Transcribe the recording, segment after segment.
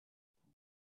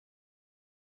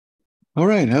All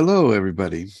right. Hello,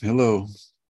 everybody. Hello.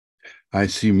 I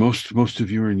see most of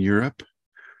you are in Europe.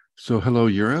 So hello,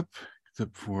 Europe,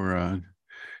 except for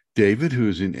David, who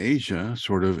is in Asia,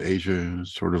 sort of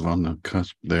on the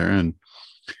cusp there, and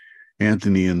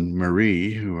Anthony and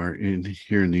Marie, who are in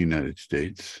here in the United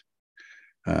States.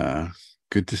 Uh,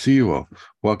 Good to see you all.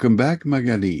 Welcome back,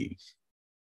 Magali.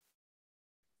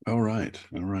 All right.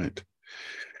 All right.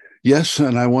 Yes,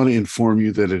 and I want to inform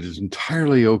you that it is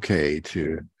entirely okay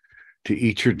to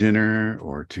eat your dinner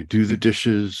or to do the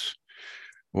dishes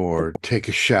or take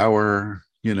a shower,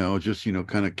 just,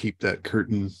 kind of keep that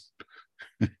curtain.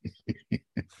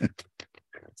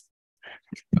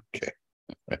 Okay,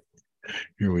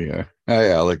 here we are.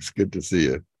 Hi, Alex. Good to see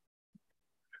you.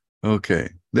 Okay,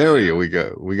 there we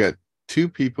go. We got two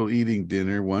people eating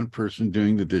dinner, one person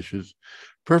doing the dishes.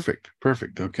 Perfect,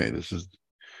 perfect. Okay,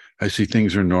 I see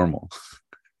things are normal.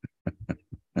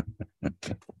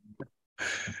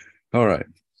 All right.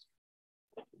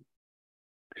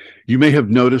 You may have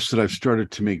noticed that I've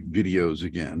started to make videos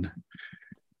again,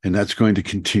 and that's going to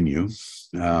continue.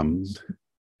 Um,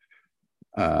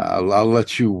 I'll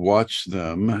let you watch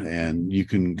them and you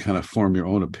can kind of form your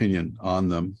own opinion on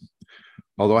them.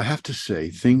 Although I have to say,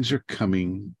 things are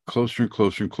coming closer and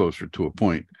closer and closer to a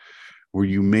point where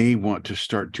you may want to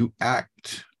start to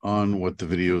act on what the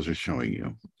videos are showing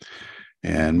you.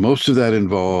 And most of that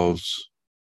involves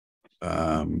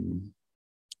um,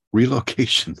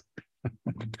 relocation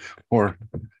or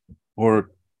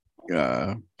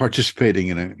participating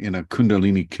in a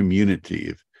Kundalini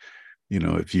community,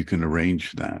 if you can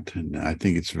arrange that. And I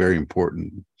think it's very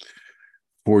important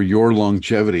for your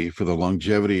longevity, for the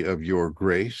longevity of your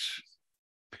grace,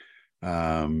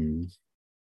 um,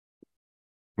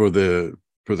 for the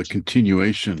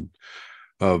continuation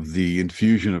of the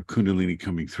infusion of Kundalini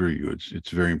coming through you. It's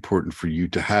very important for you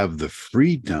to have the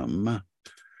freedom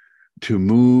to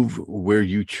move where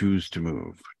you choose to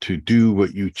move, to do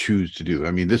what you choose to do.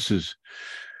 I mean, this is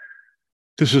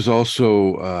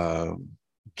also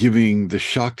giving the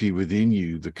Shakti within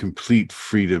you the complete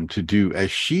freedom to do as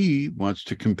she wants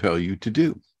to compel you to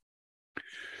do.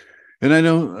 And I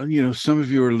know, some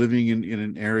of you are living in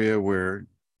an area where,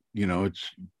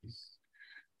 it's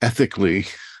ethically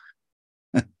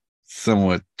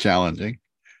somewhat challenging.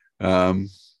 Um,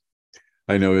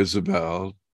 I know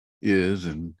Isabel is,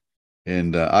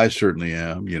 and I certainly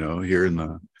am. Here in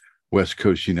the West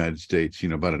Coast United States,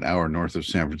 about an hour north of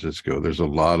San Francisco, there's a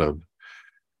lot of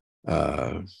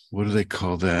what do they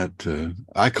call that?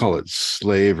 I call it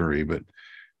slavery, but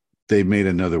they made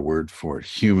another word for it,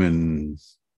 human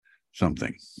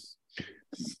something.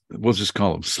 We'll just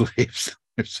call them slaves.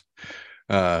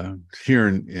 uh, Here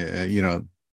in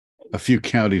a few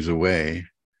counties away,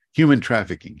 human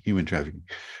trafficking.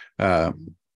 Uh,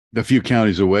 a few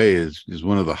counties away is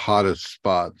one of the hottest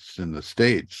spots in the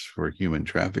states for human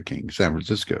trafficking. San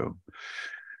Francisco,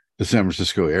 the San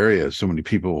Francisco area. So many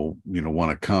people,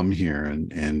 want to come here,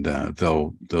 and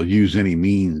they'll use any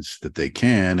means that they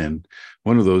can. And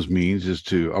one of those means is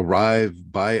to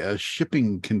arrive by a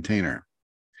shipping container,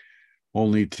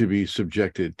 only to be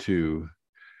subjected to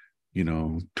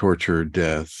torture,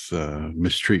 death,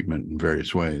 mistreatment in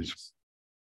various ways.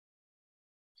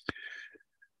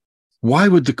 Why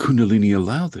would the Kundalini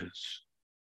allow this?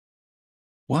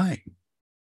 Why?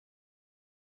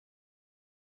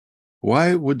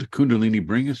 Why would the Kundalini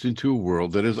bring us into a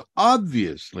world that is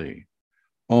obviously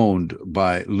owned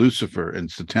by Lucifer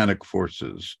and satanic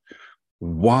forces?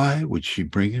 Why would she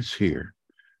bring us here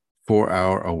for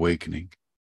our awakening?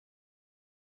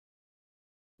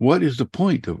 What is the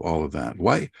point of all of that?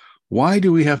 Why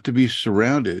do we have to be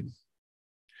surrounded,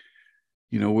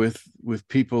 with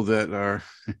people that are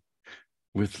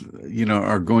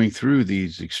going through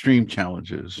these extreme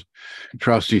challenges?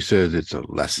 Trusty says it's a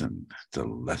lesson. It's a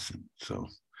lesson. So,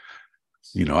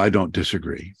 I don't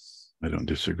disagree. I don't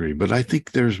disagree, but I think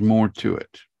there's more to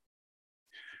it.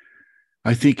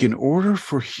 I think in order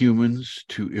for humans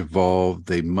to evolve,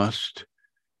 they must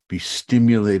be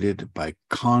stimulated by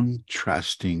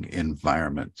contrasting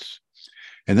environments.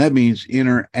 And that means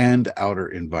inner and outer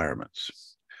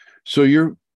environments. So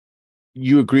you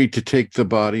agreed to take the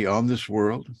body on this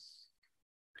world,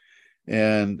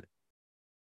 and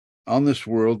on this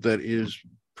world that is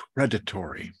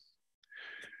predatory,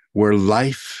 where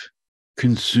life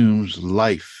consumes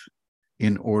life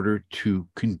in order to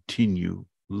continue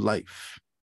life.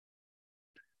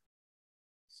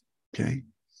 Okay.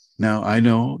 Now, I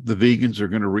know the vegans are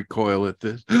going to recoil at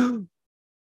this. You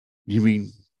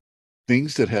mean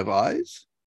things that have eyes?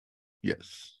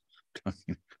 Yes.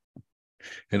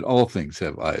 And all things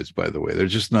have eyes, by the way. They're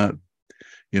just not,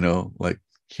 like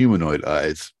humanoid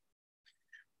eyes.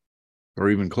 or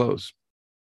even close,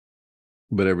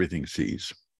 but everything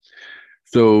sees.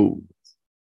 So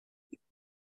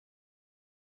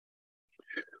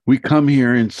we come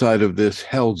here inside of this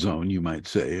hell zone, you might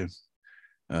say,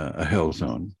 a hell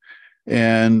zone,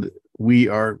 and we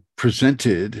are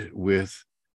presented with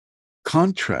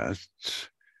contrasts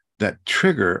that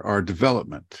trigger our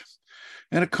development.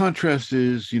 And a contrast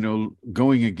is,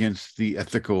 going against the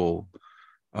ethical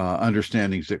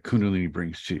understandings that Kundalini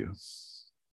brings to you.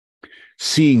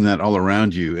 Seeing that all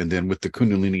around you, and then with the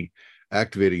Kundalini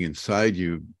activating inside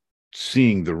you,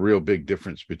 seeing the real big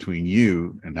difference between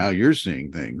you and how you're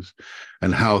seeing things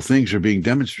and how things are being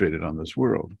demonstrated on this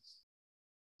world.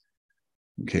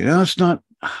 Okay, now it's not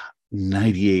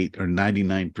 98 or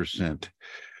 99%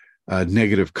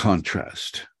 negative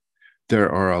contrast. There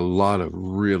are a lot of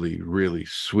really, really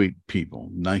sweet people,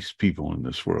 nice people in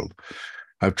this world.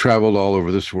 I've traveled all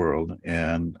over this world,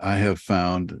 and I have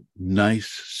found nice,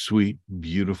 sweet,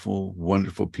 beautiful,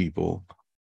 wonderful people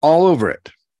all over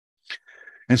it.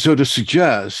 And so to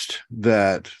suggest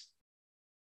that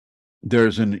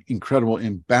there's an incredible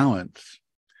imbalance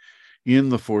in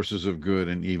the forces of good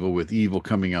and evil, with evil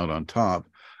coming out on top,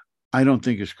 I don't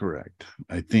think is correct.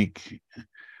 I think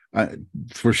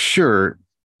for sure,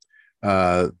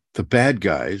 the bad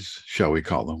guys, shall we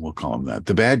call them? We'll call them that.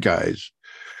 The bad guys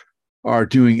are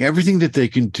doing everything that they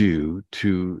can do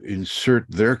to insert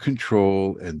their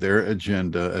control and their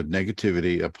agenda of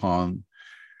negativity upon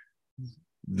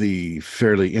the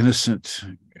fairly innocent,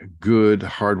 good,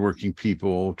 hardworking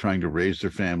people trying to raise their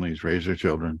families, raise their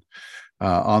children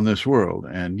on this world.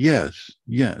 And yes,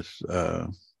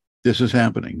 this is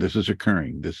happening. This is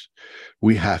occurring.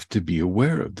 We have to be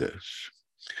aware of this.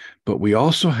 But we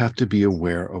also have to be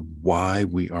aware of why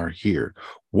we are here.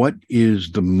 What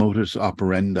is the modus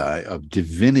operandi of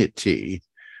divinity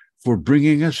for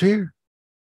bringing us here?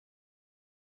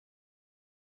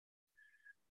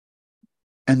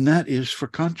 And that is for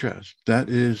contrast. That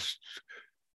is,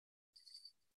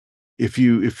 if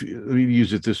you let me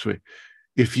use it this way.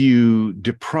 If you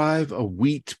deprive a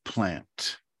wheat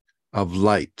plant of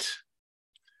light,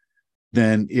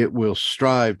 then it will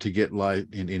strive to get light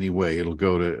in any way. It'll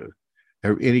go to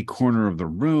any corner of the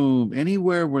room,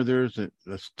 anywhere where there's the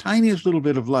tiniest little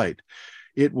bit of light.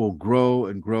 It will grow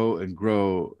and grow and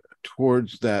grow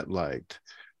towards that light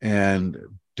and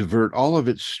divert all of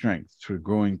its strength to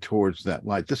going towards that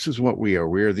light. This is what we are.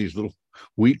 We are these little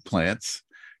wheat plants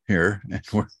here, and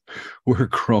we're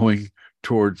growing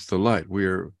towards the light.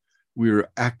 We're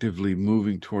actively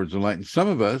moving towards the light. And some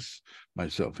of us,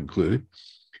 myself included,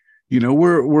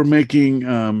 we're making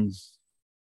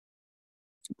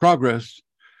progress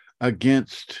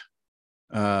against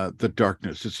the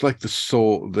darkness. It's like the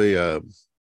soul, the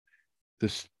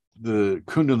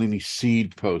Kundalini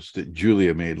seed post that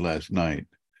Julia made last night.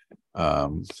 I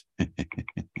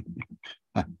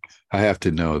have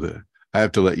to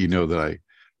let you know that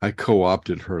I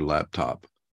co-opted her laptop.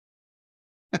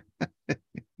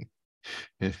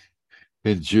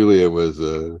 And Julia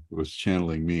was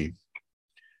channeling me.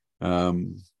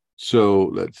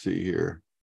 So let's see here.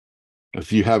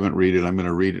 If you haven't read it, I'm going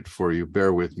to read it for you.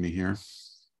 Bear with me here.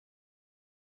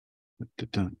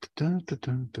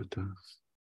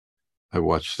 I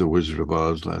watched The Wizard of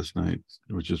Oz last night,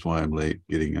 which is why I'm late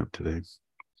getting up today.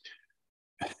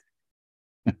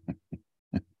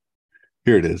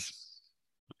 Here it is.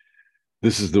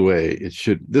 This is the way it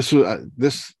should.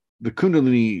 The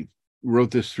Kundalini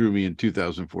wrote this through me in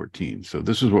 2014. So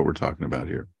this is what we're talking about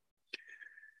here.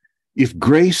 If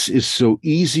grace is so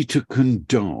easy to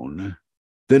condone,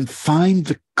 then find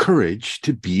the courage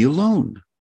to be alone.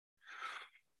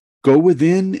 Go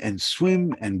within and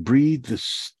swim and breathe the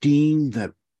steam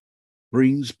that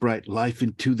brings bright life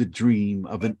into the dream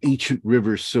of an ancient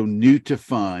river so new to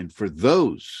find for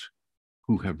those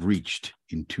who have reached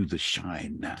into the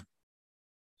shine.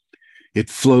 It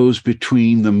flows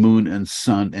between the moon and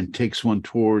sun and takes one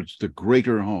towards the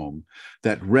greater home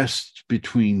that rests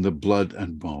between the blood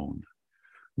and bone.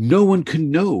 No one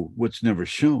can know what's never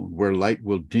shown, where light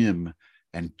will dim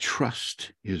and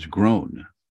trust is grown.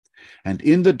 And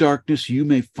in the darkness you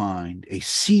may find a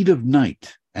seed of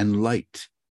night and light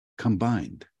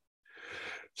combined.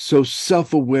 So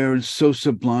self-aware and so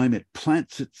sublime, it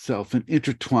plants itself and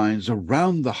intertwines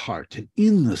around the heart and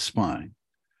in the spine.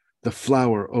 The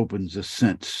flower opens a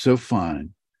scent so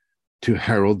fine to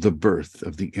herald the birth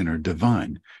of the inner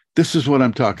divine. This is what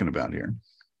I'm talking about here.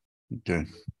 Okay.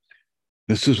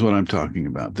 This is what I'm talking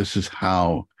about. This is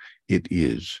how it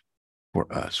is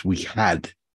for us. We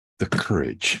had the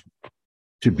courage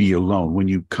to be alone. When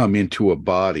you come into a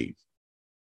body,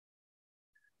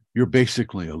 you're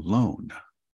basically alone.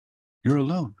 You're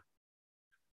alone.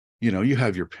 You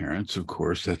have your parents, of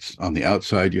course. That's on the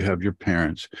outside. You have your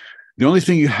parents. The only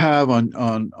thing you have on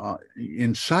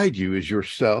inside you is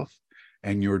yourself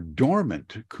and your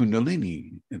dormant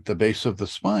Kundalini at the base of the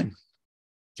spine.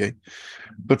 Okay,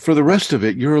 but for the rest of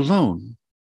it, you're alone,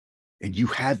 and you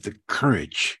had the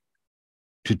courage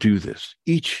to do this.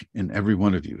 Each and every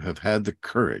one of you have had the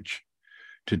courage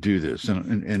to do this,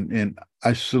 and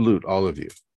I salute all of you,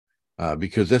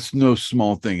 because that's no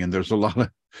small thing. And there's a lot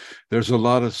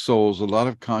of souls, a lot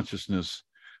of consciousness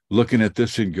looking at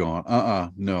this and going,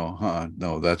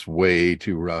 no, that's way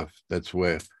too rough. That's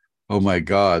way, oh my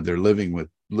God, they're living with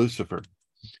Lucifer,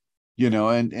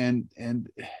 and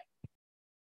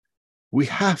we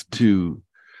have to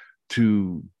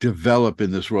develop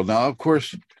in this world. Now, of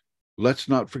course, let's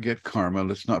not forget karma.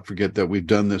 Let's not forget that we've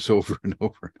done this over and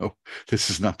over and over. This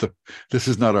is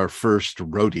not our first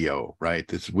rodeo, right?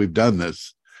 We've done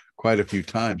this quite a few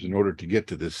times in order to get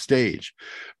to this stage.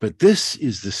 But this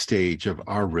is the stage of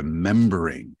our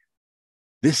remembering.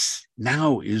 This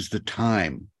now is the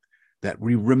time that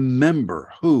we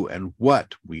remember who and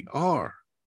what we are.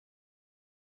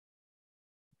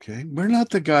 Okay, we're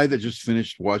not the guy that just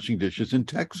finished washing dishes in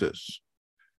Texas.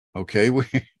 Okay,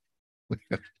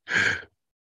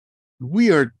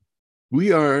 we are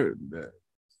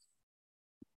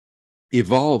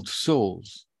evolved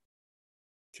souls.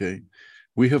 Okay,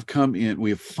 we have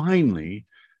finally,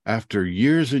 after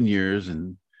years and years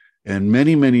and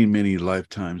many, many, many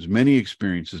lifetimes, many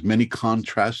experiences, many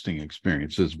contrasting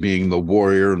experiences, being the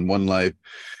warrior in one life,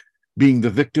 being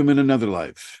the victim in another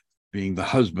life, being the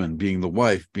husband, being the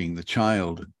wife, being the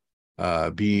child,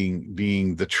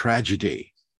 being the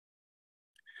tragedy,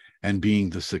 and being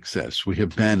the success. We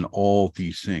have been all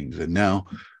these things. And now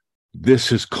this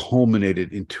has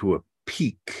culminated into a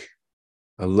peak,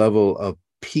 a level of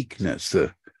peakness.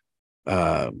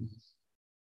 We're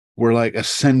like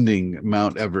ascending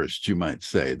Mount Everest, you might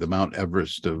say, the Mount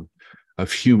Everest of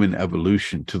human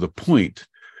evolution, to the point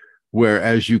where,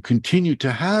 as you continue to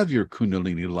have your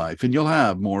Kundalini life, and you'll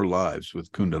have more lives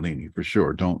with Kundalini for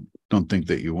sure. Don't think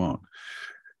that you won't.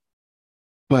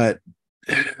 But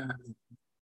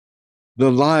the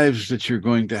lives that you're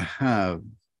going to have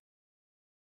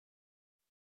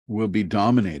will be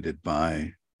dominated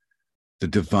by the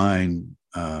divine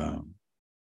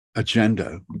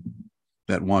agenda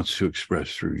that wants to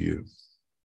express through you.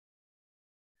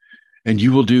 And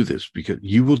you will do this, because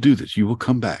you will do this. You will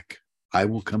come back. I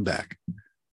will come back.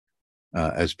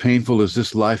 As painful as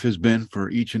this life has been for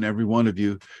each and every one of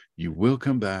you, you will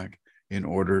come back in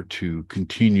order to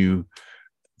continue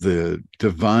the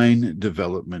divine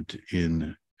development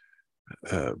in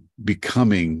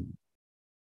becoming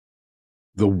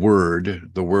the Word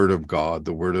of God,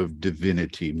 the Word of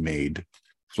divinity made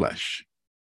flesh.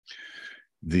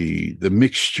 The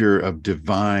mixture of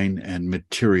divine and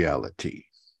materiality.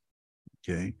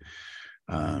 Okay,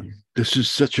 this is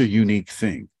such a unique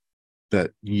thing,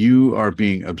 that you are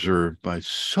being observed by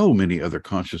so many other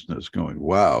consciousness going,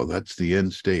 wow, that's the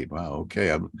end state. Wow,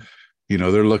 okay.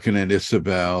 They're looking at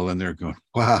Isabel and they're going,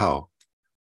 wow,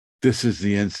 this is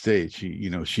the end state.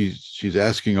 She's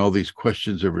asking all these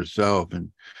questions of herself,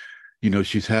 and,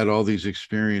 she's had all these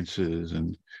experiences,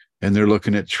 and they're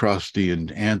looking at Trusty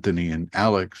and Anthony and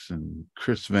Alex and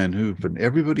Chris Van Hoof and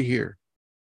everybody here.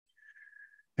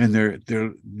 And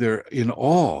they're in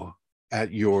awe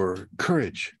at your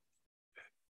courage.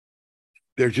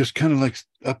 They're just kind of like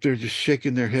up there, just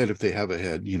shaking their head, if they have a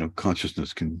head.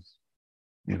 Consciousness can,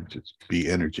 just be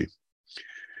energy.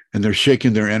 And they're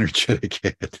shaking their energetic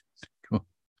head.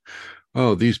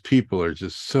 Oh, these people are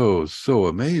just so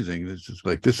amazing. It's just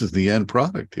like, this is the end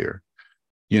product here,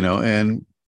 and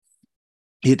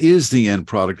it is the end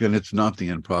product, and it's not the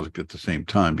end product at the same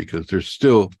time, because there's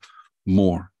still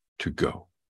more to go.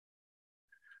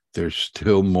 There's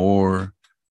still more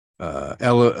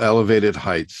elevated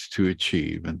heights to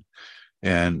achieve,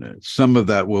 and some of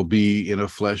that will be in a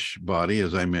flesh body,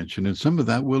 as I mentioned, and some of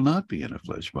that will not be in a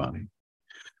flesh body.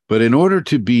 But in order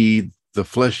to be the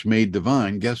flesh made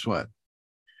divine, guess what?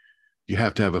 You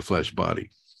have to have a flesh body.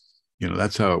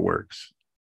 That's how it works.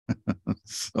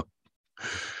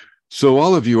 So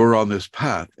all of you are on this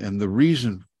path, and the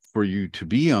reason for you to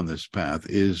be on this path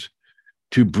is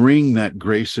to bring that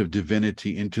grace of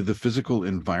divinity into the physical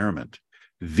environment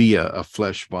via a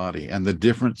flesh body, and the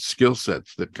different skill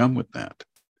sets that come with that.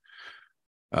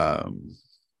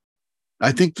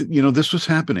 I think that, this was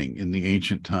happening in the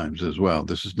ancient times as well.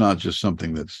 This is not just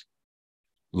something that's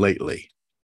lately.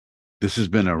 This has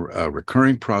been a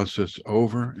recurring process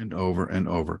over and over and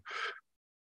over.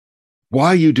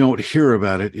 Why you don't hear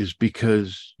about it is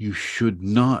because you should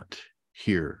not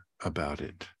hear about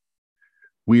it.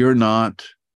 We are not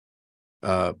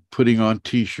putting on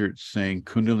t-shirts saying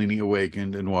Kundalini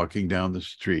awakened and walking down the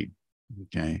street.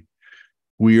 Okay.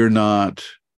 We are not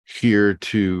here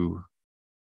to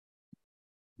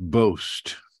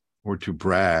boast or to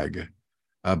brag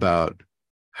about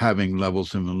having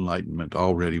levels of enlightenment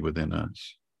already within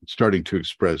us, starting to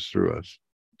express through us.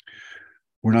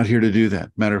 We're not here to do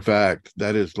that. Matter of fact,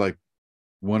 that is like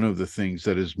one of the things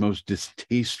that is most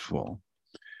distasteful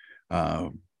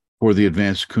for the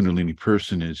advanced Kundalini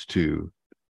person is to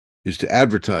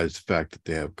advertise the fact that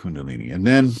they have Kundalini. And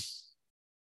then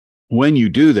when you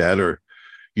do that, or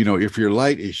if your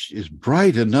light is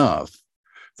bright enough,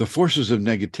 the forces of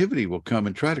negativity will come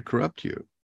and try to corrupt you.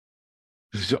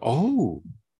 Say, oh,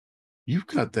 you've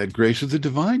got that grace of the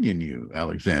divine in you,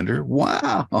 Alexander.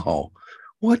 Wow.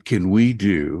 What can we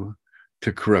do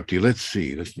to corrupt you? Let's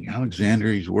see.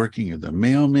 Alexander, he's working as a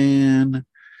mailman.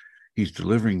 He's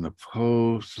delivering the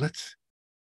post. Let's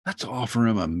offer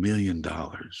him $1 million.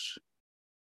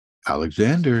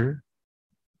 Alexander.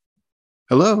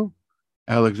 Hello,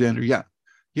 Alexander.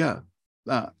 Yeah.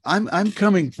 I'm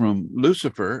coming from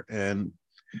Lucifer, and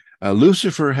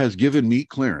Lucifer has given me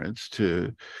clearance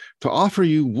to offer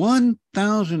you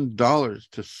 $1,000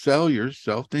 to sell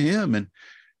yourself to him. And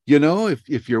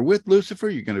if you're with Lucifer,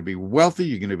 you're going to be wealthy,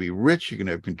 you're going to be rich, you're going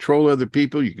to have control of other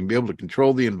people, you can be able to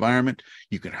control the environment,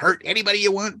 you can hurt anybody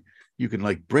you want, you can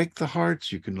break the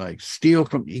hearts, you can steal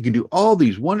from, you can do all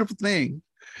these wonderful things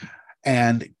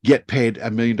and get paid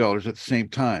 $1 million at the same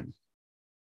time.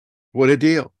 What a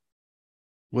deal.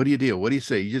 What do you deal? What do you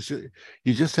say? You just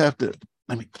have to,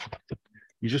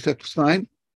 you just have to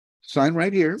sign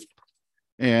right here,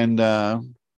 and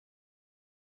then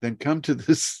come to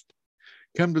this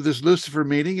Lucifer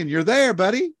meeting, and you're there,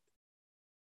 buddy.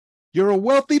 You're a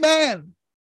wealthy man.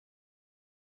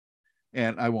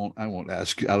 And I won't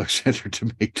ask Alexander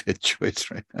to make that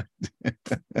choice right now,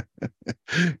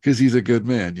 because he's a good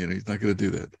man. He's not going to do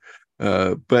that.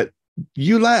 But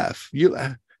you laugh.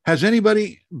 Has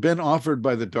anybody been offered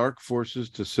by the dark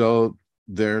forces to sell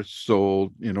their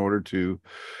soul in order to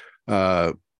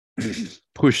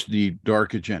push the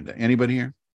dark agenda? Anybody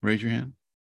here? Raise your hand.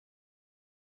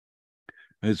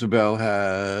 Isabel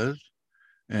has,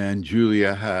 and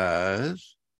Julia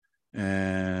has,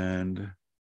 and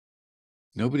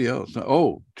nobody else.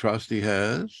 Oh, Trusty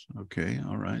has. Okay,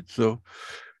 all right. So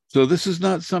this is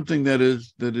not something that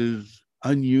is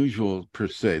unusual per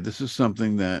se. This is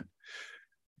something that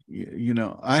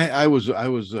I was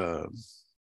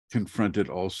confronted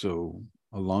also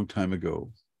a long time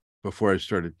ago, before I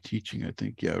started teaching. I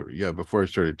think before I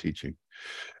started teaching.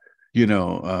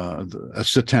 A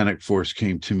satanic force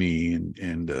came to me,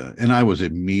 and I was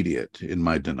immediate in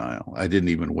my denial. I didn't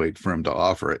even wait for him to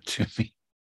offer it to me.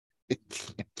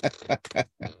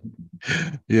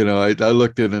 I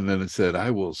looked at it and then it said,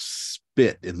 "I will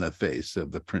spit in the face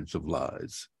of the Prince of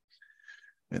Lies,"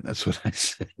 and that's what I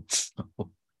said.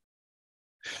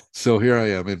 So here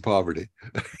I am in poverty.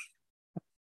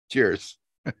 Cheers.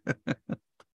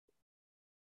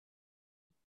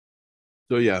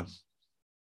 So yeah.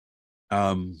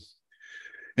 And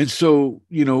so,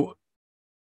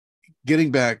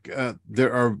 getting back,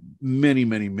 there are many,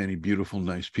 many, many beautiful,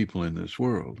 nice people in this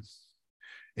world,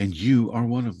 and you are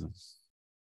one of them.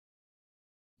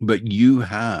 But you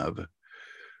have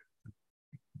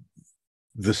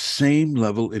the same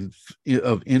level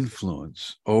of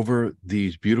influence over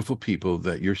these beautiful people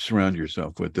that you surround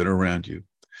yourself with, that are around you,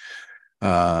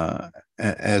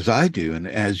 as I do, and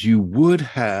as you would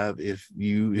have if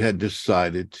you had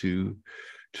decided to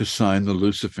sign the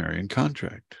Luciferian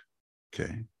contract.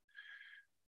 Okay.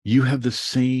 You have the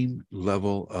same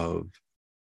level of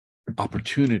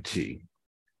opportunity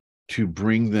to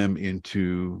bring them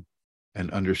into an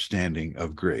understanding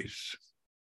of grace.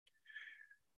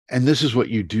 And this is what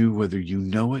you do, whether you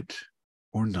know it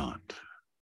or not.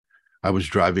 I was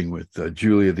driving with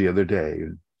Julia the other day,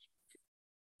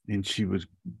 and she was,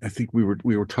 I think we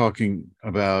were talking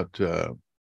about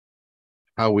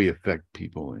how we affect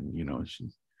people, and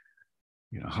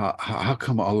how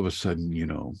come all of a sudden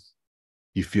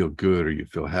you feel good or you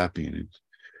feel happy, and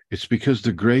it's because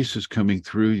the grace is coming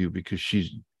through you, because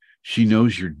she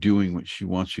knows you're doing what she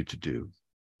wants you to do.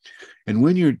 And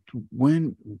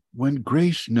when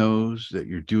Grace knows that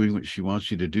you're doing what she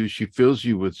wants you to do, she fills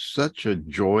you with such a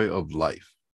joy of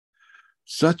life,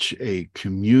 such a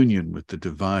communion with the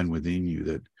divine within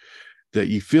you, that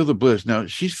you feel the bliss. Now,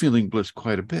 she's feeling bliss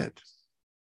quite a bit.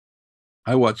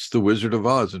 I watched The Wizard of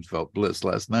Oz and felt bliss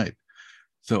last night.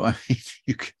 So I mean,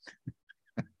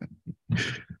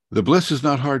 the bliss is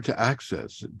not hard to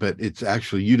access, but it's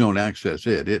actually, you don't access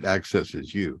it; it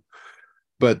accesses you.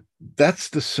 But that's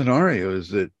the scenario, is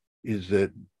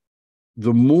that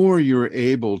the more you're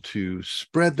able to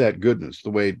spread that goodness, the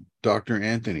way Dr.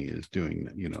 Anthony is doing,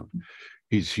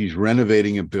 he's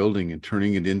renovating a building and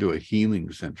turning it into a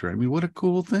healing center. I mean, what a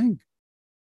cool thing.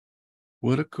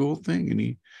 What a cool thing.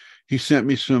 And he sent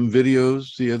me some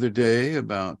videos the other day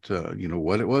about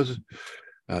what it was.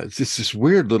 It's just this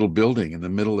weird little building in the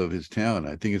middle of his town.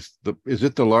 I think is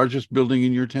it the largest building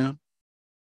in your town?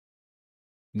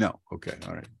 No. Okay.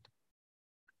 All right.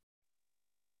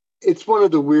 It's one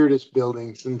of the weirdest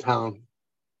buildings in town.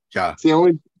 Yeah.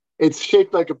 It's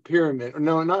shaped like a pyramid. Or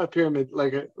no, not a pyramid,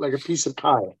 like a piece of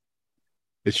pie.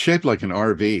 It's shaped like an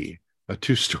RV, a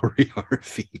two-story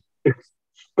RV.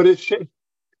 But it's shaped,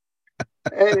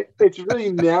 and it's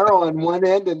really narrow on one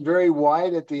end and very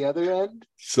wide at the other end.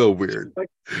 So weird.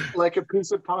 Like a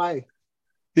piece of pie.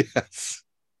 Yes.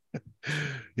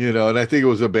 And I think it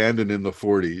was abandoned in the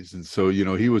 40s. And so,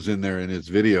 he was in there in his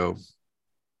video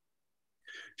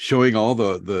showing all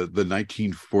the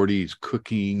 1940s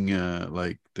cooking,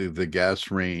 like the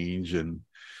gas range and,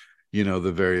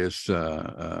 the various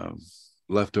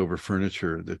leftover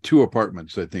furniture, the two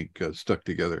apartments, I think, stuck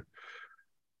together.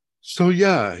 So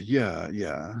yeah.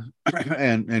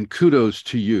 And kudos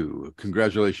to you.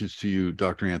 Congratulations to you,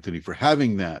 Dr. Anthony, for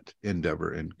having that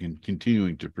endeavor and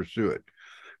continuing to pursue it.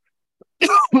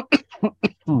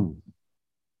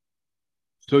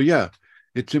 So yeah,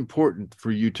 it's important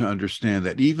for you to understand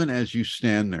that even as you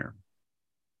stand there,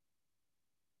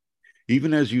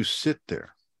 even as you sit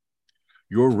there,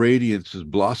 your radiance is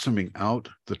blossoming out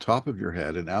the top of your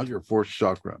head and out your fourth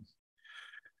chakra.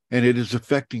 And it is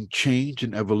affecting change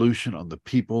and evolution on the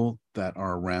people that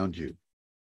are around you.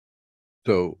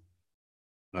 So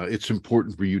it's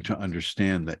important for you to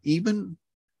understand that even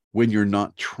when you're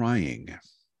not trying,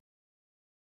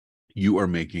 you are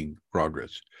making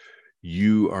progress.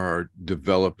 You are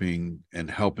developing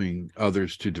and helping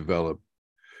others to develop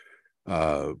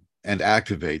and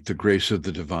activate the grace of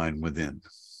the divine within.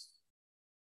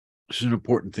 This is an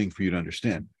important thing for you to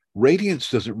understand.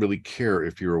 Radiance doesn't really care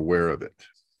if you're aware of it.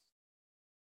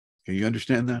 Can you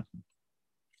understand that?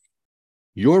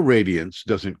 Your radiance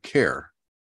doesn't care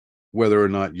whether or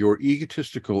not your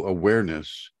egotistical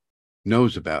awareness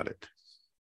knows about it.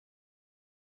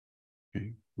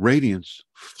 Okay? Radiance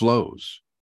flows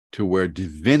to where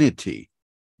divinity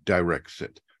directs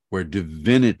it, where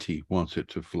divinity wants it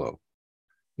to flow.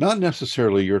 Not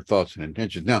necessarily your thoughts and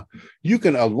intentions. Now, you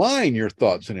can align your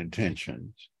thoughts and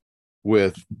intentions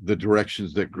with the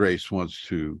directions that grace wants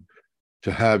to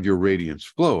have your radiance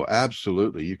flow.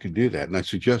 Absolutely, you can do that. And I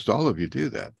suggest all of you do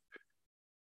that.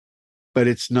 But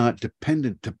it's not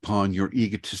dependent upon your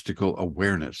egotistical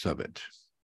awareness of it.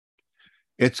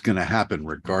 It's going to happen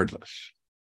regardless.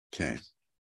 Okay.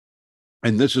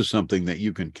 And this is something that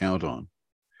you can count on.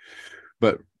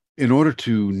 But in order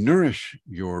to nourish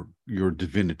your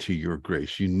divinity, your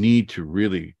grace, you need to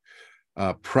really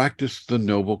practice the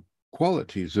noble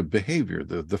qualities of behavior,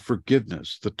 the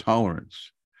forgiveness, the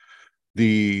tolerance,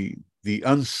 the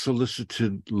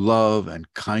unsolicited love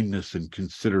and kindness and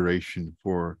consideration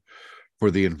for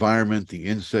the environment, the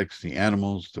insects, the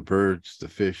animals, the birds, the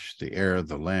fish, the air,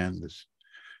 the land,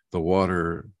 the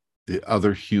water, the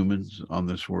other humans on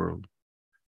this world,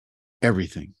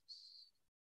 everything.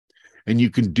 And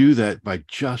you can do that by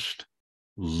just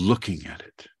looking at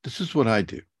it. This is what I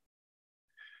do.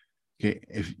 Okay,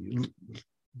 if you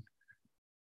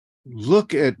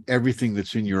look at everything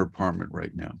that's in your apartment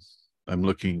right now. I'm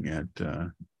looking at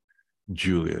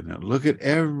Julia now. Look at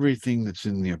everything that's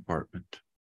in the apartment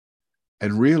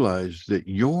and realize that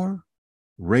your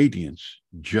radiance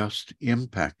just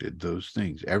impacted those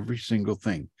things, every single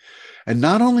thing. And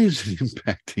not only is it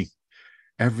impacting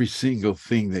every single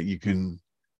thing that you can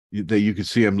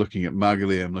see. I'm looking at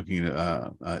Magali, I'm looking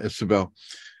at Isabel.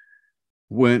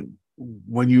 When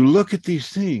you look at these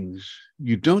things,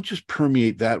 you don't just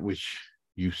permeate that which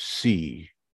you see.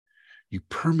 You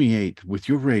permeate with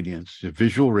your radiance, your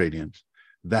visual radiance,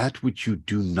 that which you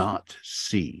do not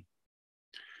see.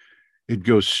 It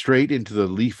goes straight into the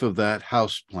leaf of that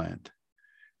house plant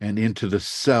and into the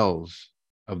cells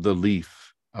of the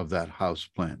leaf of that house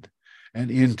plant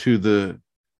and into the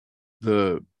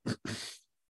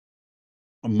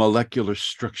molecular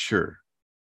structure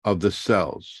of the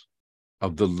cells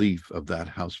of the leaf of that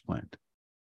house plant.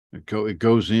 It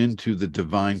goes into the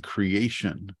divine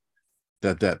creation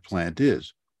that plant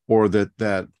is, or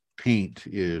that paint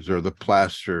is, or the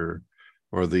plaster,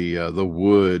 or the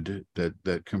wood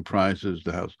that comprises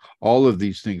the house. All of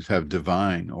these things have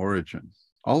divine origin.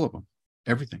 All of them,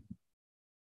 everything.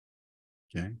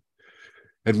 Okay,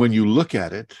 and when you look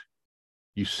at it,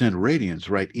 You send radiance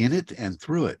right in it and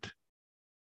through it.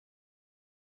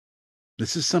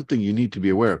 This is something you need to be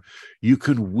aware of. You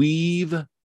can weave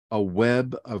a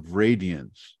web of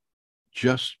radiance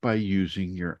just by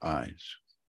using your eyes.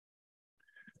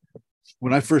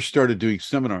 When I first started doing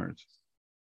seminars,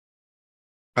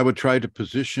 I would try to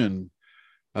position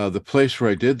the place where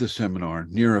I did the seminar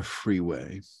near a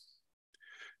freeway,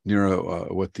 near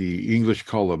what the English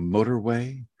call a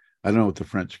motorway. I don't know what the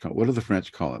French call. What do the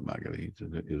French call it, Magali?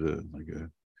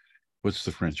 What's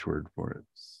the French word for it?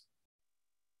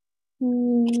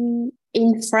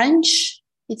 In French,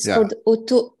 it's called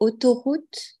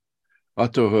autoroute.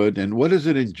 Autohood. And what is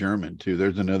it in German too?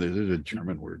 There's a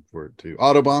German word for it too.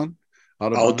 Autobahn.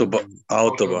 Autobahn,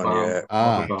 yeah.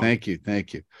 Autobahn.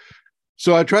 Thank you.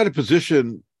 So I try to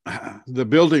position the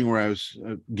building where I was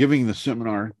giving the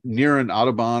seminar near an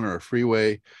Autobahn or a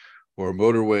freeway or a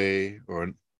motorway or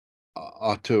an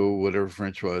auto, whatever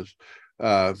French was,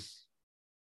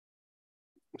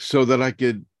 so that I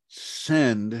could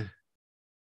send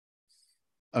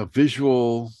a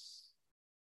visual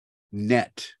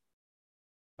net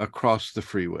across the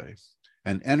freeway,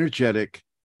 an energetic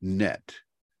net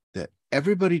that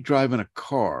everybody driving a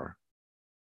car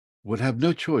would have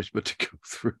no choice but to go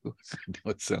through. I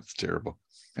know it sounds terrible.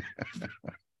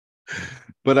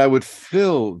 But I would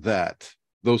fill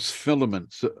those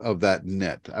filaments of that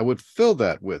net, I would fill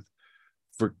that with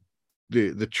for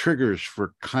the triggers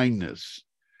for kindness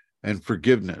and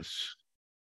forgiveness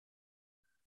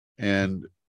and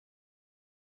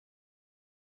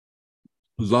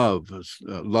love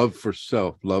for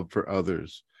self, love for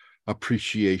others,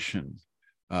 appreciation,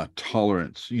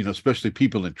 tolerance, especially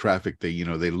people in traffic, they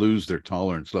lose their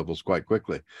tolerance levels quite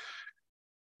quickly.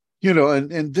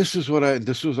 And this was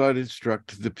I'd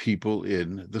instruct the people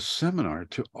in the seminar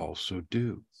to also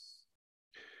do.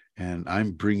 And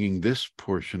I'm bringing this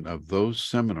portion of those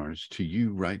seminars to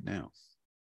you right now.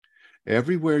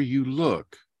 Everywhere you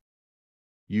look,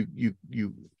 you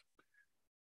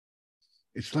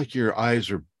it's like your eyes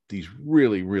are these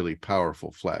really, really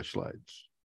powerful flashlights.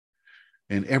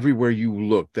 And everywhere you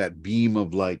look, that beam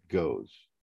of light goes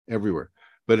everywhere.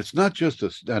 But it's not just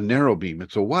a narrow beam,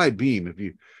 it's a wide beam. If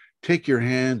you take your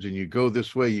hands and you go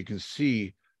this way, you can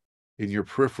see in your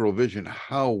peripheral vision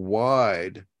how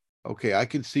wide. Okay, I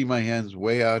can see my hands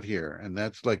way out here, and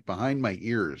that's like behind my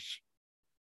ears.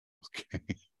 Okay,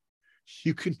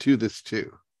 you can do this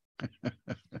too.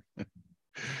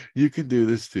 You can do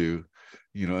this too,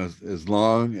 as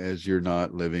long as you're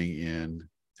not living in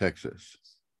Texas.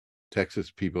 Texas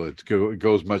people, it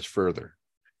goes much further.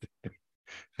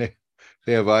 They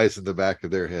have eyes in the back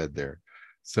of their head there.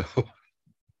 So,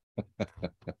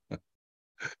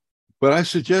 but I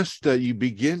suggest that you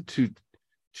begin to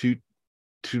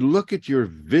look at your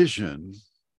vision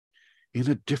in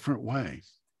a different way.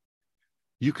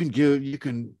 You can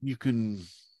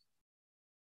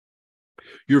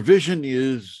your vision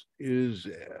is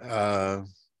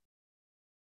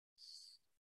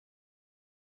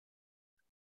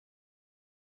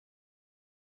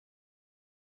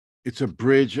it's a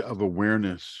bridge of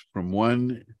awareness from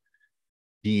one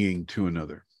being to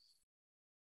another.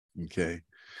 Okay.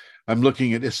 I'm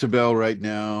looking at Isabel right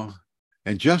now,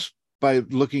 and just by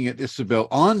looking at Isabel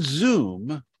on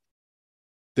Zoom,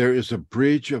 there is a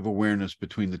bridge of awareness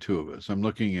between the two of us. I'm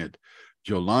looking at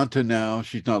Jolanta now.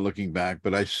 She's not looking back,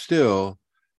 but I still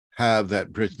have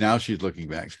that bridge. Now she's looking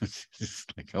back. She's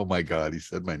like, oh my God, he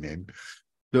said my name.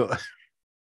 So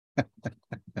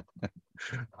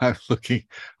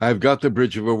I've got the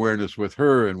bridge of awareness with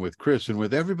her and with Chris and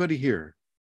with everybody here.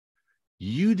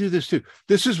 You do this too.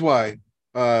 This is why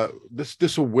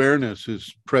this awareness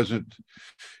is present.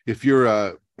 If you're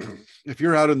out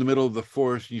in the middle of the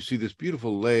forest and you see this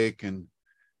beautiful lake and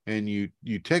you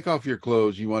take off your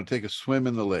clothes, you want to take a swim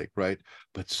in the lake, right?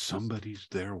 But somebody's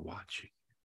there watching.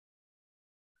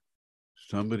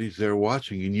 Somebody's there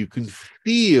watching, and you can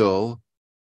feel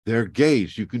their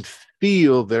gaze. You can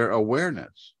feel their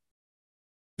awareness.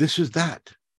 This is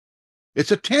that.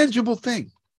 It's a tangible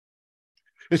thing.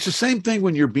 It's the same thing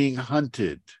when you're being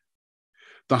hunted.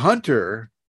 The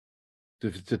hunter,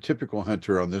 the typical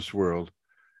hunter on this world,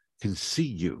 can see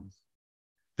you.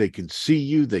 They can see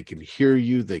you, they can hear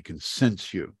you, they can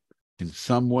sense you in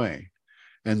some way.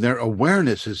 And their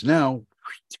awareness is now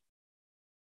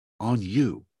on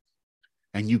you.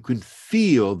 And you can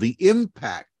feel the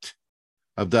impact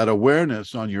of that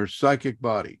awareness on your psychic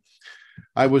body.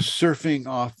 I was surfing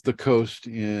off the coast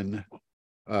in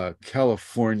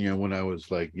California when I was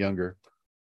like younger.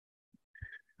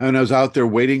 And I was out there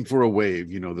waiting for a wave.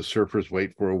 The surfers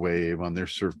wait for a wave on their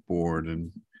surfboard.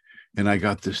 And I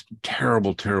got this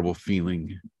terrible, terrible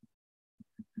feeling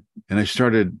And I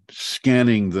started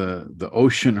scanning the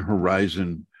ocean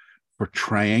horizon for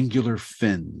triangular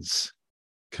fins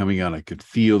coming out. I could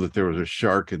feel that there was a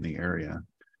shark in the area,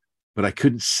 but I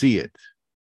couldn't see it.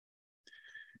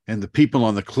 And the people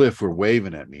on the cliff were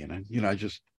waving at me, and I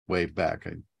just waved back.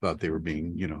 I thought they were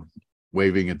being,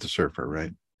 waving at the surfer,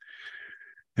 right?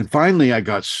 And finally, I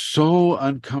got so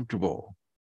uncomfortable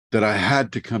that I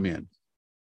had to come in,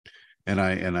 and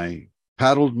I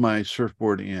paddled my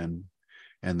surfboard in,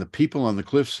 and the people on the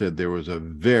cliff said there was a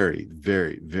very,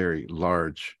 very, very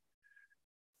large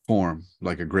form,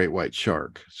 like a great white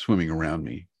shark, swimming around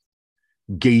me,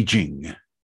 gauging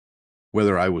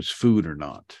whether I was food or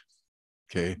not.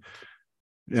 Okay.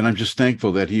 And I'm just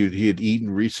thankful that he had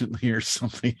eaten recently or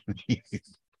something. He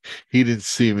didn't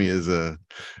see me as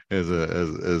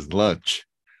lunch.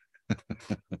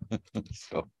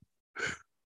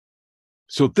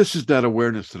 So this is that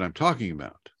awareness that I'm talking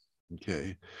about.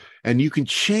 Okay. And you can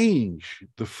change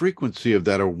the frequency of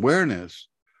that awareness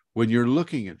when you're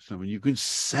looking at someone. You can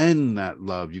send that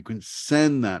love, you can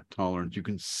send that tolerance, you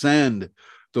can send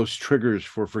those triggers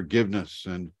for forgiveness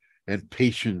and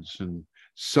patience and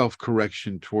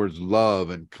self-correction towards love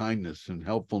and kindness and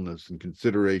helpfulness and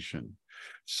consideration,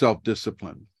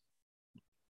 self-discipline.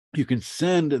 You can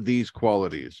send these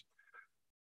qualities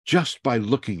just by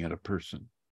looking at a person.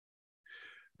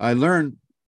 I learned,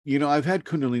 I've had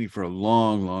Kundalini for a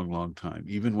long, long, long time,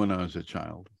 even when I was a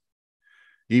child,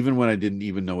 even when I didn't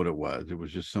even know what it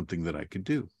was just something that I could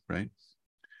do, right?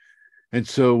 And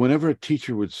so whenever a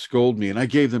teacher would scold me, and I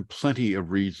gave them plenty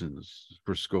of reasons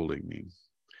for scolding me,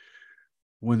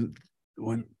 when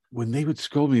they would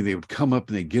scold me, they would come up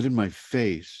and they'd get in my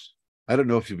face. I don't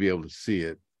know if you'll be able to see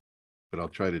it, but I'll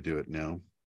try to do it now.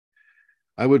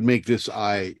 I would make this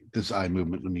eye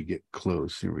movement. Let me get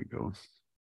close. Here we go.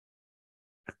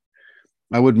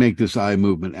 I would make this eye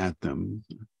movement at them.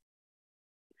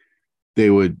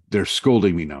 They're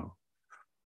scolding me now.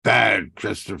 Bad,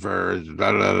 Christopher,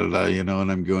 blah, blah, blah, blah, and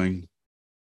I'm going,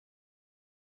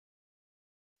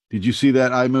 did you see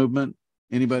that eye movement?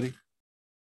 Anybody?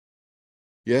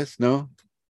 Yes? No?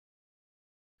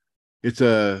 It's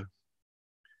a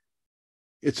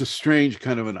strange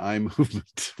kind of an eye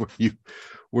movement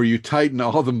where you tighten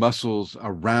all the muscles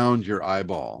around your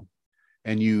eyeball,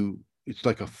 and it's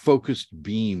like a focused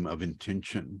beam of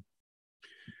intention.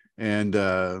 And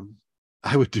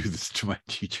I would do this to my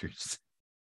teachers.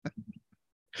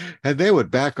 And they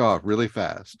would back off really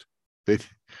fast.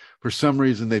 For some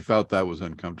reason, they felt that was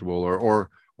uncomfortable,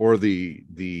 or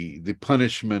the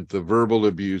punishment, the verbal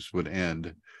abuse would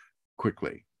end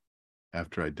quickly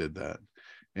after I did that.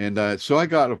 And so I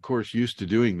got, of course, used to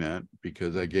doing that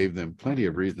because I gave them plenty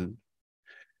of reason.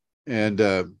 And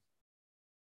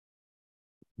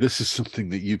this is something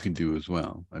that you can do as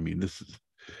well. I mean,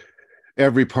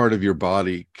 every part of your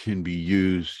body can be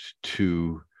used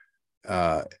to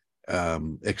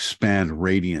expand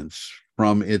radiance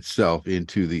from itself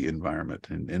into the environment.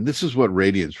 And this is what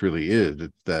radiance really is.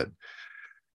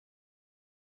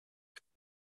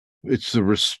 It's the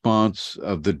response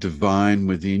of the divine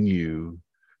within you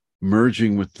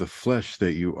merging with the flesh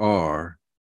that you are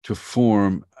to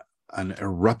form an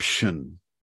eruption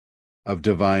of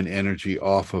divine energy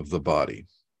off of the body,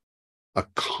 a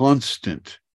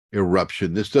constant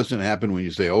eruption. This doesn't happen when you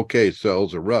say, okay,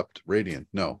 cells erupt radiant.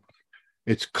 No,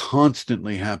 it's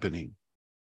constantly happening.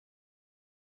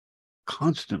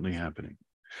 Constantly happening.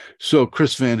 So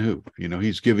Chris Van Hoop,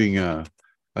 he's giving a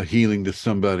healing to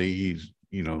somebody. He's,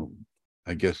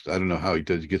 I guess, I don't know how he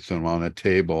does. He gets them on a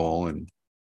table, and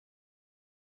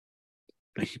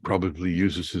he probably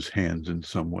uses his hands in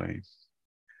some way.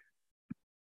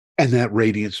 And that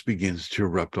radiance begins to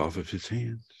erupt off of his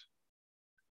hands.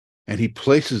 And he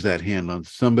places that hand on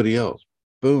somebody else.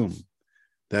 Boom.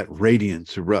 That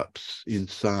radiance erupts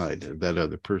inside of that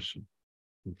other person.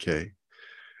 Okay.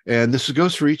 And this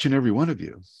goes for each and every one of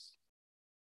you.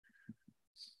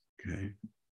 Okay.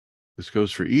 This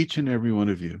goes for each and every one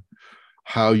of you.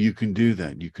 How you can do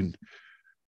that.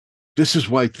 This is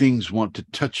why things want to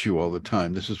touch you all the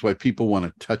time. This is why people want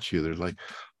to touch you. They're like,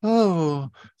 oh,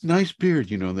 nice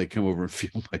beard, and they come over and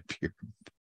feel my beard.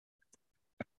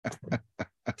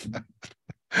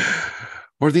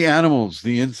 Or the animals,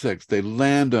 the insects, they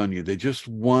land on you. They just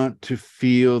want to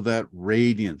feel that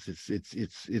radiance.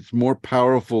 It's more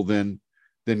powerful than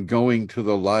going to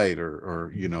the light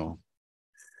or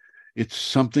it's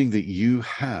something that you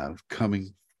have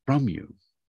coming from you.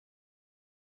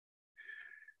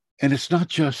 And it's not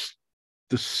just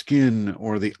the skin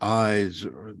or the eyes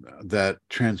that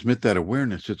transmit that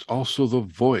awareness. It's also the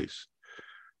voice.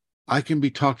 I can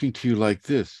be talking to you like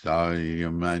this. And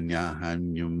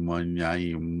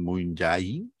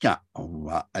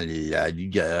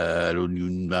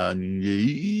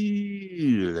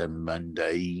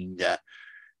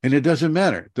it doesn't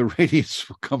matter. The radiance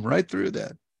will come right through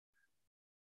that.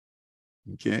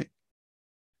 Okay.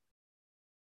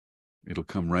 It'll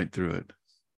come right through it.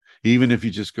 Even if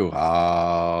you just go,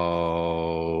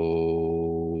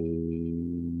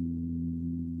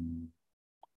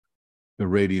 the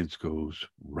radiance goes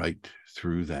right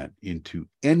through that into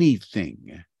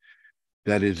anything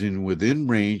that is within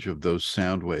range of those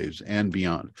sound waves and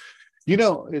beyond. You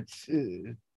know, it's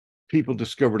people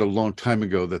discovered a long time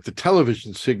ago that the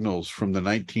television signals from the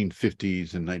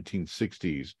 1950s and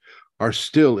 1960s are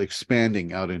still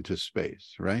expanding out into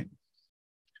space, right?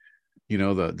 You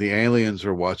know, the aliens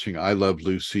are watching I Love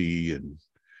Lucy and,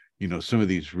 you know, some of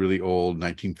these really old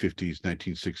 1950s,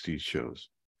 1960s shows.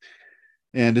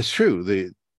 And it's true,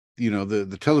 the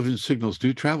television signals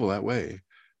do travel that way,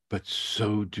 but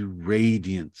so do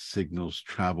radiant signals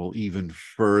travel even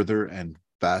further and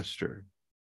faster,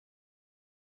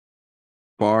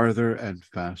 farther and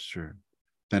faster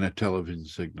than a television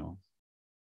signal.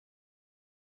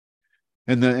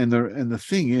 And the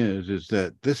thing is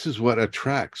that this is what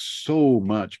attracts so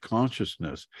much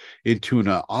consciousness into an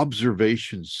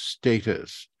observation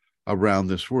status around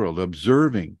this world,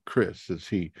 observing Chris as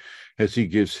he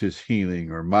gives his healing,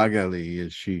 or Magali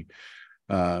as she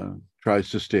tries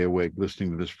to stay awake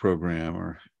listening to this program,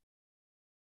 or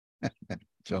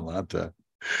Jolanta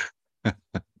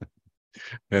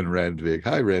and Randvig.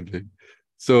 Hi, Randvig.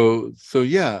 So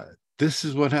yeah, this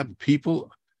is what happened.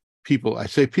 People, I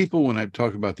say people when I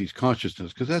talk about these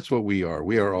consciousness, because that's what we are.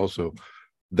 We are also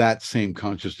that same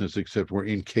consciousness, except we're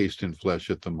encased in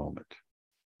flesh at the moment,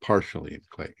 partially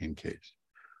encased.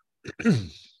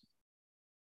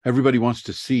 Everybody wants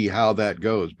to see how that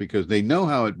goes because they know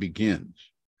how it begins.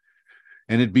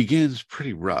 And it begins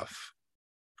pretty rough,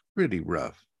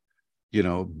 you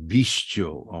know,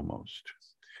 bestial almost.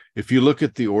 If you look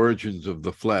at the origins of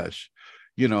the flesh,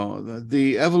 you know,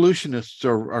 the evolutionists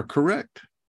are correct.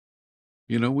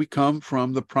 You know, we come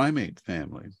from the primate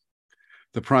family.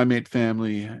 The primate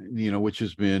family, you know, which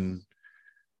has been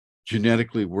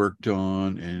genetically worked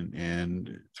on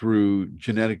and through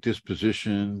genetic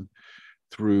disposition,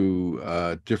 through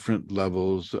different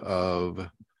levels of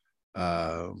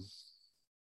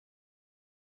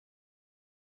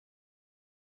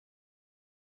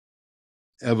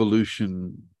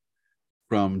evolution,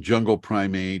 from jungle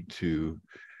primate to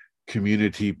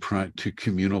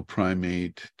communal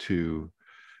primate to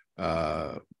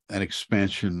an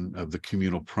expansion of the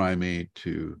communal primate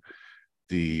to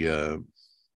the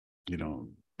you know,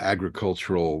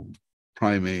 agricultural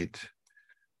primate.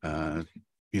 You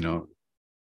know,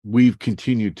 we've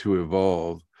continued to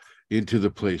evolve into the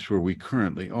place where we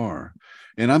currently are.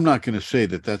 And I'm not going to say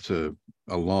that that's a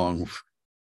long,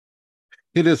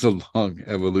 it is a long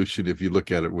evolution if you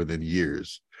look at it within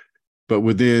years, but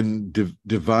within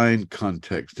divine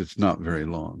context, it's not very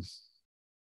long.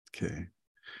 Okay.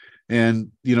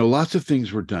 And, you know, lots of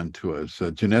things were done to us.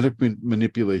 Genetic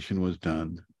manipulation was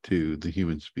done to the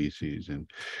human species and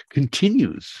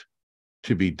continues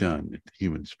to be done to the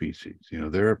human species. You know,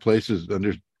 there are places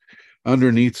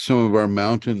underneath some of our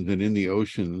mountains and in the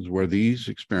oceans where these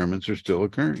experiments are still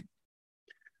occurring.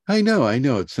 I know.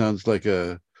 It sounds like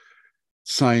a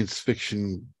science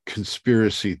fiction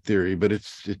conspiracy theory, but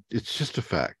it's just a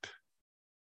fact.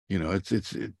 You know,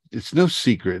 it's no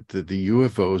secret that the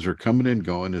UFOs are coming and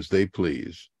going as they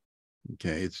please.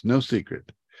 Okay, it's no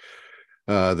secret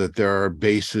that there are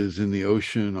bases in the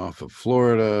ocean off of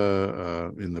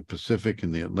Florida, in the Pacific,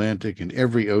 in the Atlantic, in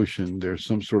every ocean. There's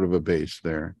some sort of a base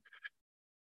there.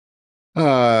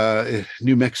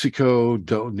 New Mexico,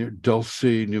 near Dulce,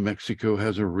 New Mexico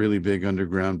has a really big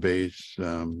underground base.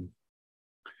 Mount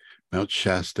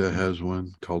Shasta has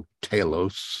one called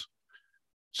Talos.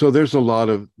 So there's a lot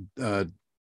of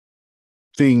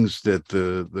things that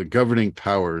the governing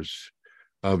powers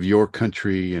of your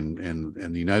country and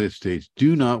the United States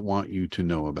do not want you to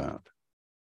know about.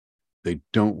 They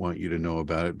don't want you to know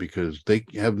about it because they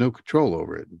have no control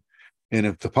over it. And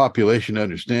if the population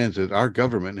understands that our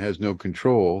government has no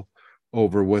control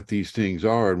over what these things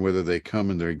are and whether they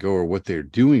come and they go or what they're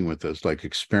doing with us, like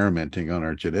experimenting on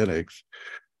our genetics,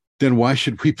 then why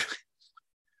should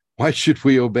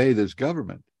we obey this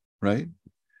government, right?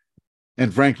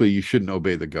 And frankly, you shouldn't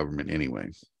obey the government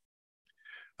anyway.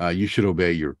 You should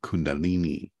obey your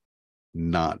Kundalini,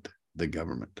 not the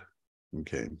government.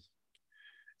 Okay.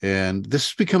 And this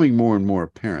is becoming more and more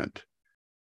apparent.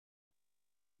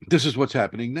 This is what's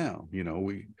happening now. You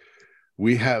know,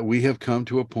 we have come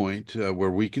to a point where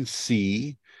we can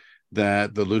see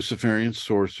that the Luciferian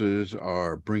sources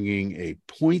are bringing a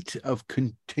point of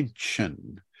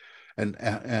contention,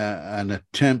 an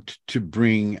attempt to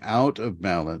bring out of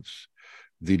balance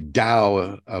the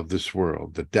Tao of this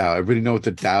world. The Tao. Everybody know what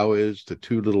the Tao is? The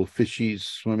two little fishies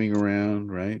swimming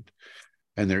around, right?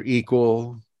 And they're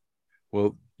equal.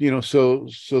 Well, so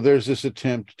there's this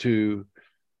attempt to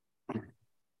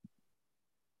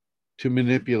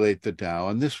manipulate the Tao,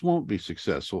 and this won't be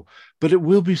successful, but it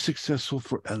will be successful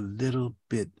for a little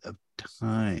bit of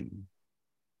time.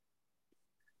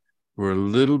 For a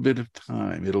little bit of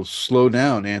time. It'll slow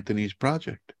down Anthony's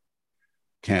project.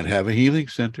 Can't have a healing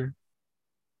center.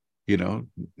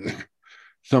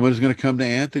 Someone's going to come to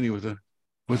Anthony with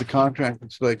a contract.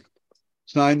 It's like,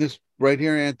 sign this right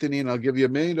here, Anthony, and I'll give you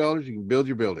 $1 million. You can build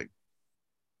your building,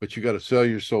 but you got to sell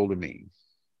your soul to me,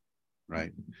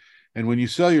 right? And when you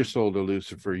sell your soul to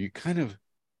Lucifer, you kind of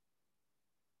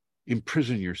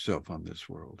imprison yourself on this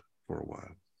world for a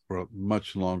while, for a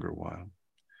much longer while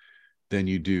than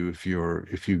you do if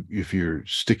you're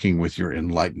sticking with your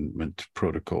enlightenment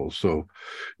protocol. So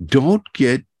don't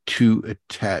get too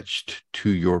attached to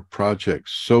your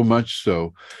projects, so much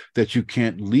so that you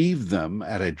can't leave them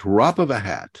at a drop of a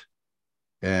hat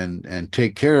and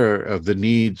take care of the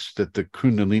needs that the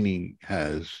Kundalini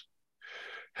has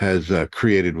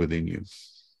created within you.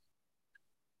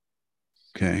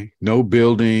 Okay, no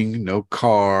building, no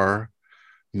car,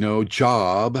 no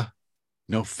job,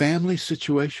 no family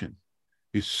situation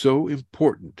is so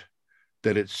important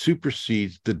that it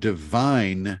supersedes the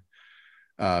divine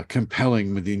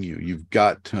compelling within you. You've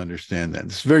got to understand that.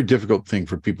 It's a very difficult thing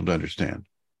for people to understand.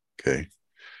 Okay.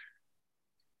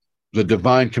 The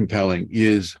divine compelling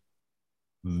is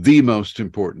the most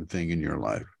important thing in your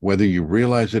life, whether you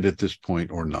realize it at this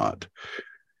point or not.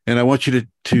 And I want you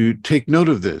to take note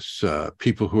of this,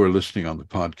 people who are listening on the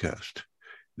podcast.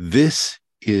 This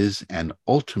is an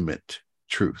ultimate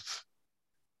truth.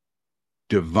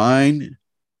 Divine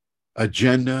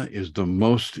agenda is the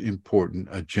most important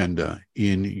agenda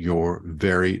in your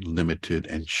very limited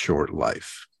and short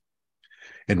life.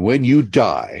 And when you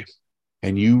die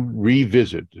and you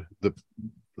revisit the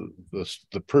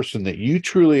person that you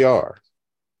truly are,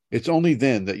 it's only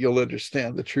then that you'll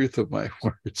understand the truth of my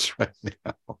words right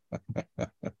now.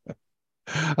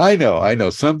 I know.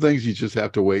 Some things you just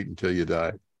have to wait until you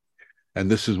die.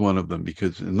 And this is one of them,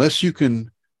 because unless you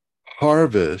can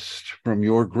harvest from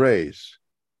your grace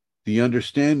the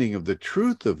understanding of the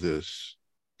truth of the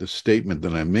statement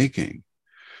that I'm making,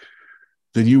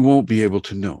 then you won't be able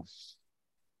to know.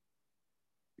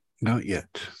 Not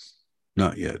yet.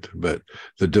 But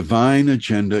the divine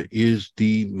agenda is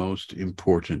the most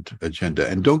important agenda.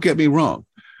 And don't get me wrong,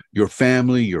 your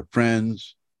family, your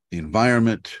friends, the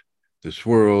environment, this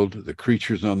world, the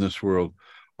creatures on this world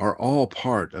are all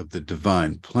part of the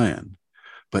divine plan.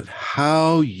 But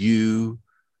how you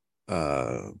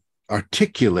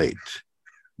articulate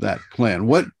that plan,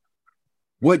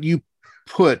 what you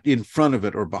put in front of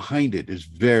it or behind it, is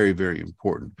very, very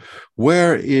important.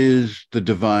 Where is the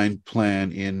divine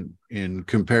plan in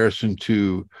comparison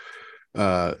to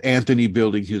Anthony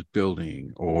building his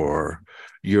building, or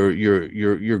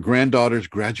your granddaughter's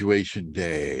graduation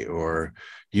day, or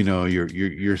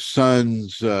your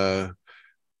son's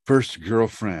first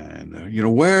girlfriend?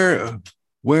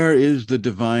 Where is the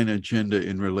divine agenda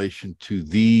in relation to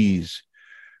these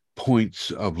points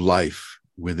of life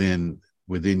within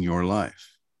your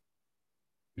life?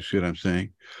 You see what I'm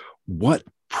saying? What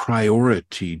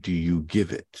priority do you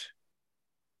give it?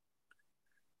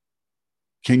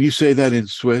 Can you say that in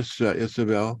Swiss,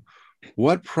 Isabel?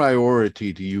 What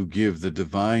priority do you give the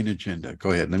divine agenda?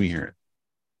 Go ahead, let me hear it.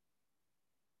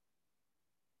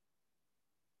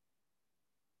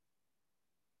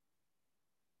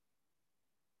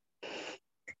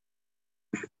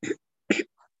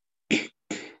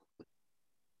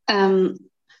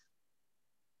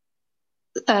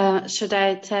 Should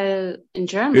I tell in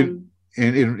German?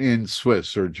 In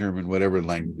Swiss or German, whatever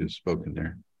language is spoken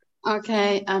there.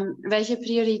 Okay, welche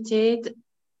Priorität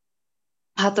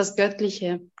hat das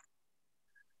Göttliche?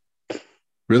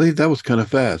 Really? That was kind of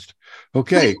fast.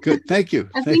 Okay, good. Thank you.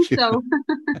 I think so.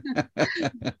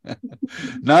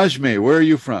 Najme, where are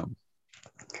you from?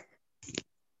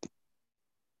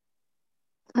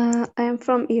 I am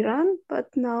from Iran,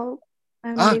 but now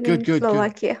I'm living in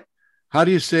Slovakia. Good. How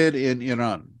do you say it in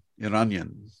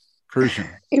Iranian, Persian?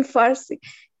 In Farsi.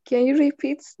 Can you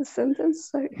repeat the sentence?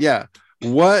 Sorry. Yeah.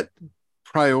 What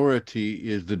priority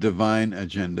is the divine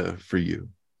agenda for you?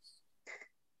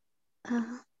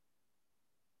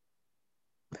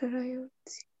 Priority.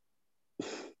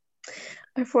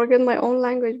 I forget my own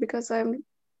language because I'm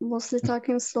mostly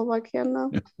talking Slovakian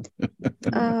now.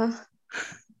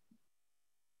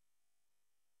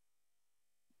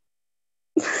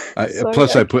 Sorry,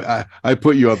 Plus, I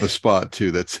put you on the spot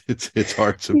too. It's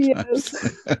hard sometimes.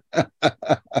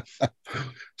 yes.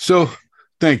 So,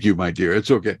 thank you, my dear.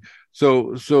 It's okay.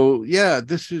 So yeah,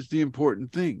 this is the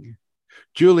important thing.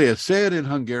 Julia, say it in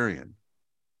Hungarian.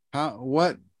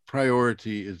 What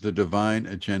priority is the divine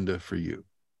agenda for you?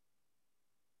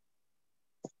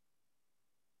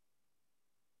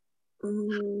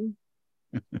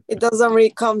 It doesn't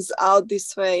really comes out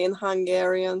this way in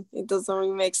Hungarian. It doesn't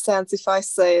really make sense if I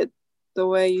say it the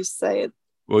way you say it.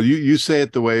 Well, you say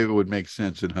it the way it would make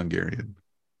sense in Hungarian.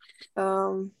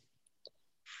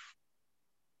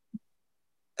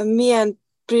 Milyen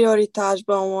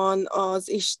prioritásban van az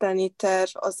isteni terv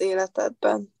az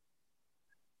életedben?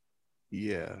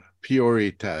 Yeah,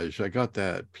 prioritás. I got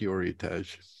that,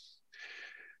 prioritás.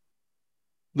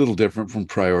 A little different from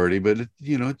priority, but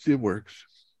it works.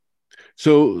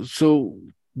 So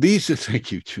these are,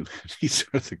 thank you, Julie. These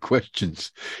are the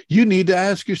questions you need to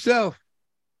ask yourself.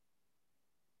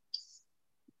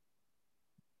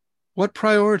 What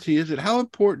priority is it? How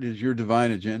important is your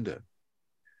divine agenda?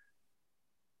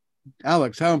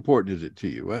 Alex, how important is it to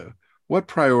you? What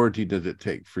priority does it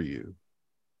take for you?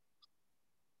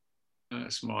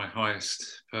 It's my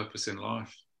highest purpose in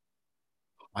life.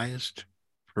 Highest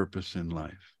purpose in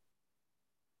life.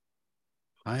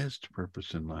 Highest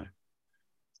purpose in life.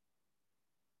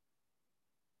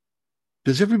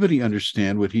 Does everybody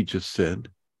understand what he just said?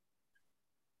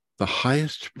 The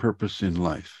highest purpose in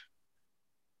life.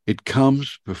 It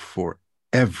comes before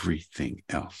everything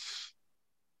else.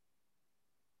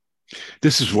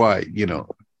 This is why,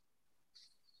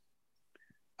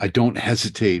 I don't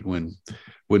hesitate when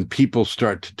people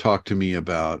start to talk to me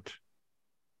about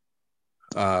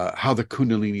how the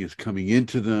Kundalini is coming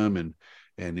into them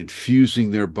and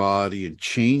infusing their body and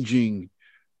changing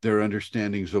their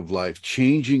understandings of life,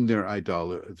 changing their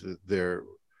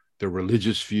their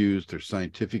religious views, their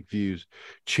scientific views,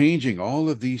 changing all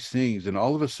of these things. And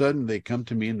all of a sudden they come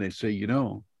to me and they say,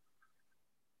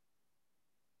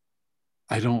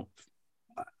 I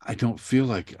don't feel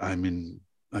like I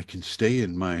can stay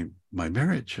in my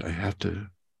marriage.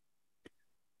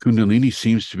 Kundalini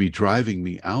seems to be driving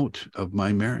me out of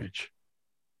my marriage.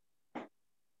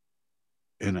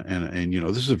 And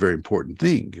this is a very important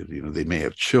thing. They may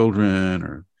have children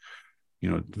or,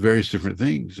 various different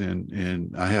things.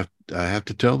 And I have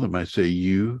to tell them, I say,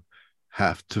 you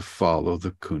have to follow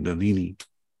the Kundalini.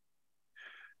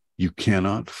 You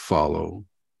cannot follow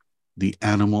the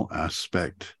animal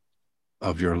aspect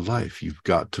of your life. You've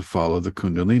got to follow the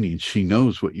Kundalini. And she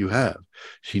knows what you have.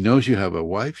 She knows you have a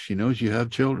wife. She knows you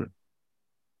have children.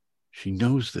 She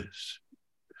knows this.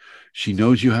 She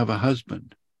knows you have a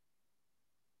husband.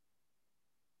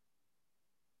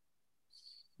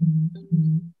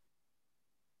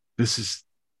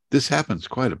 This happens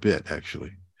quite a bit,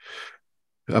 actually.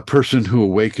 A person who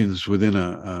awakens within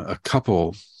a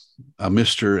couple, a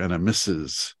Mr. and a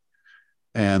Mrs.,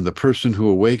 and the person who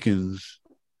awakens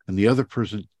and the other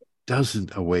person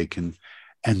doesn't awaken,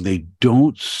 and they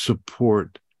don't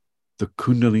support the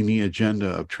Kundalini agenda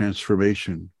of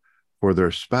transformation for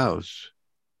their spouse,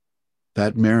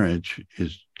 that marriage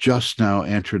is just now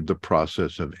entered the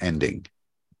process of ending.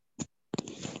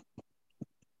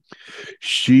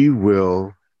 She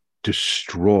will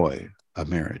destroy a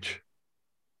marriage.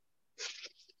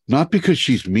 Not because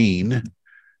she's mean,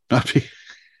 not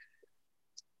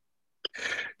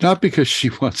because she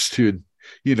wants to,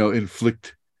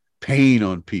 inflict pain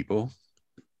on people,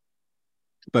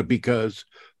 but because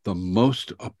the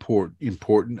most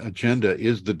important agenda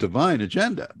is the divine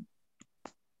agenda.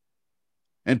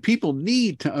 And people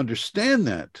need to understand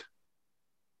that.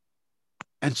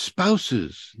 And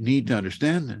spouses need to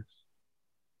understand this.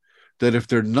 That if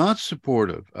they're not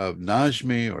supportive of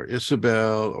Najmi or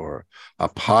Isabel or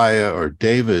Apaya or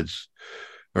David's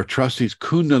or Trusty's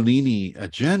Kundalini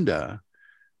agenda,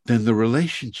 then the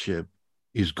relationship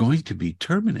is going to be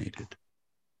terminated.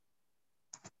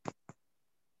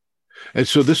 And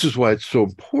so this is why it's so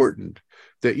important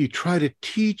that you try to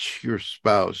teach your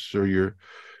spouse or your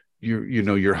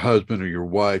husband or your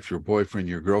wife, your boyfriend,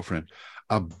 your girlfriend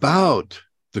about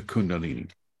the Kundalini.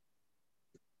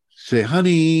 Say,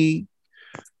 honey,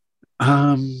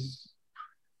 I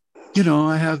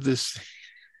have this,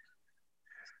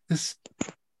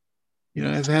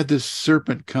 I've had this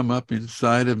serpent come up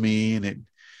inside of me and it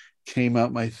came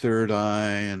out my third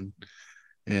eye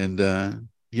and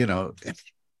you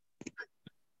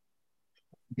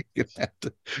have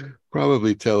to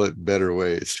probably tell it in better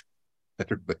ways.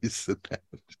 better ways than that.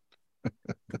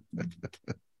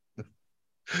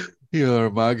 Or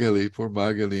Magali, poor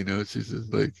Magali, she's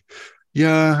just like,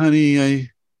 yeah, honey,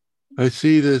 I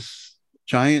see this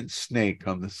giant snake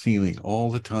on the ceiling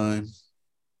all the time.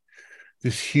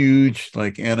 This huge,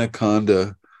 like,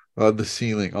 anaconda on the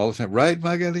ceiling all the time. Right,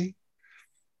 Magali?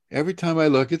 Every time I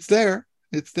look, it's there.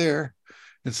 It's there.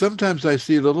 And sometimes I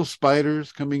see little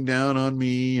spiders coming down on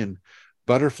me and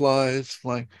butterflies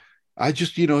flying. I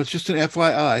just, it's just an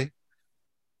FYI.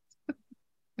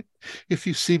 If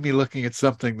you see me looking at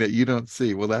something that you don't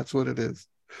see, well, that's what it is.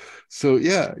 So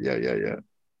yeah.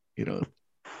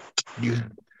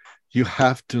 You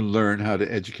have to learn how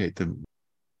to educate them.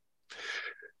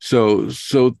 So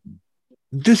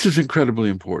this is incredibly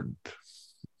important.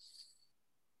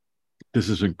 This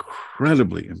is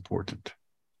incredibly important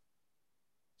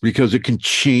because it can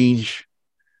change.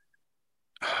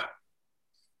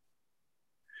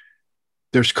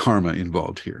 There's karma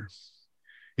involved here.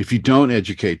 If you don't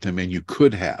educate them, and you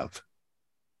could have,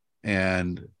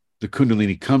 and the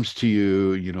Kundalini comes to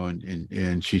you,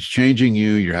 and she's changing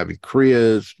you, you're having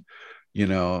kriyas, you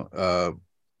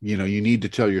need to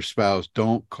tell your spouse,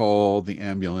 don't call the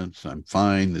ambulance. I'm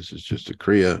fine. This is just a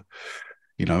kriya.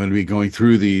 I'm going to be going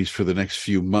through these for the next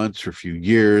few months or few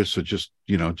years. So just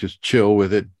chill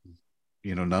with it.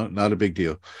 Not a big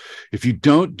deal. If you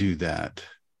don't do that,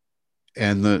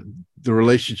 and the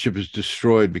relationship is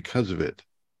destroyed because of it,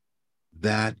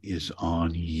 that is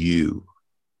on you.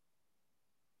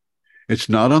 It's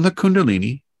not on the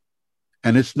Kundalini,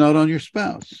 and it's not on your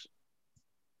spouse.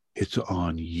 It's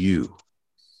on you.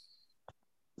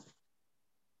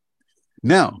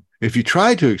 Now, if you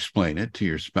try to explain it to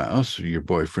your spouse or your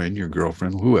boyfriend, your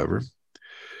girlfriend, whoever,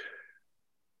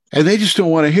 and they just don't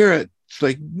want to hear it, it's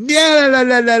like, yeah, la,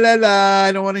 la, la, la, la,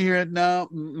 I don't want to hear it. No,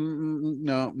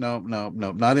 no,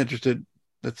 not interested.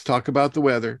 Let's talk about the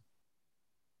weather.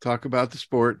 Talk about the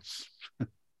sports.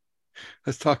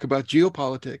 Let's talk about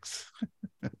geopolitics.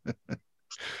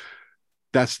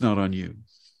 That's not on you.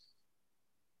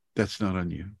 That's not on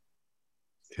you.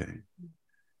 Okay.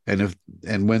 And if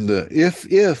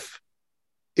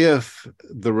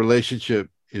the relationship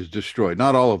is destroyed,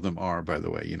 not all of them are, by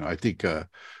the way. I think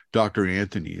Dr.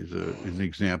 Anthony is an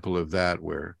example of that,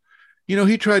 where,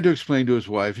 he tried to explain to his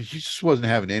wife, and she just wasn't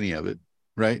having any of it,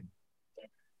 right?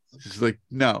 She's like,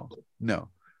 no.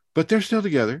 But they're still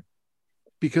together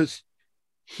because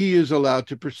he is allowed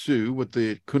to pursue what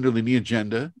the Kundalini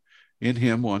agenda in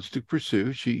him wants to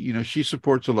pursue. She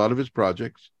supports a lot of his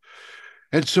projects.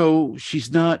 And so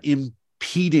she's not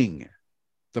impeding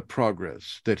the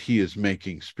progress that he is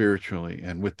making spiritually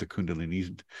and with the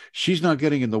Kundalini. She's not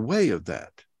getting in the way of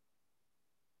that.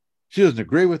 She doesn't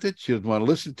agree with it. She doesn't want to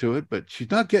listen to it, but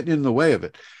she's not getting in the way of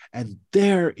it. And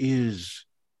there is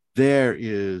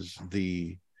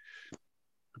the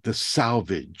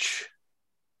salvage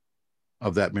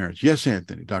of that marriage. Yes,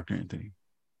 Anthony, Dr. Anthony.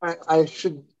 I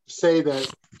should say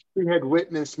that she had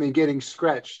witnessed me getting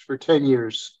scratched for 10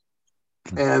 years.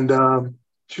 And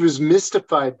she was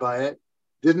mystified by it,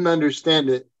 didn't understand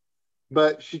it,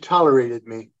 but she tolerated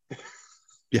me.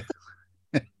 Yeah.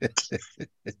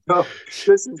 So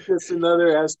this is just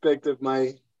another aspect of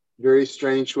my very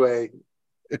strange way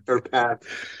or path.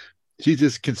 She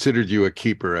just considered you a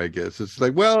keeper, I guess. It's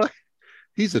like, well,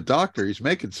 he's a doctor. He's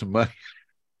making some money.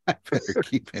 I better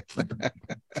keep him.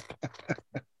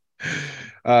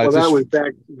 Well, that was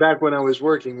back when I was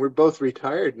working. We're both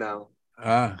retired now.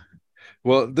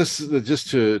 Well, this is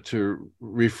just to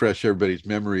refresh everybody's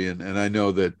memory, and I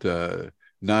know that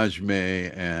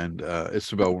Najme and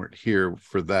Isabel weren't here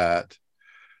for that.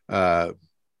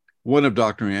 One of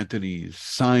Dr. Anthony's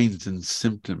signs and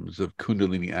symptoms of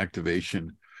Kundalini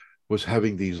activation was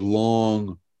having these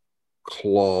long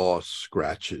claw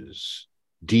scratches,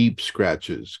 deep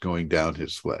scratches going down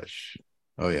his flesh.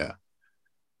 Oh yeah,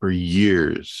 for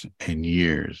years and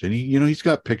years. And he's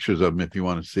got pictures of him if you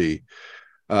want to see.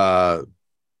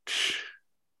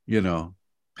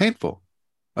 Painful,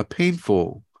 a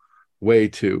painful way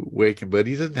to wake him, but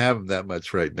he doesn't have them that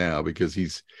much right now because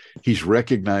he's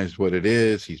recognized what it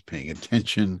is. He's paying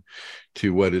attention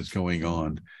to what is going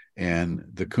on. And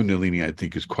the Kundalini, I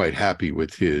think, is quite happy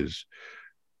with his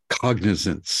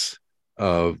cognizance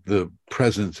of the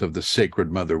presence of the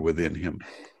Sacred Mother within him.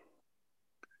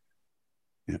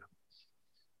 Yeah.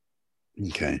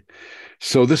 Okay.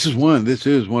 So this is one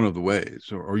of the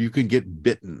ways, or you can get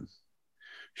bitten.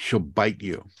 She'll bite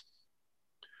you.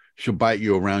 She'll bite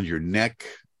you around your neck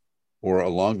or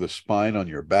along the spine on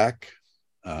your back.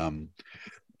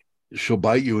 She'll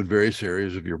bite you in various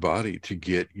areas of your body to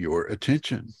get your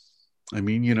attention. I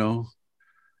mean,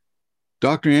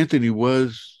 Dr. Anthony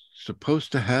was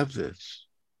supposed to have this.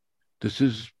 This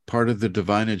is part of the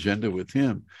divine agenda with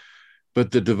him.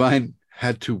 But the divine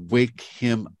had to wake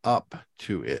him up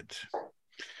to it.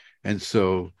 And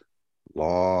so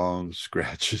long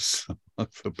scratches on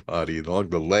the body, along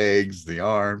the legs, the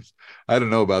arms. I don't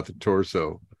know about the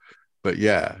torso, but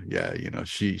yeah,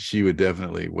 she would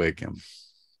definitely wake him.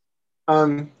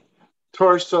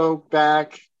 Torso,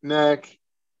 back, neck.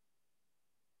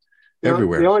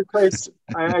 Everywhere. The only place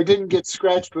I didn't get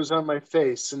scratched was on my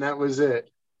face, and that was it.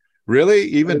 Really?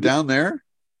 Even down there?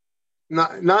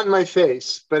 Not in my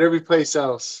face, but every place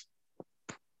else.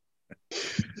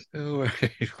 Oh,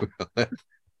 well,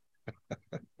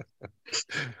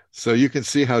 so you can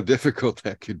see how difficult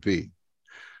that could be.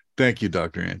 Thank you,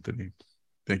 Dr. Anthony.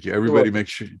 Thank you. Everybody make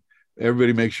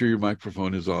sure your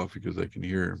microphone is off because I can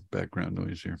hear background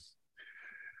noise here.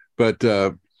 But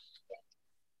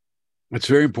it's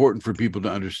very important for people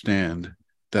to understand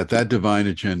that divine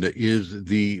agenda is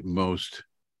the most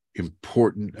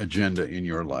important agenda in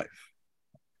your life.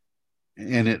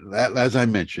 And as I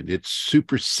mentioned, it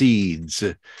supersedes,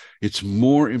 it's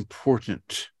more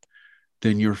important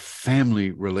than your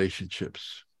family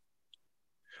relationships.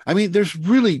 I mean, there's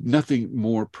really nothing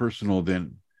more personal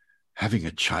than having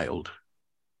a child,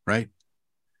 right?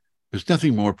 There's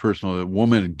nothing more personal than a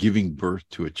woman giving birth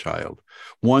to a child.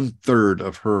 1/3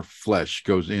 of her flesh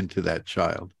goes into that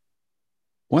child.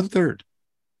 1/3.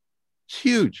 It's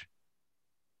huge.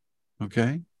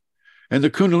 Okay? And the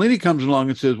Kundalini comes along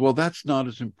and says, well, that's not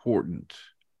as important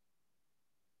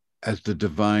as the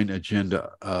divine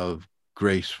agenda of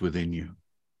grace within you.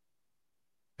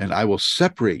 And I will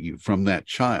separate you from that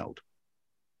child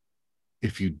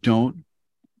if you don't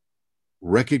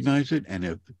recognize it and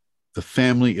if the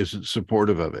family isn't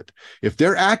supportive of it. If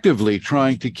they're actively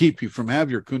trying to keep you from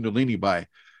having your Kundalini by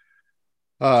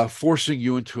forcing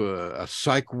you into a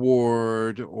psych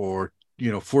ward or,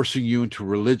 forcing you into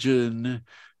religion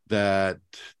that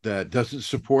doesn't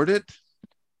support it,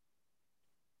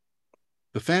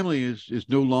 the family is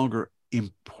no longer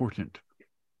important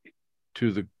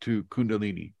to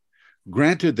Kundalini.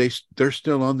 Granted, they're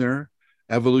still on their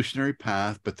evolutionary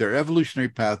path, but their evolutionary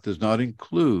path does not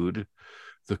include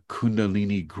the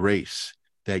Kundalini grace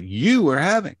that you are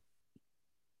having.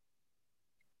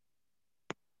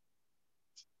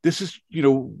 This is,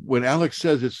 when Alex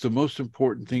says it's the most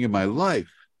important thing in my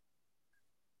life,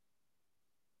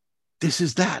 this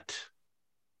is that.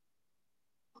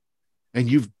 And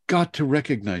you've got to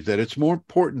recognize that it's more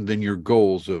important than your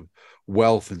goals of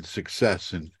wealth and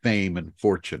success and fame and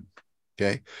fortune.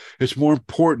 Okay. It's more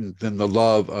important than the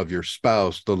love of your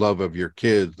spouse, the love of your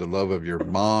kids, the love of your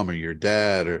mom or your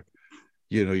dad or,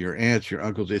 your aunts, your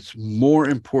uncles. It's more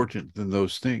important than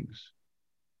those things.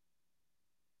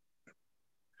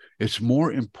 It's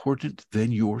more important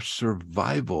than your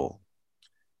survival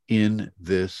in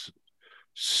this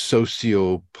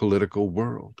socio-political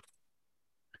world.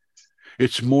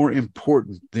 It's more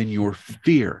important than your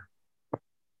fear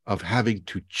of having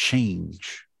to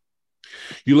change.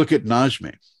 You look at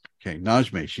Najme. Okay,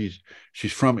 Najme,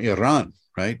 she's from Iran,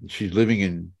 right? She's living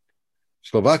in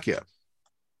Slovakia,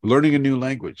 learning a new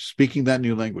language, speaking that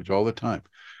new language all the time.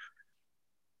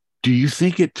 Do you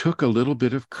think it took a little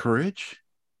bit of courage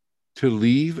to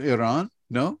leave Iran?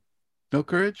 No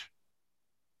courage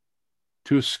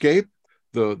to escape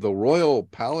the royal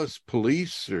palace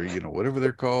police or whatever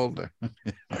they're called,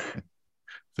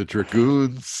 the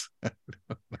dragoons.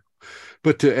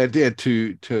 But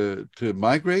to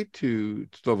migrate to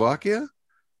Slovakia,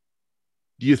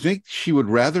 do you think she would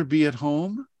rather be at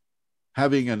home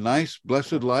having a nice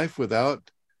blessed life without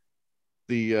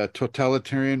the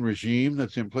totalitarian regime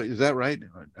that's in place? Is that right?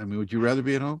 I mean, would you rather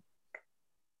be at home?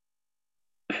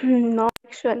 No,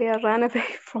 actually, I ran away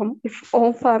from my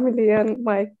own family and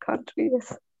my country.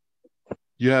 Yes.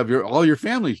 You have all your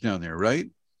families down there, right?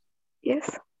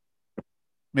 Yes.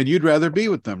 And you'd rather be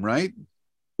with them, right?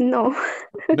 No.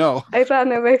 No. I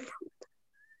ran away from.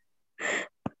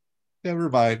 Never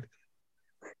mind.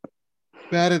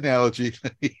 Bad analogy.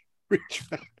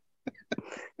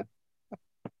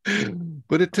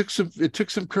 But it took some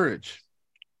courage.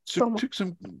 Took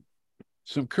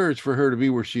some courage for her to be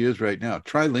where she is right now.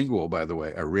 Trilingual, by the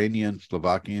way, Iranian,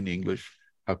 Slovakian, English.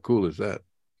 How cool is that?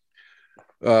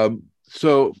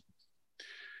 So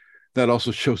that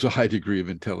also shows a high degree of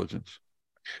intelligence.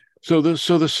 So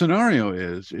the scenario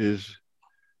is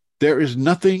there is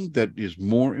nothing that is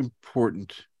more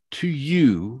important to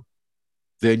you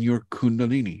than your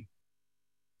Kundalini.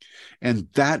 And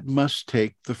that must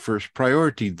take the first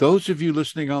priority. Those of you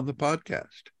listening on the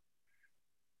podcast,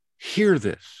 hear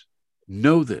this,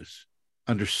 know this,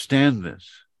 understand this.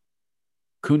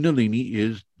 Kundalini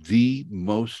is the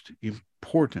most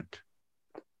important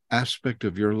aspect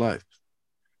of your life.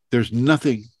 There's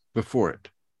nothing before it.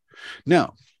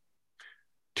 Now,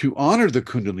 to honor the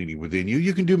Kundalini within you,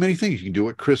 you can do many things. You can do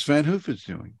what Chris Van Hoof is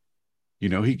doing. You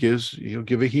know, he'll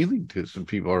give a healing to some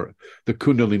people, or the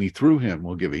Kundalini through him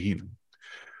will give a healing.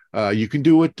 You can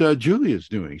do what Julie is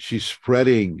doing. She's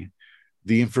spreading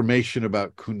the information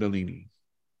about Kundalini.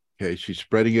 Okay, she's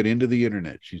spreading it into the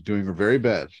internet. She's doing her very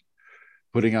best,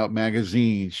 putting out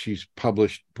magazines. She's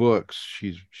published books.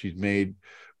 She's made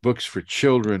books for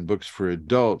children, books for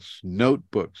adults,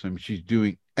 notebooks. I mean, she's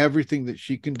doing everything that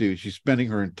she can do. She's spending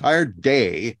her entire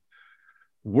day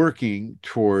working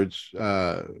towards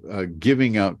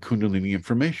giving out Kundalini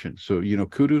information. So, you know,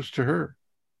 kudos to her.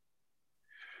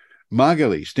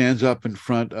 Magali stands up in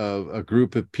front of a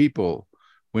group of people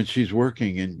when she's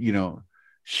working, and, you know,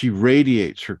 she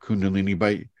radiates her Kundalini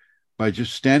by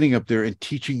just standing up there and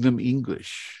teaching them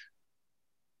English.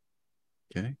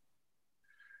 Okay.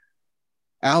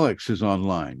 Alex is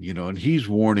online, you know, and he's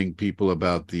warning people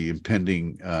about the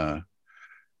impending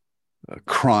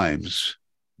crimes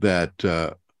that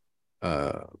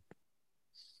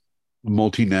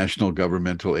multinational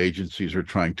governmental agencies are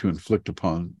trying to inflict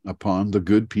upon the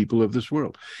good people of this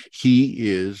world. He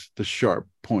is the sharp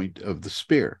point of the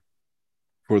spear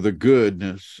for the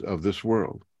goodness of this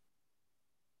world.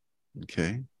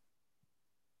 Okay.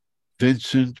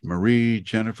 Vincent, Marie,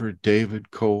 Jennifer,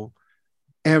 David, Cole,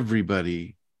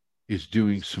 everybody is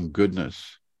doing some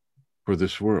goodness for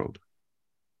this world.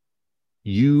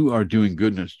 You are doing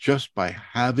goodness just by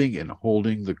having and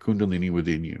holding the Kundalini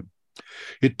within you.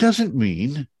 It doesn't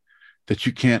mean that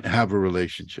you can't have a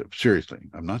relationship. Seriously,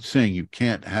 I'm not saying you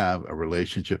can't have a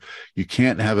relationship. You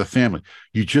can't have a family.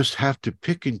 You just have to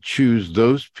pick and choose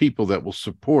those people that will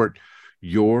support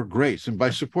your grace. And by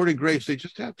supporting grace, they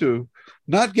just have to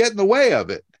not get in the way of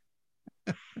it.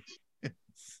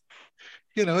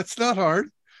 You know, it's not hard.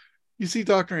 You see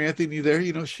Dr. Anthony there,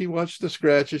 you know, she watched the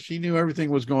scratches. She knew everything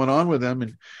was going on with them,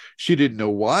 and she didn't know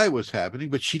why it was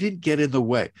happening, but she didn't get in the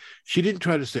way. She didn't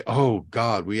try to say, oh,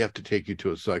 God, we have to take you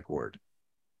to a psych ward.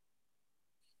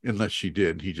 Unless she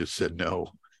did. He just said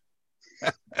no.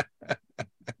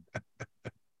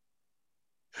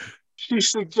 She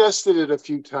suggested it a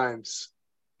few times.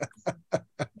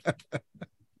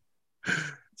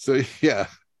 So, yeah.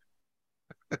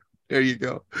 There you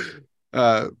go.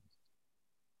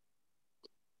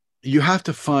 You have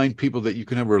to find people that you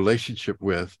can have a relationship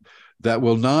with that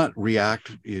will not react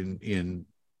in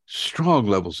strong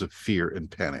levels of fear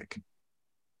and panic.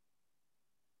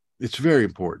 It's very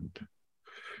important.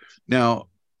 Now,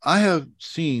 I have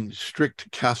seen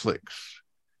strict Catholics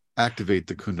activate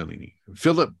the Kundalini.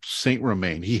 Philip Saint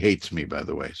Romain, he hates me, by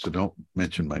the way, so don't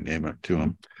mention my name to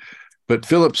him. But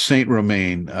Philip Saint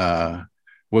Romain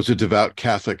was a devout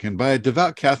Catholic. And by a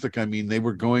devout Catholic, I mean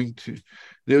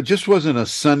it just wasn't a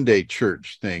Sunday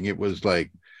church thing. It was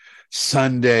like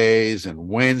Sundays and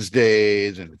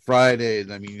Wednesdays and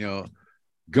Fridays. I mean, you know,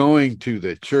 going to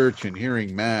the church and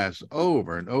hearing mass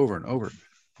over and over and over.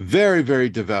 Very, very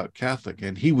devout Catholic.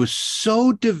 And he was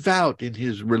so devout in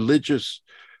his religious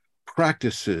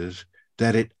practices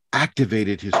that it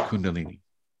activated his Kundalini.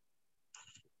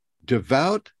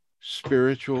 Devout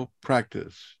spiritual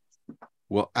practice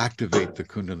will activate the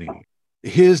Kundalini.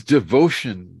 His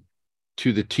devotion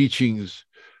to the teachings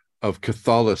of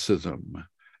Catholicism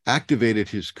activated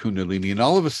his Kundalini, and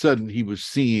all of a sudden he was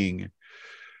seeing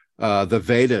the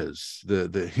Vedas,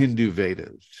 the Hindu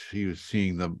Vedas. He was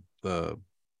seeing the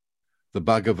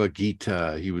Bhagavad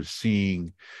Gita. He was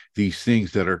seeing these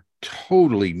things that are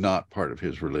totally not part of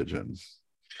his religion.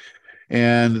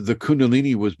 And the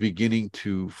Kundalini was beginning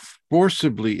to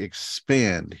forcibly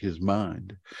expand his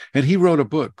mind. And he wrote a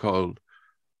book called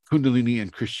Kundalini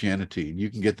and Christianity. And you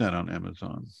can get that on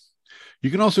Amazon.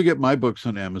 You can also get my books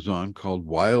on Amazon called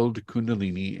Wild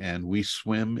Kundalini and We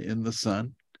Swim in the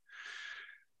Sun.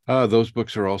 Those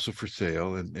books are also for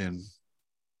sale. And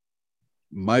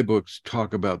my books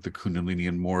talk about the Kundalini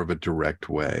in more of a direct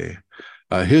way.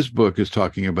 His book is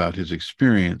talking about his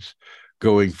experience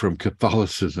going from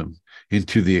Catholicism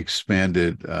into the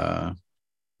expanded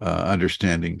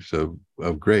understandings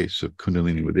of grace, of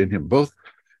Kundalini within him. Both,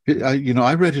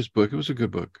 I read his book. It was a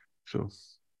good book. So,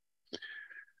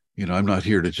 I'm not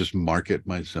here to just market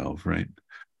myself, right?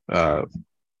 But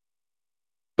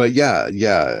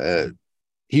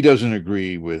he doesn't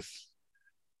agree with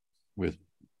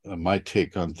my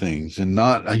take on things, and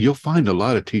you'll find a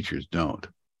lot of teachers don't.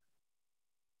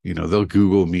 They'll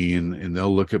Google me and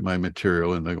they'll look at my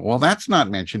material and they go, well, that's not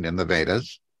mentioned in the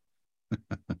Vedas.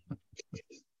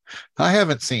 I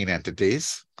haven't seen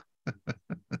entities.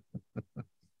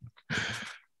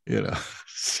 you know,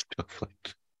 stuff like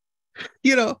that.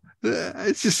 You know,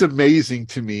 it's just amazing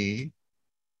to me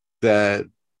that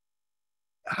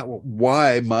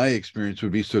why my experience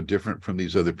would be so different from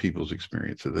these other people's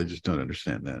experiences. I just don't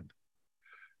understand that.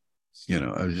 You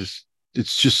know,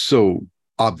 it's just so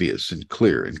obvious and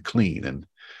clear and clean and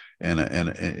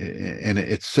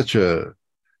it's such an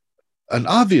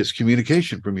obvious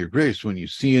communication from your grace when you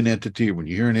see an entity or when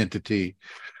you hear an entity.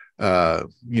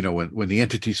 You know, when the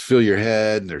entities fill your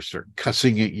head and they're start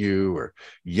cussing at you or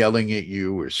yelling at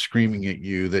you or screaming at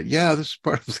you, that yeah, this is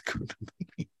part of the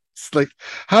Kundalini. It's like,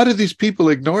 how do these people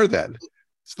ignore that?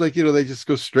 It's like, you know, they just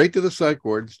go straight to the psych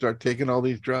ward and start taking all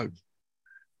these drugs.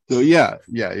 So yeah.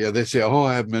 They say, oh,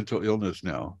 I have mental illness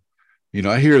now. You know,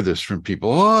 I hear this from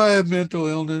people. Oh, I have mental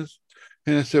illness.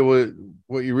 And I say, well,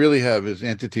 what you really have is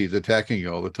entities attacking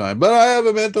you all the time. But I have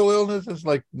a mental illness. It's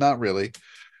like, not really.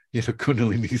 You know,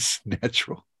 Kundalini is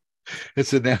natural.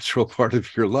 It's a natural part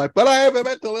of your life. But I have a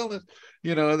mental illness.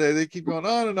 You know, they keep going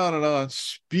on and on and on,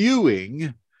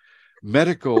 spewing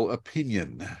medical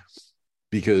opinion,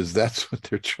 because that's what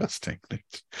they're trusting.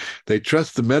 They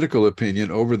trust the medical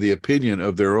opinion over the opinion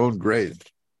of their own grace,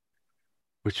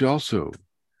 which also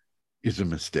is a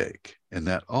mistake. And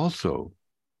that also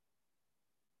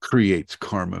creates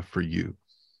karma for you.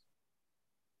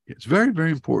 It's very,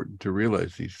 very important to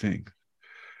realize these things.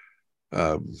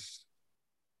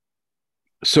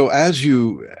 So as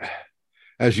you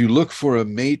look for a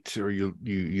mate, or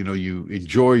you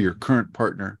enjoy your current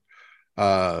partner,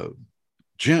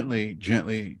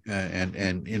 gently, and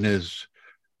in as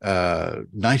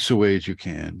nice a way as you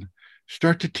can,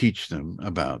 start to teach them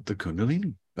about the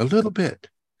Kundalini a little bit.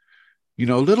 You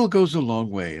know, a little goes a long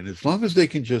way, and as long as they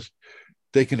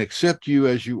can accept you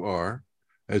as you are,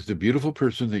 as the beautiful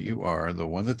person that you are, the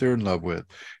one that they're in love with,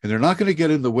 and they're not going to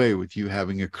get in the way with you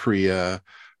having a kriya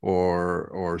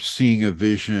or seeing a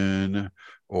vision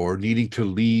or needing to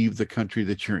leave the country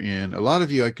that you're in. A lot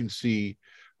of you, I can see,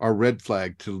 are red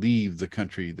flag to leave the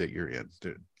country that you're in.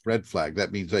 The red flag,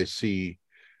 that means I see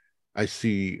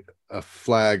a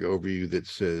flag over you that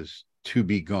says to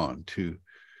be gone, to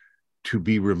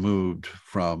be removed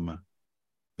from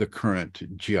the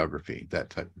current geography,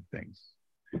 that type of thing.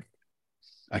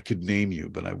 I could name you,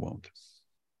 but I won't.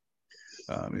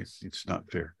 It's not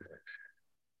fair.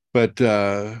 But,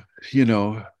 you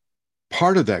know,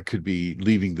 part of that could be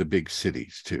leaving the big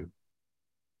cities too.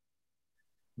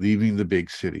 Leaving the big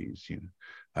cities, you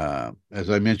know. As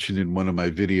I mentioned in one of my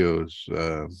videos,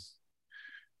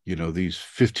 you know, these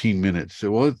 15 minutes.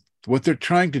 Well, what they're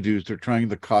trying to do is they're trying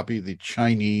to copy the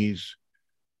Chinese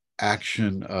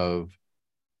action of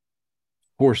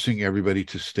forcing everybody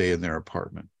to stay in their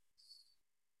apartment.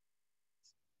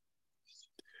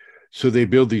 So they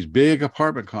build these big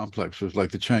apartment complexes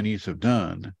like the Chinese have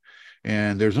done,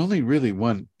 and there's only really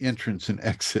one entrance and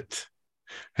exit.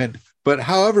 But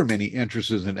however many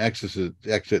entrances and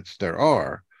exits there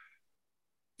are,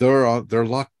 they're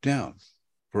locked down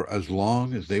for as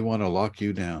long as they want to lock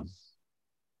you down.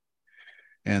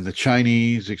 And the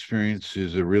Chinese experience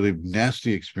is a really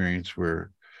nasty experience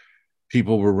where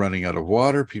people were running out of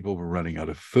water, people were running out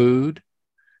of food,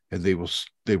 and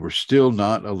they were still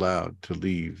not allowed to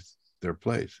leave their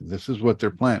place. And this is what they're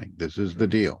planning. This is the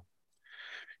deal.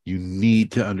 You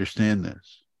need to understand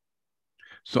this.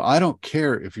 So I don't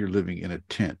care if you're living in a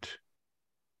tent.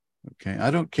 Okay.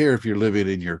 I don't care if you're living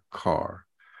in your car.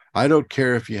 I don't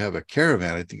care if you have a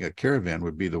caravan. I think a caravan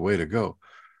would be the way to go.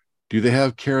 Do they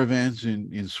have caravans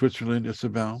in Switzerland,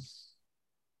 Isabel?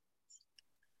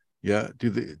 Yeah.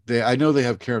 Do they I know they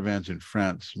have caravans in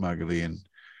France, Magali,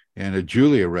 and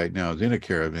Julia right now is in a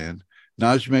caravan.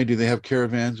 Najme, do they have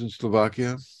caravans in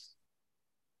Slovakia?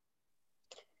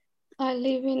 I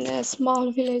live in a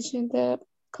small village in the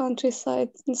countryside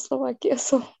in Slovakia,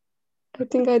 so I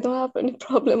think I don't have any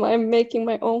problem. I'm making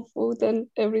my own food and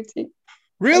everything.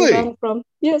 Really?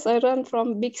 I ran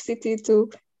from big city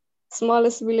to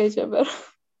smallest village ever.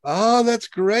 Oh, that's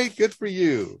great. Good for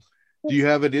you. Do you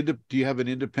have an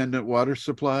independent water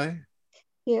supply?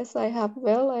 Yes, I have.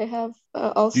 Well, I have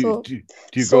also Do you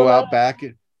go solar. out back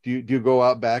and do you go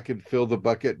out back and fill the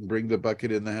bucket and bring the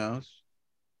bucket in the house?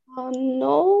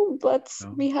 No, but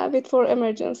No. we have it for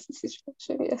emergency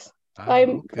situation. Yes,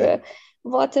 I'm Okay.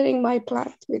 watering my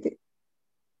plant with it.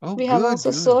 Oh, We have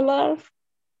also solar.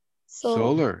 So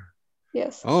solar.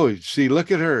 yes. Oh, see,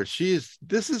 look at her.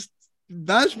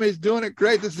 Najme's doing it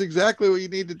great. This is exactly what you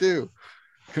need to do.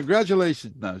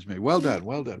 Congratulations, Najme. Well done,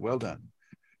 well done, well done.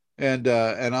 And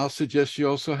I'll suggest you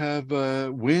also have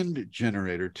a wind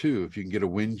generator too, if you can get a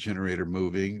wind generator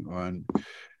moving on.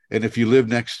 And if you live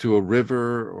next to a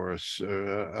river or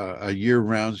a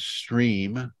year-round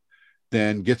stream,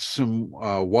 then get some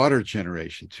water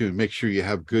generation too. Make sure you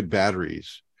have good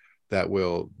batteries that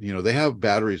will, they have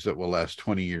batteries that will last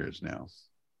 20 years now.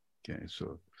 Okay,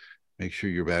 so make sure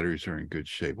your batteries are in good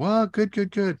shape. Well, good,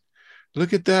 good, good.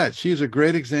 Look at that. She's a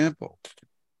great example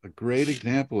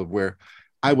of where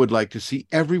I would like to see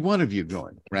every one of you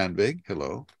going. Ranvig,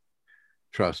 hello.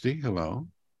 Trusty, hello.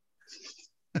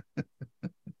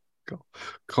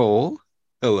 Cole,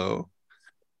 hello.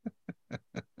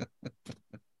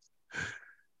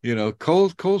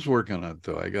 Cole's working on it,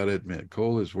 though. I got to admit,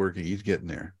 Cole is working. He's getting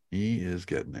there. He is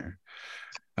getting there.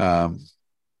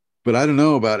 But I don't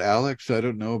know about Alex. I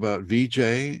don't know about VJ.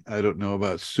 I don't know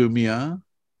about Sumia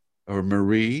or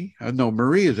Marie. No,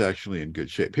 Marie is actually in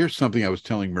good shape. Here's something I was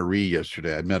telling Marie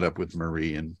yesterday. I met up with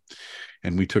Marie and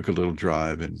we took a little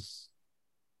drive, and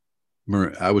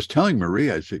I was telling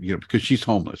Marie, I said, because she's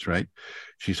homeless, right?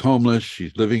 She's homeless.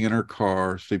 She's living in her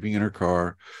car, sleeping in her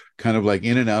car, kind of like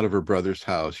in and out of her brother's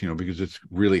house, because it's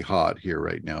really hot here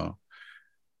right now.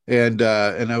 And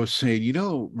I was saying,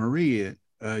 Marie,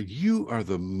 you are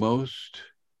the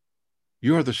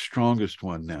strongest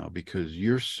one now, because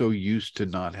you're so used to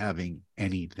not having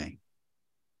anything.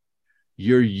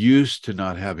 You're used to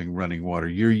not having running water.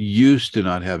 You're used to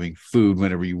not having food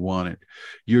whenever you want it.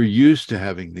 You're used to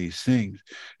having these things.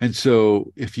 And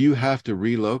so if you have to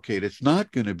relocate, it's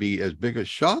not going to be as big a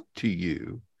shock to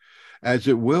you as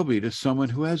it will be to someone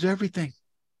who has everything.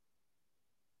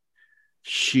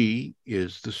 She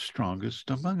is the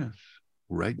strongest among us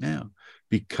right now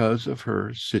because of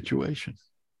her situation.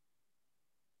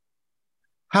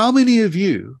 How many of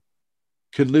you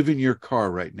can live in your car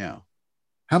right now?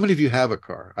 How many of you have a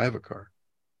car? I have a car.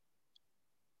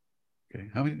 Okay.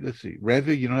 How many? Let's see.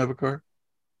 Randy, you don't have a car?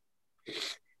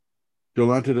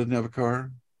 Jolanta doesn't have a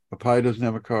car. Papai doesn't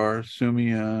have a car.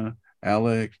 Sumia,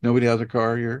 Alex, nobody has a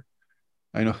car here.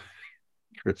 I know.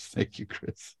 Chris, thank you,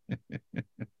 Chris.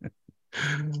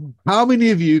 How many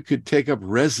of you could take up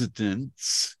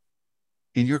residence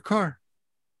in your car?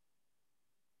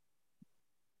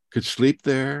 Could sleep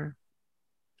there?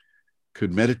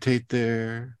 Could meditate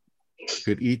there?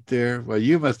 Could eat there? Well,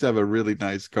 you must have a really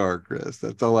nice car, Chris.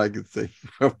 That's all I can say.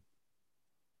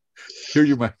 Here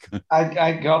you might.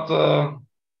 I got a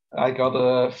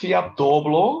Fiat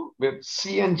Doblo with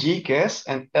CNG gas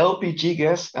and LPG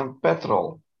gas and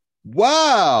petrol.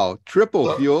 Wow,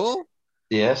 triple fuel.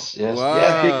 Yes,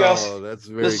 Wow, because that's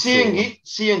the very cool.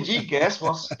 CNG gas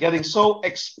was getting so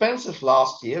expensive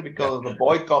last year because of the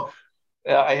boycott.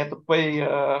 I had to pay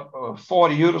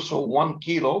 40 euros for 1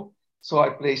 kilo. So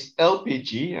I placed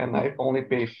LPG and I only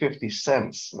pay 50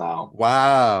 cents now.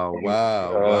 Wow,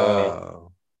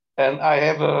 wow. And I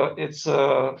have it's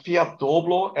a Fiat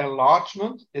Doblo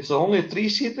enlargement. It's only a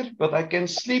 3-seater, but I can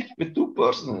sleep with 2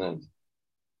 persons in it.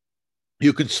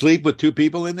 You can sleep with 2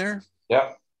 people in there?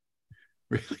 Yeah.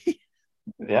 Really?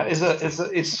 Yeah,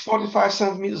 it's 45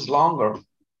 centimeters longer.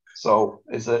 So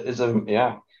it's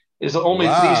only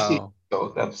 3 seats.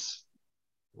 So that's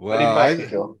very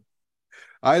practical.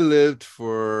 I lived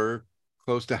for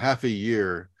close to half a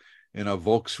year in a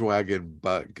Volkswagen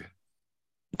Bug.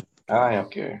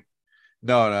 Okay.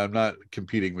 No, I'm not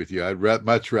competing with you. I'd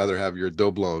much rather have your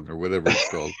Doblon or whatever it's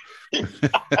called.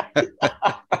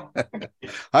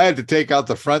 I had to take out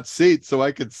the front seat so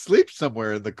I could sleep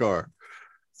somewhere in the car.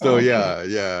 So yeah.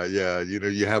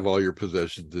 You have all your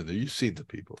possessions in there. You've seen the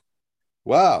people.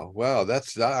 Wow.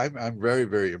 I'm very,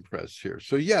 very impressed here.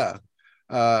 So yeah,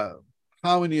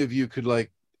 how many of you could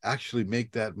actually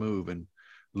make that move and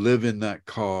live in that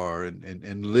car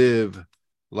and live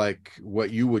like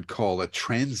what you would call a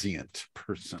transient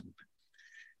person?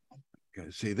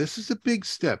 Okay, see, this is a big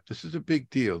step. This is a big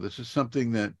deal. This is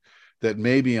something that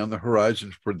may be on the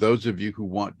horizon for those of you who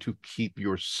want to keep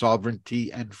your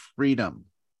sovereignty and freedom.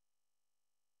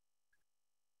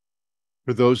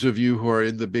 For those of you who are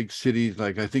in the big cities,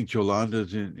 like I think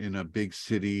Jolanta's in a big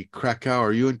city, Krakow.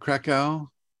 Are you in Krakow,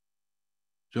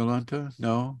 Jolanta?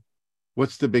 No?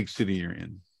 What's the big city you're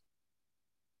in?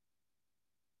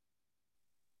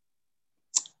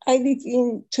 I live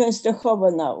in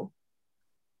Częstochowa now.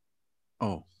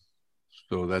 Oh,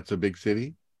 so that's a big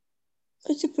city?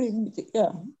 It's a pretty big,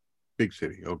 yeah. Big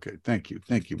city. Okay. Thank you.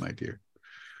 Thank you, my dear.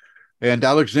 And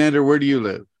Alexander, where do you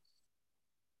live?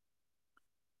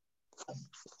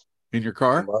 In your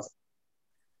car?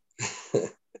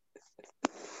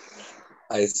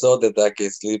 I saw that I can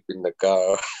sleep in the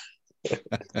car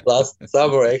last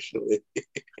summer, actually.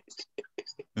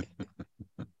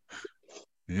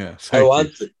 Yes. I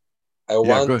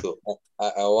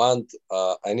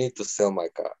need to sell my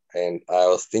car. And I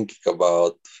was thinking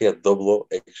about Fiat Doblo,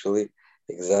 actually.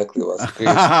 exactly what Chris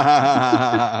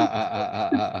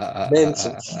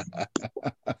mentioned.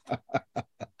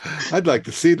 I'd like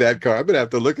to see that car. I'm gonna have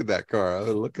to look at that car.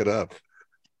 I'll look it up.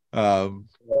 I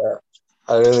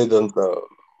really don't know,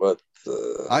 but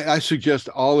I suggest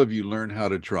all of you learn how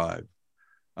to drive.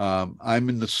 I'm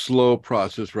in the slow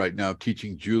process right now of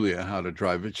teaching Julia how to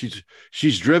drive. But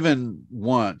she's driven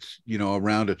once,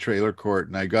 around a trailer court,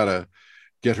 and I gotta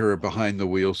get her behind the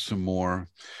wheel some more.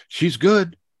 She's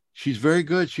good. She's very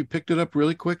good. She picked it up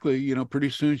really quickly. Pretty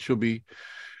soon she'll be,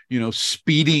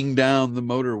 speeding down the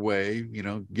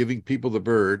motorway, giving people the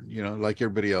bird, like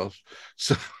everybody else.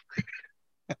 So,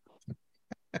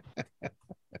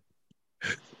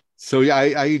 so yeah,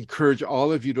 I encourage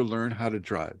all of you to learn how to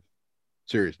drive.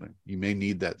 Seriously, you may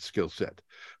need that skill set.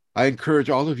 I encourage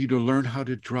all of you to learn how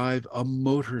to drive a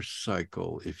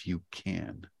motorcycle if you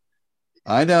can.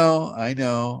 I know.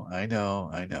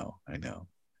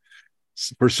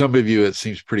 For some of you, it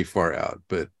seems pretty far out,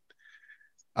 but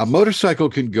a motorcycle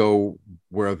can go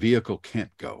where a vehicle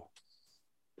can't go.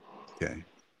 Okay.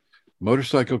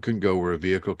 Motorcycle can go where a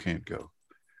vehicle can't go.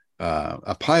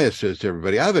 Apaya says to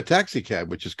everybody, I have a taxi cab,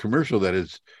 which is commercial that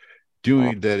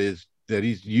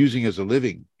he's using as a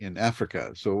living in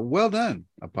Africa. So well done,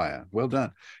 Apaya. Well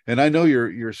done. And I know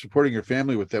you're supporting your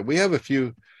family with that. We have a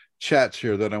few chats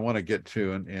here that I want to get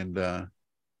to,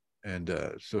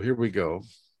 and so here we go.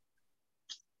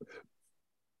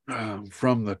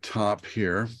 From the top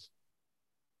here,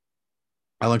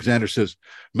 Alexander says,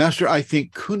 Master, I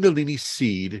think Kundalini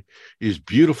seed is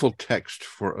beautiful text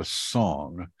for a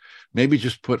song. Maybe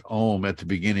just put Om at the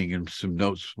beginning and some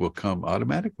notes will come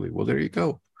automatically. Well, there you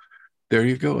go.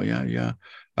 Yeah.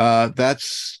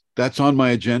 That's on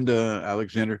my agenda,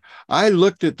 Alexander. I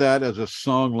looked at that as a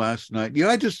song last night.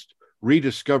 I just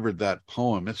rediscovered that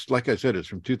poem. It's like I said, it's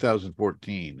from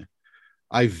 2014.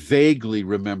 I vaguely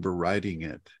remember writing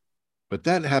it, but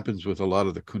that happens with a lot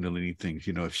of the Kundalini things.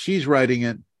 If she's writing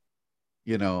it,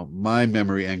 my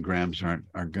memory engrams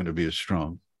aren't going to be as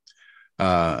strong.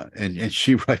 And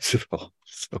she writes it all.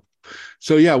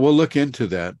 So yeah, we'll look into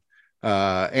that.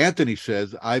 Anthony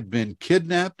says, I've been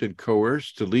kidnapped and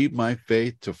coerced to leave my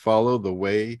faith to follow the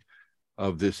way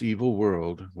of this evil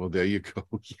world. Well, there you go.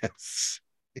 Yes.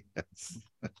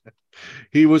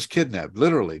 He was kidnapped,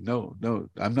 literally. No,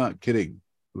 I'm not kidding,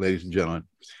 ladies and gentlemen.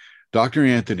 Dr.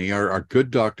 Anthony, our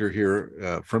good doctor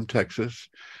here from Texas,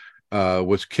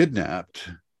 was kidnapped.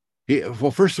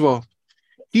 First of all,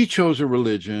 he chose a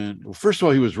religion. Well, first of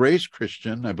all, he was raised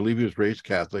Christian. I believe he was raised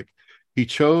Catholic. He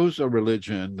chose a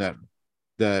religion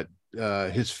that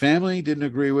his family didn't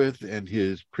agree with and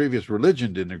his previous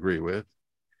religion didn't agree with.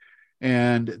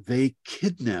 And they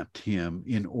kidnapped him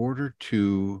in order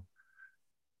to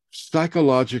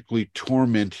psychologically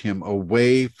torment him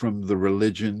away from the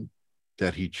religion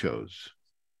that he chose.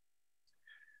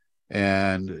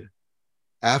 And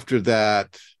after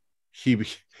that,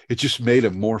 it just made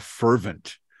him more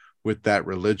fervent with that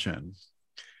religion.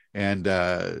 And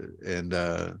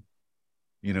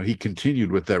he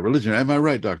continued with that religion. Am I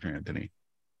right, Dr. Anthony?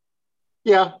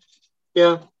 Yeah.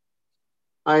 It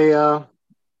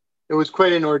was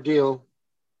quite an ordeal,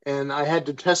 and I had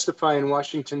to testify in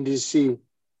Washington, D.C.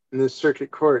 in the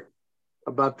circuit court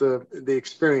about the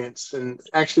experience. And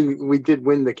actually, we did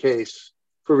win the case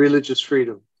for religious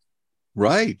freedom.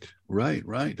 Right.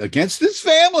 Against his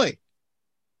family.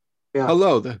 Yeah.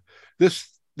 Hello. This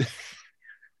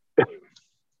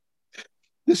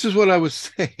is what I was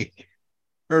saying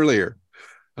earlier.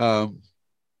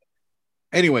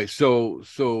 Anyway, so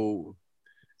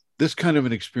this kind of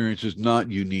an experience is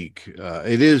not unique.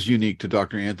 It is unique to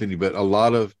Dr. Anthony, but a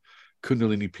lot of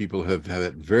Kundalini people have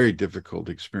had very difficult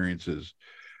experiences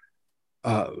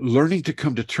learning to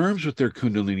come to terms with their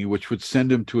Kundalini, which would send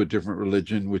them to a different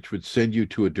religion, which would send you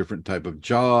to a different type of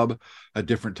job, a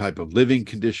different type of living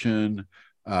condition,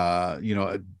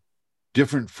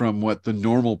 different from what the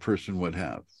normal person would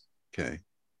have. Okay.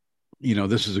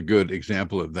 This is a good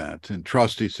example of that. And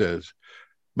Trusty says,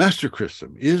 Master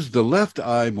Chrism, is the left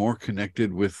eye more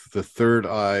connected with the third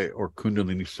eye or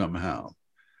Kundalini somehow?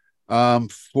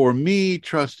 For me,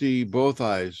 Trusty, both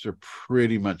eyes are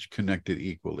pretty much connected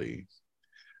equally.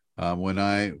 When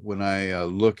I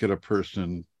look at a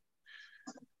person,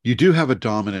 you do have a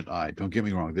dominant eye. Don't get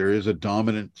me wrong. There is a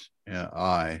dominant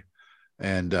eye,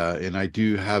 and I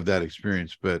do have that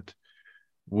experience. But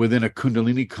within a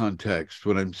Kundalini context,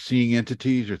 when I'm seeing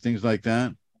entities or things like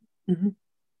that,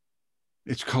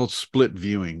 it's called split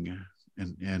viewing,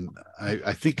 and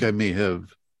I think I may have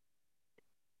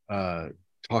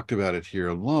talked about it here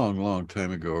a long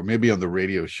time ago, or maybe on the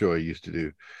radio show I used to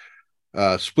do.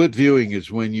 Split viewing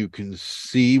is when you can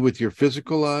see with your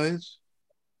physical eyes,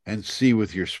 and see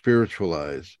with your spiritual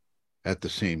eyes at the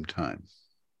same time.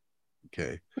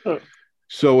 Okay. Sure.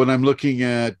 So when I'm looking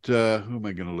at who am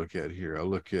I going to look at here? I'll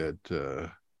look at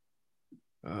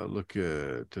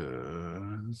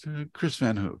Chris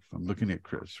Van Hoof. I'm looking at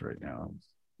Chris right now.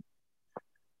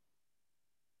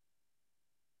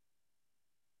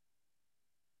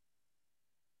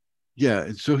 Yeah,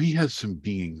 and so he has some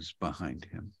beings behind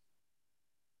him.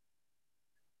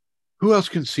 Who else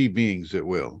can see beings at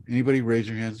will? Anybody raise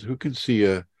your hands? Who can see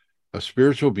a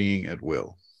spiritual being at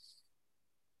will?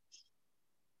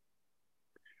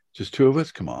 Just two of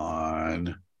us? Come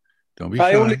on. Don't be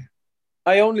shy.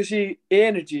 I only see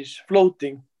energies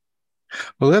floating.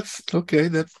 Well, that's okay.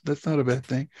 That's not a bad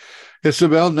thing.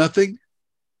 Isabel, nothing?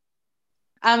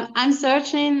 I'm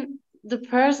searching the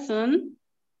person.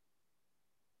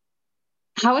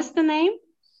 How is the name?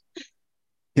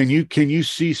 Can you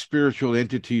see spiritual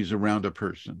entities around a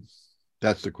person?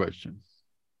 That's the question.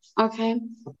 Okay.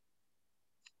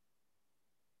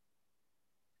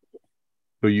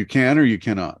 So you can or you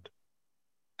cannot?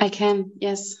 I can,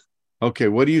 yes. Okay,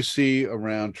 what do you see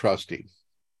around Trusty?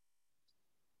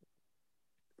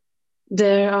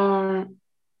 There are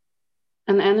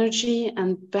an energy,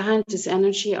 and behind this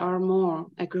energy are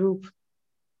more, a group.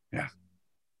 Yeah,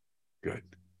 good.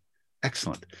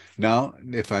 Excellent. Now,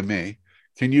 if I may,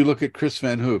 can you look at Chris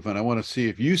Van Hoof? And I want to see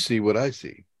if you see what I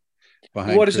see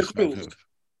behind What is Chris a Van group? Hoof.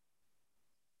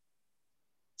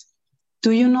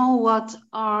 Do you know what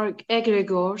are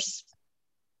egregores?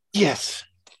 Yes.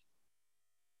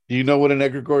 Do you know what an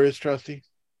egregore is, Trusty?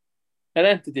 An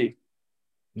entity.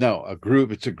 No, a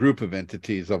group. It's a group of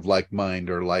entities of like mind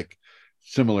or like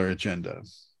similar agenda.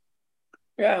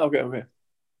 Yeah, okay.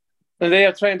 And they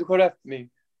are trying to corrupt me.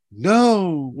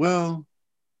 No, well,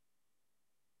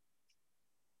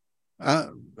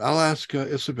 I'll ask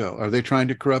Isabel. Are they trying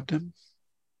to corrupt him?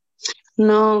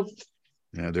 No.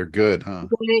 Yeah, they're good, huh?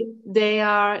 They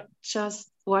are just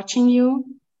watching you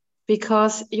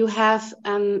because you have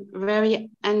a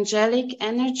very angelic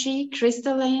energy,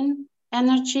 crystalline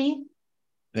energy.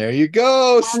 There you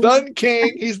go, Sun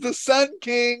King. He's the Sun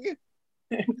King.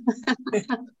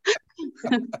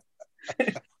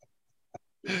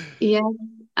 Yes,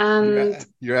 and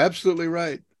you're absolutely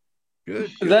right.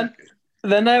 Good.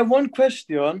 Then I have one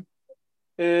question.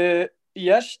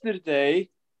 Yesterday,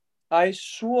 I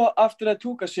saw after I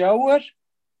took a shower,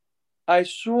 I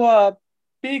saw a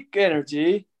big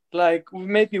energy, like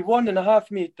maybe 1.5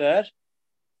 meters,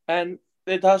 and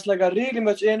it has like a really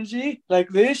much energy, like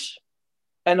this,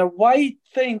 and a white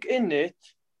thing in it,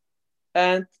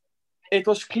 and it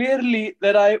was clearly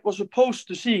that I was supposed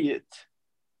to see it.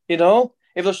 You know,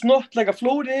 it was not like a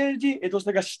floating energy; it was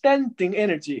like a standing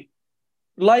energy,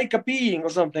 like a being or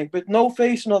something, but no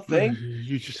face, nothing.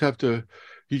 You just have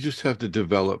to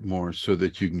develop more so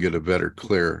that you can get a better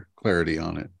clarity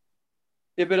on it.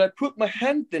 Yeah, but I put my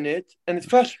hand in it and it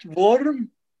felt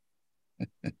warm.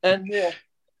 And yeah.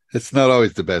 It's not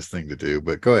always the best thing to do,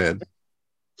 but go ahead.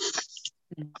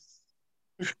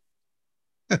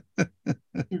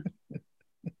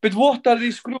 But what are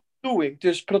these groups doing?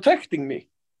 Just protecting me,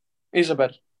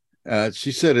 Isabel?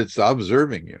 She said it's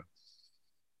observing you.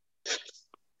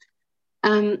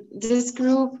 This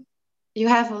group, you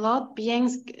have a lot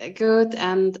beings, good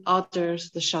and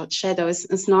others, the shadow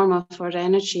is normal for the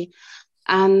energy.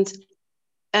 And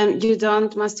you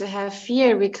don't must have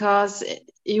fear because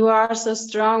you are so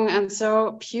strong and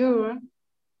so pure.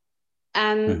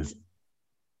 And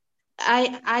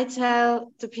I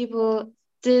tell the people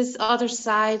this other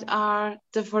side are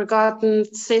the forgotten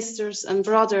sisters and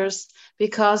brothers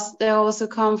because they also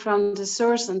come from the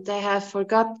source and they have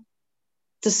forgot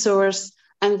the source,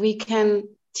 and we can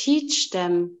teach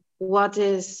them what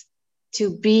is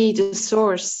to be the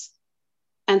source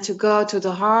and to go to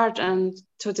the heart and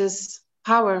to this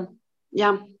power.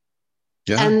 Yeah.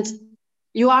 And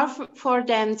you are for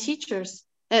them teachers,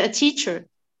 a teacher.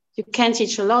 You can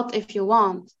teach a lot if you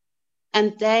want,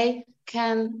 and they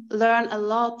can learn a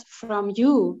lot from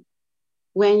you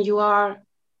when you are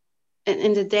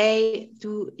in the day,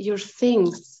 do your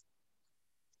things.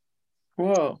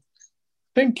 Wow.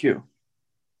 Thank you.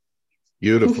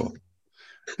 Beautiful.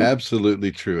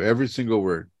 Absolutely true. Every single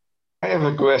word. I have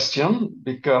a question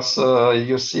because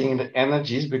you're seeing the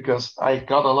energies, because I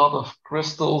got a lot of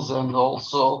crystals and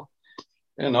also,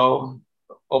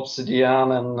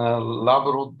 obsidian and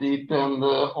labradorite and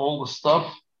all the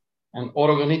stuff and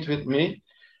organite with me.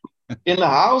 In the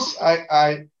house,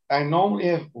 I normally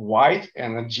have white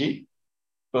energy,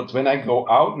 but when I go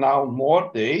out now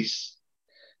more days,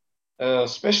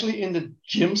 especially in the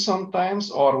gym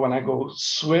sometimes, or when I go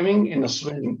swimming in a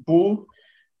swimming pool,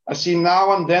 I see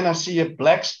now and then I see a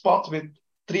black spot with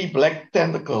 3 black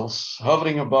tentacles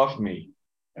hovering above me.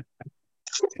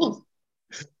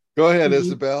 Go ahead,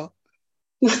 Isabel.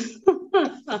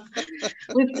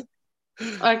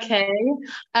 Okay.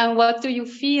 And what do you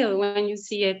feel when you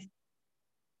see it?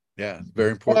 Yeah,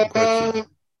 very important question.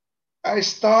 I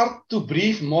start to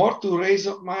breathe more to raise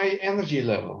up my energy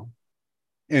level.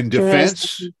 In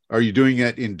defense? Are you doing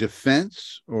it in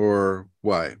defense or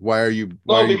why? Why are you?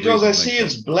 No, because I see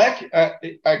it's black.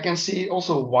 I can see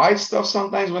also white stuff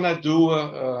sometimes when I do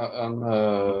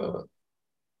a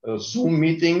Zoom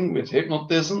meeting with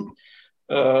hypnotism.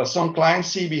 Some clients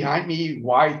see behind me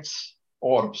white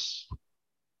orbs.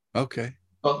 Okay.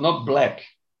 But not black.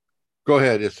 Go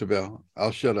ahead, Isabel.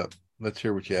 I'll shut up. Let's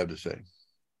hear what you have to say.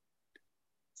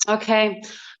 Okay.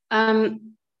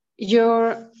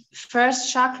 Your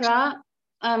first chakra,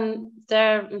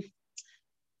 the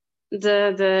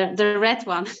red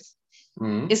one,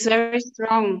 is very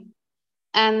strong.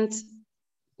 And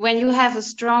when you have a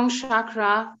strong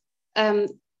chakra, a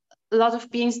lot of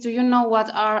beings, do you know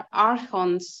what are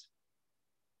archons?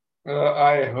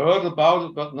 I heard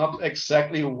about it, but not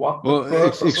exactly what the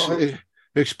purpose of it.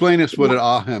 Explain us what an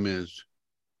ahem is.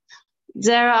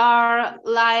 There are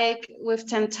like with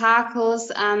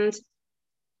tentacles and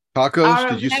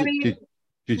tacos.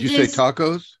 Did you say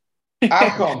tacos?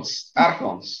 Archons.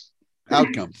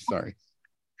 Outcomes. Sorry.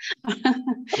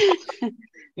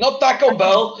 Not Taco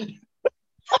Bell.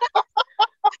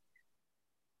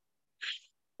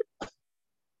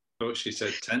 Thought she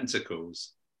said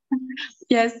tentacles.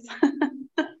 Yes.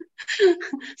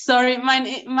 Sorry,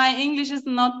 my English is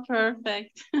not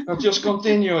perfect. No, just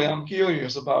continue. I'm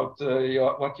curious about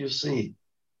what you see.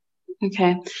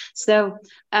 Okay, so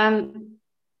I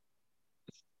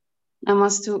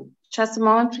must do just a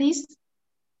moment, please.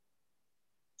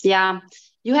 Yeah,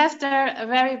 you have there a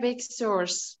very big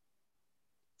source.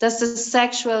 That's the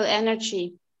sexual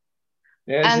energy.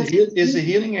 Yeah, it's a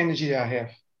healing energy I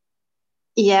have.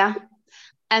 Yeah,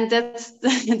 and that's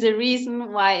the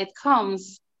reason why it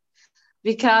comes.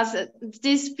 Because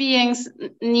these beings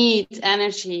need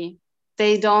energy.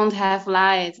 They don't have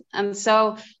light. And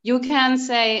so you can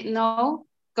say, no,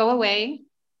 go away.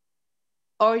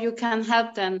 Or you can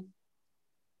help them.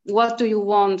 What do you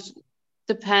want?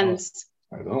 Depends.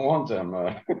 I don't want them.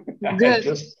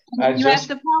 Good. I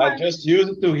just use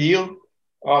it to heal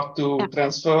or to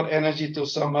transfer energy to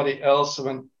somebody else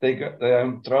when they're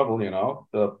in trouble, you know,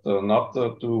 not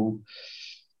to,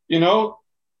 you know,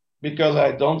 because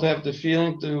I don't have the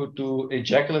feeling to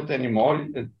ejaculate anymore.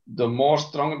 The more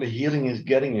stronger the healing is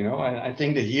getting, you know. I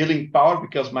think the healing power,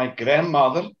 because my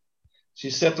grandmother,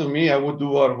 she said to me I would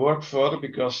do her work further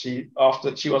because she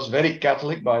was very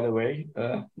Catholic, by the way,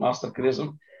 Master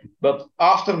Chrism. But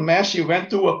after Mass, she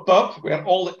went to a pub where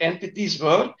all the entities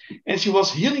were, and she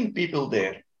was healing people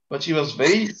there. But she was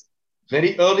very,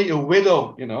 very early a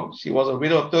widow, you know. She was a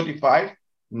widow at 35,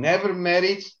 never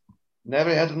married,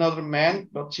 never had another man,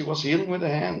 but she was healing with the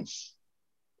hands.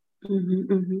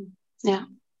 Yeah.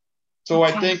 So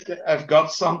I think I've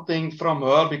got something from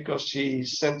her because she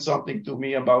said something to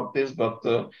me about this. But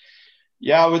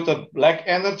yeah, with the black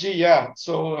energy, yeah.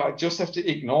 So I just have to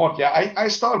ignore it. Yeah, I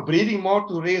start breathing more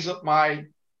to raise up my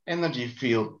energy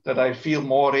field, that I feel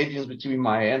more radiance between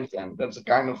my hands. And that's a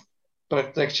kind of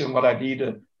protection what I need.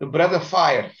 The breath of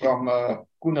fire from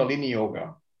Kundalini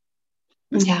yoga.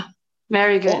 Yeah.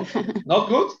 Very good. Oh, not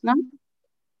good? No?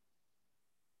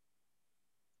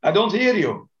 I don't hear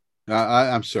you.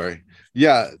 I'm sorry.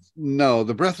 Yeah, no,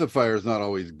 the breath of fire is not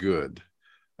always good.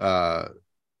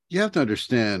 You have to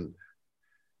understand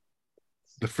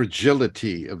the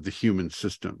fragility of the human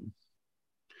system.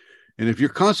 And if you're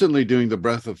constantly doing the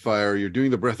breath of fire, you're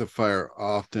doing the breath of fire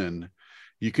often,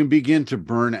 you can begin to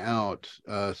burn out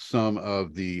some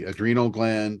of the adrenal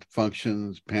gland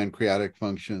functions, pancreatic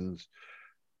functions.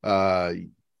 Breath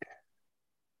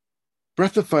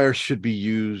of fire should be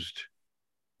used.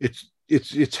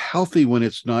 It's healthy when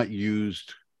it's not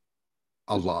used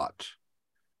a lot.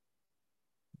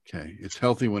 Okay, it's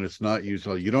healthy when it's not used a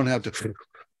lot. You don't have to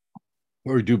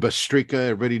or do Bastrika.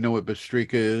 Everybody know what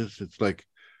Bastrika is? It's like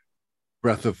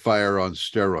breath of fire on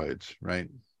steroids, right?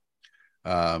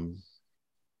 And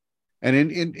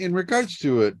in regards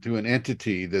to an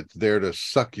entity that's there to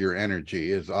suck your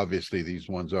energy, as obviously these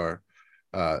ones are.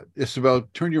 Isabel,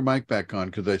 turn your mic back on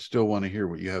because I still want to hear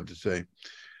what you have to say.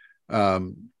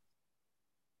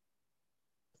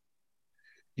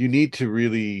 You need to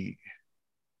really,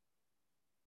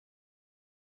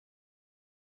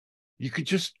 you could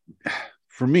just,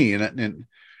 for me, and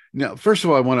now, first of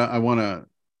all, I want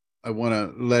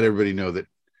to let everybody know that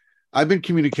I've been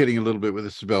communicating a little bit with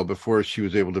Isabel before she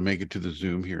was able to make it to the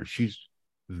Zoom here. She's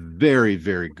very,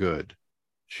 very good.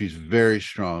 She's very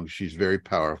strong. She's very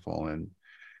powerful, and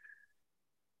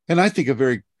I think a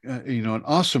very an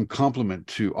awesome compliment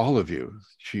to all of you.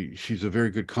 She's a very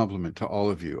good compliment to all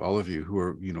of you who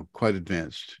are quite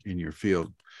advanced in your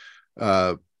field.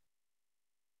 Yeah,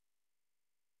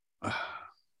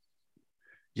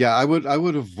 I would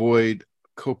avoid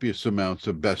copious amounts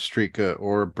of Bastrika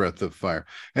or breath of fire.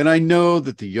 And I know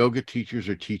that the yoga teachers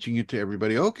are teaching it to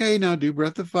everybody. Okay, now do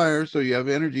breath of fire so you have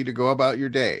energy to go about your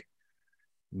day.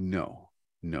 No,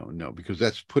 no, because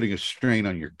that's putting a strain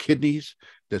on your kidneys.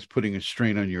 That's putting a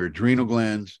strain on your adrenal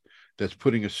glands. That's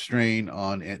putting a strain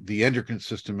on the endocrine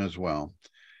system as well.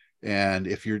 And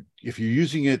if you're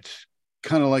using it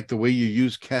kind of like the way you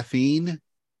use caffeine,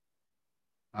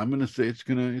 I'm going to say it's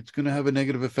going to have a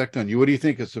negative effect on you. What do you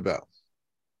think it's about?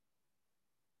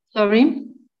 Sorry?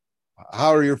 How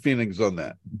are your feelings on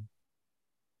that?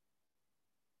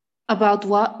 About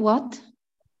what?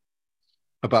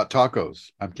 About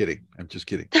tacos. I'm kidding. I'm just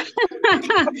kidding.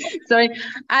 Sorry,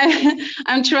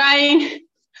 I'm trying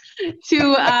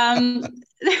to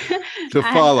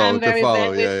follow. I'm very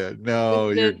bad Yeah. No,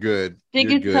 with you're good.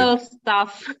 digital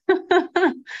stuff.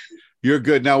 You're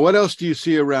good. Now, what else do you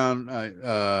see around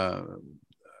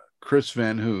Chris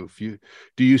Van Hoof?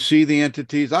 Do you see the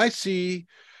entities? I see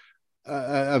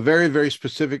a very, very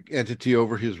specific entity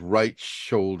over his right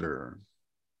shoulder.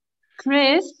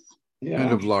 Chris? Yeah.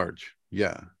 Kind of large.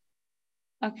 Yeah.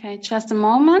 Okay, just a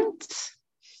moment.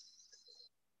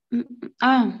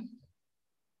 Ah.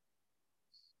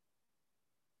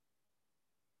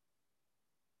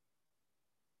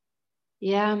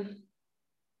 Yeah.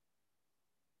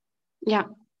 Yeah.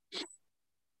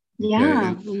 Yeah.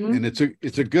 And it's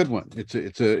a good one. It's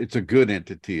a good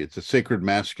entity. It's a sacred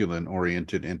masculine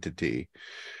oriented entity.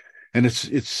 And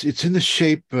it's in the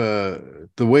shape the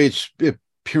way it's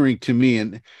appearing to me,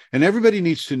 and everybody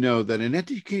needs to know that an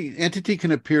entity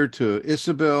can appear to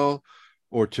Isabel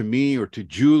or to me or to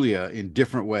Julia in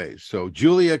different ways. So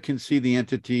Julia can see the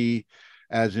entity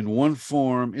as in one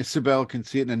form, Isabel can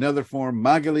see it in another form,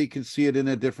 Magali can see it in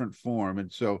a different form,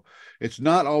 and so it's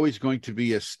not always going to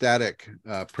be a static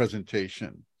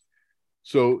presentation.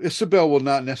 So Isabel will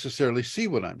not necessarily see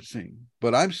what I'm seeing,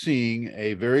 but I'm seeing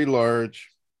a very large,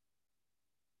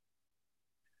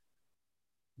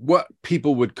 what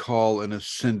people would call an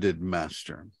ascended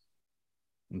master.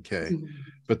 Okay.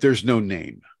 But there's no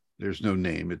name. There's no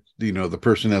name. It's, the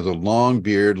person has a long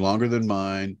beard, longer than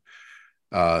mine,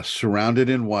 surrounded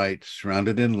in white,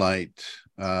 surrounded in light.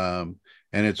 And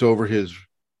it's over his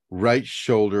right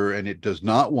shoulder, and it does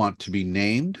not want to be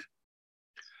named.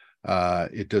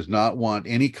 It does not want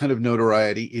any kind of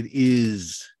notoriety.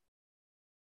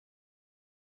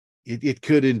 It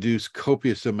could induce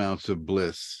copious amounts of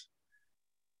bliss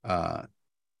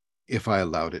if I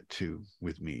allowed it to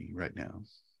with me right now.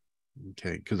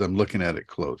 Okay, because I'm looking at it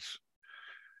close.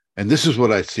 And this is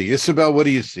what I see. Isabel, what do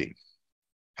you see?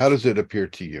 How does it appear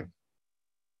to you?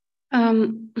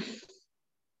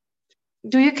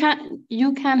 Do you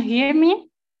can hear me?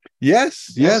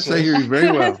 Yes, I hear you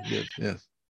very well. Yes.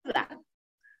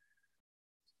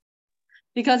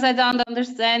 Because I don't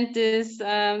understand this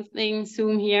thing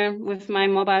Zoom here with my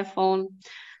mobile phone.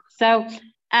 So,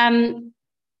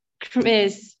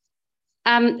 Chris,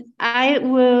 I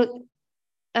will.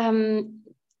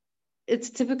 It's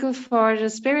typical for the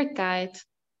spirit guide.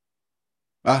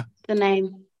 The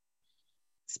name,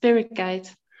 spirit guide.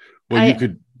 Well,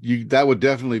 that would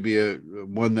definitely be a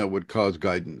one that would cause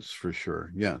guidance for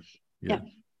sure. Yes. Yeah.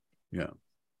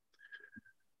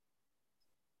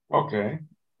 Okay.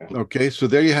 So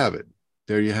there you have it.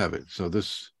 So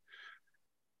this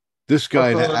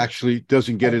guy actually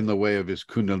doesn't get in the way of his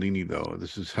Kundalini, though.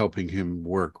 This is helping him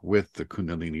work with the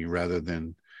Kundalini rather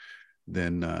than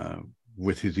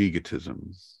with his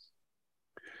egotism.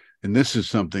 And this is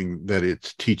something that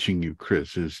it's teaching you,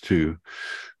 Chris, is to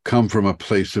come from a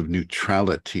place of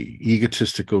neutrality,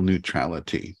 egotistical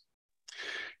neutrality.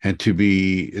 And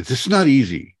this is not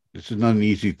easy. This is not an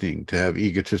easy thing to have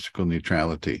egotistical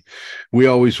neutrality. We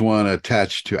always want to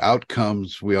attach to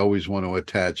outcomes. We always want to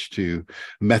attach to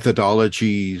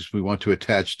methodologies. We want to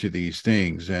attach to these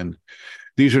things. And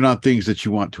these are not things that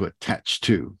you want to attach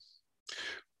to.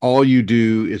 All you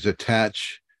do is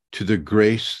attach to the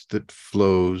grace that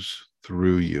flows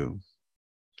through you.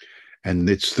 And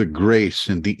it's the grace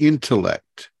and the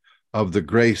intellect of the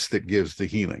grace that gives the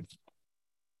healing.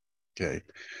 Okay.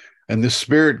 And the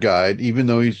spirit guide, even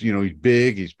though he's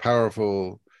big, he's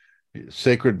powerful,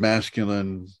 sacred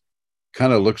masculine,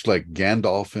 kind of looks like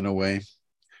Gandalf in a way.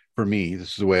 For me,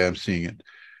 this is the way I'm seeing it.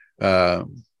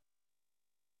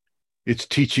 It's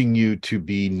teaching you to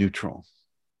be neutral.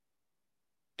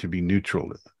 To be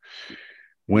neutral.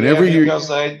 Whenever because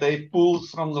they pull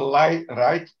from the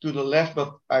right to the left,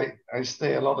 but I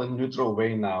stay a lot in neutral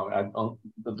way now. I don't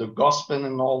the gospel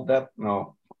and all that.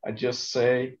 No, I just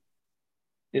say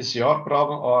it's your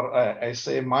problem, or I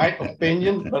say my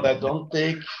opinion, but I don't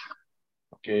take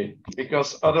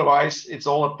because otherwise it's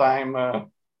all the time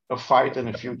a fight in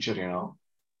the future. You know,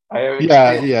 I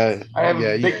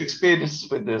have big experience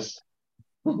with this.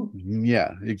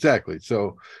 Yeah, exactly.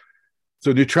 So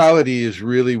neutrality is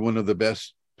really one of the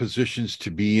best positions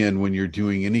to be in when you're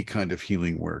doing any kind of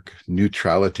healing work.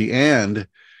 Neutrality and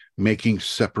making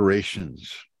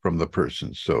separations from the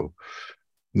person. So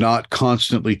not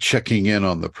constantly checking in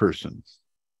on the person,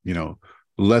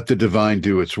 let the divine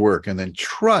do its work and then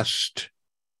trust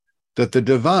that the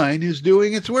divine is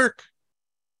doing its work.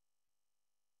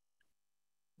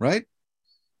 Right?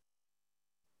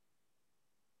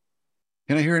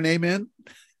 Can I hear an amen?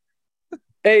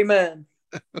 Amen.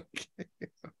 Okay.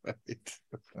 Right.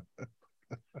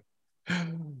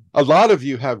 A lot of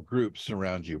you have groups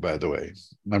around you, by the way.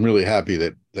 I'm really happy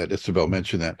that Isabel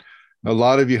mentioned that. A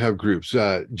lot of you have groups.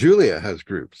 Julia has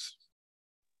groups.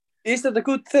 Is that a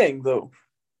good thing, though?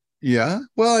 Yeah.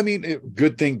 Well, I mean,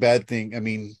 good thing, bad thing. I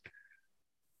mean,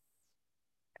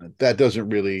 that doesn't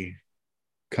really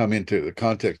come into the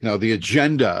context. Now, the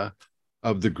agenda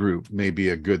of the group may be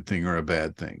a good thing or a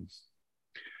bad thing.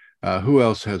 Who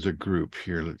else has a group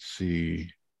here? Let's see.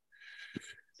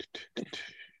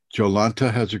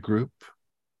 Jolanta has a group.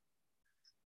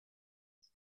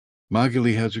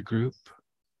 Magali has a group.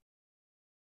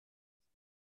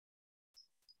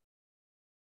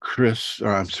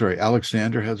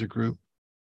 Alexander has a group.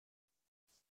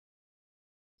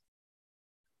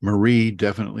 Marie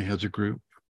definitely has a group.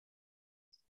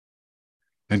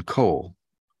 And Cole.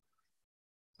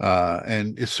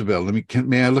 And Isabel.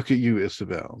 May I look at you,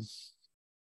 Isabel?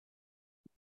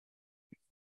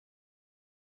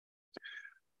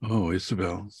 Oh,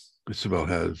 Isabel. Isabel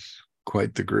has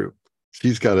quite the group.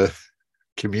 She's got a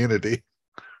community.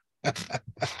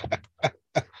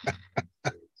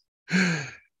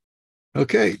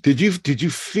 Okay. Did you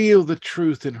feel the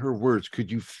truth in her words?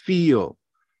 Could you feel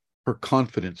her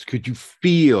confidence? Could you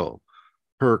feel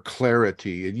her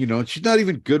clarity? And she's not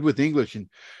even good with English, and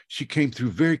she came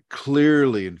through very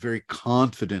clearly and very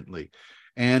confidently.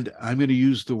 And I'm going to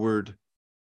use the word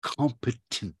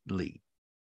competently.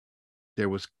 There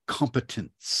was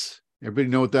competence. Everybody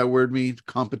know what that word means?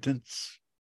 Competence?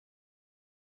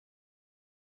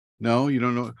 No, you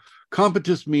don't know.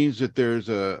 Competence means that there's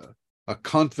a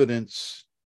confidence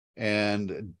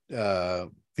and the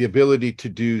ability to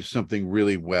do something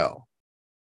really well.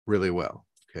 Really well.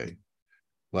 Okay.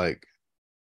 Like,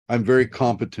 I'm very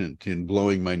competent in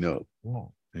blowing my nose.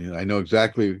 And I know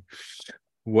exactly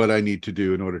what I need to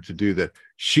do in order to do that.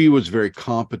 She was very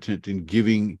competent in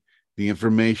giving the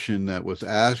information that was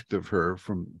asked of her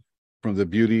from the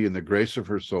beauty and the grace of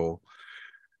her soul.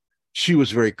 She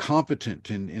was very competent,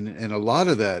 and a lot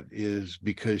of that is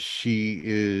because she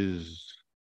is,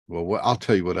 well, I'll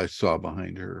tell you what I saw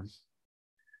behind her.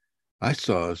 I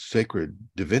saw a sacred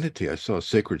divinity. I saw a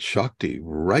sacred Shakti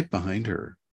right behind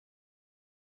her,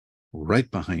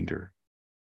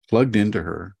 plugged into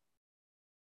her.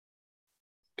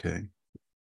 Okay.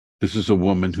 This is a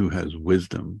woman who has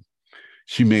wisdom.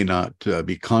 She may not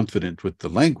be confident with the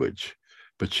language,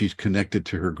 but she's connected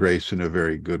to her grace in a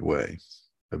very good way,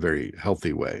 a very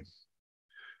healthy way.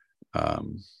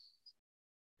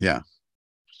 Yeah.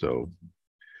 So,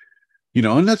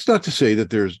 and that's not to say that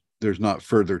there's not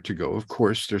further to go. Of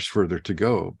course, there's further to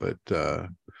go, but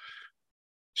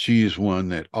she is one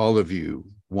that all of you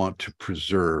want to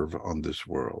preserve on this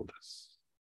world.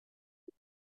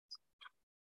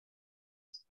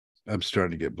 I'm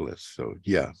starting to get bliss. So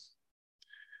yeah.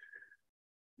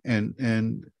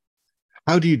 And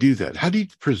how do you do that? How do you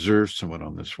preserve someone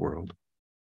on this world?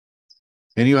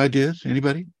 Any ideas?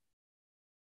 Anybody?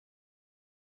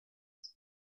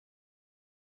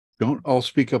 Don't all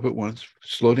speak up at once.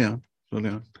 Slow down.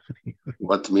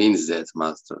 What means that,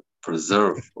 Master?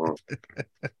 Preserve? Or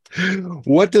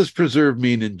what does preserve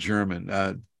mean in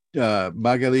German?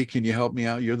 Magali, can you help me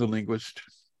out? You're the linguist.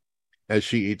 As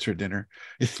she eats her dinner.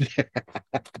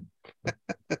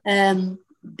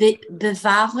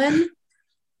 Bewahren,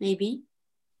 maybe.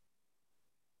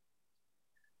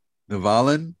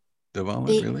 Bewahren,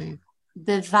 really?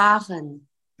 Bewahren.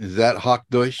 Is that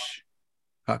Hochdeutsch?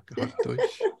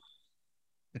 Hochdeutsch?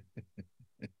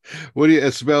 What do you,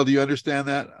 Isabel, do you understand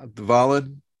that?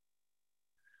 Bewahren?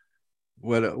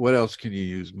 What else can you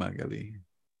use, Magali?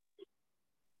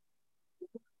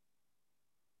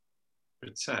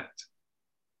 Protect.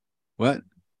 What?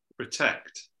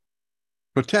 Protect.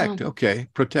 Protect. Okay.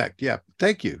 Protect. Yeah.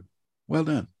 Thank you. Well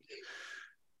done.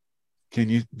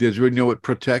 Does everybody know what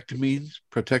protect means?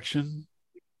 Protection?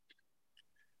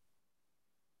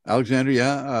 Alexandra,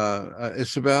 yeah.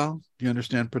 Isabel, do you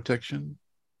understand protection?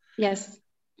 Yes.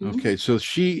 Okay. So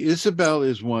Isabel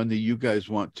is one that you guys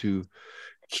want to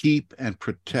keep and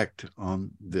protect on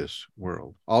this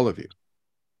world, all of you.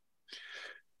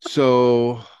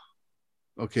 So,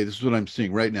 okay, this is what I'm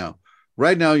seeing right now.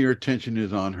 Right now, your attention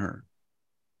is on her.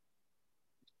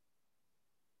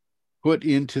 Put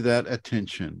into that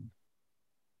attention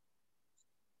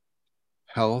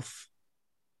health,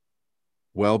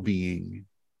 well-being,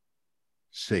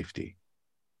 safety.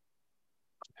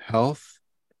 Health,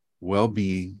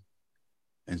 well-being,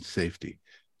 and safety.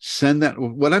 Send that.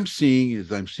 What I'm seeing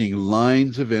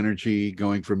lines of energy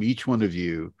going from each one of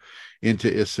you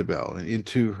into Isabel and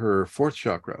into her fourth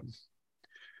chakra.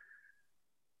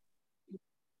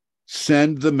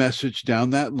 Send the message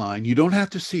down that line. You don't have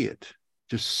to see it.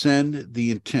 Just send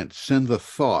the intent, send the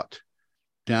thought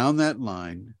down that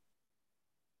line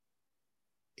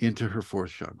into her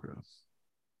fourth chakra.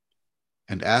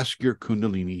 And ask your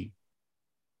Kundalini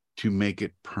to make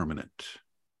it permanent.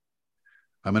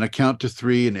 I'm going to count to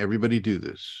 3 and everybody do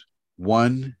this.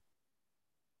 1,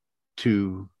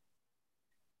 2,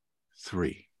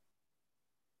 3.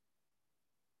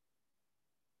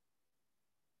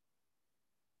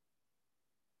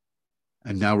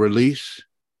 And now release.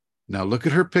 Now look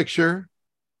at her picture.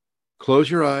 Close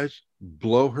your eyes.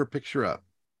 Blow her picture up.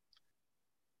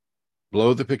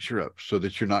 Blow the picture up so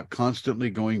that you're not constantly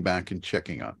going back and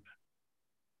checking on it.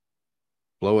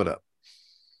 Blow it up.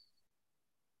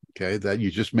 Okay, that you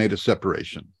just made a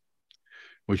separation,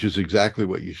 which is exactly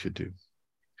what you should do.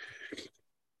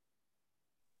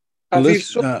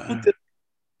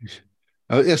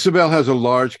 Isabel has a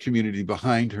large community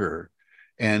behind her,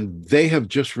 and they have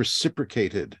just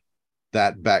reciprocated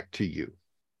that back to you.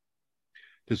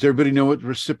 Does everybody know what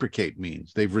reciprocate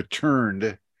means? They've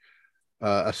returned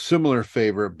a similar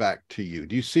favor back to you.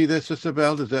 Do you see this,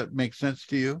 Isabel? Does that make sense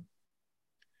to you?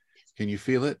 Can you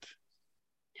feel it?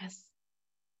 Yes.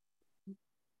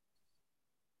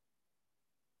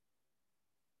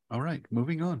 All right,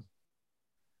 moving on.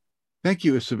 Thank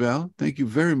you, Isabel. Thank you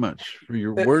very much for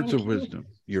your words of wisdom,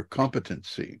 your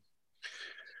competency.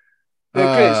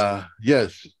 Chris,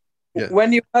 yes.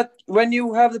 When you have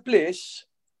the bliss,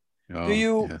 Oh,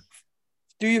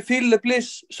 do you feel the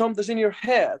bliss sometimes in your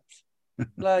head?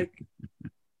 like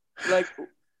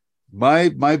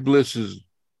my bliss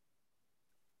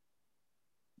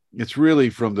it's really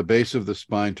from the base of the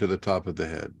spine to the top of the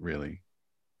head, really.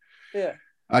 Yeah.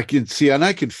 I can see and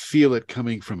I can feel it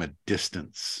coming from a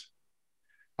distance.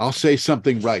 I'll say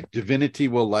something right. Divinity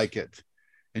will like it.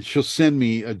 And she'll send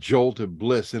me a jolt of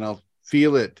bliss and I'll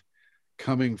feel it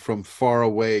coming from far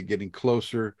away, getting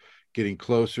closer, getting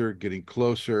closer, getting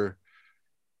closer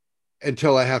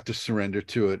until I have to surrender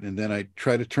to it. And then I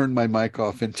try to turn my mic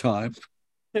off in time.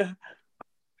 Yeah.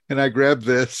 And I grab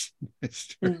this.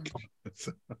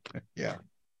 Yeah.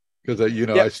 Because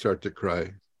I start to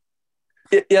cry.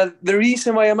 Yeah, the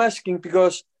reason why I'm asking,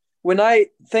 because when I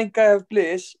think I have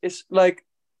bliss, it's like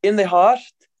in the heart,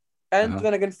 and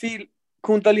when I can feel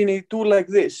Kundalini do like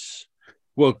this.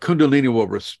 Well, Kundalini will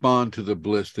respond to the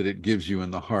bliss that it gives you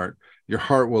in the heart. Your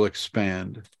heart will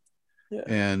expand. Yeah.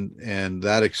 And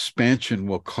that expansion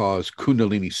will cause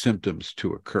Kundalini symptoms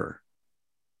to occur.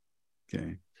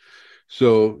 Okay.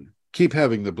 So keep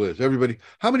having the bliss. Everybody,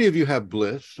 how many of you have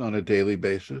bliss on a daily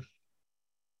basis?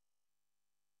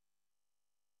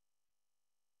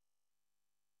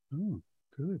 Oh,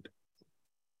 good.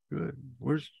 Good.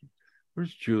 Where's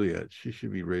Juliet? She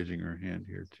should be raising her hand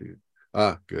here too.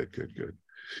 Good.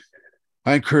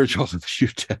 I encourage all of you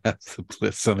to have the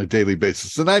bliss on a daily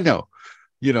basis. And I know,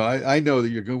 I know that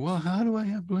you're going, well, how do I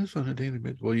have bliss on a daily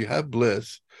basis? Well, you have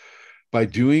bliss by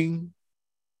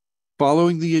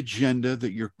following the agenda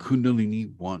that your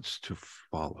Kundalini wants to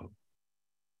follow.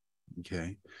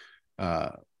 Okay.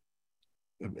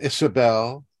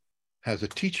 Isabel has a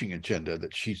teaching agenda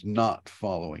that she's not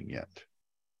following yet,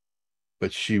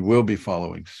 but she will be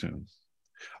following soon.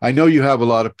 I know you have a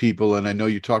lot of people, and I know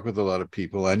you talk with a lot of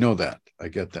people. I know that. I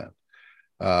get that.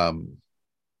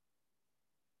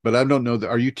 But I don't know that.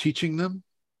 Are you teaching them,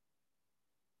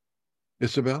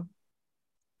 Isabel?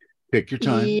 Take your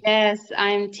time. Yes,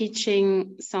 I'm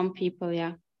teaching some people,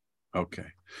 yeah. Okay.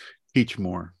 Teach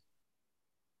more.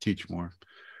 Teach more.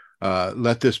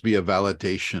 Let this be a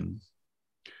validation.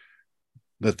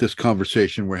 Let this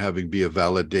conversation we're having be a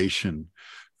validation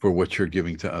for what you're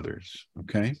giving to others.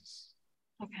 Okay?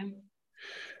 Okay.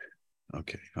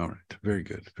 Okay. All right. Very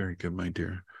good. Very good, my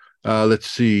dear. Let's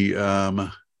see.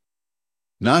 Najmi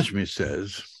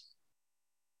says,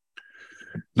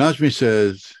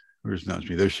 where's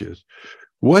Najmi? There she is.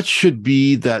 What should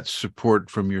be that support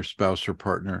from your spouse or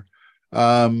partner?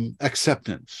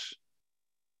 Acceptance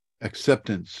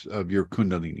of your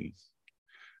Kundalini,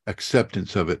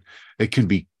 acceptance of it. They can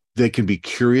be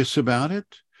curious about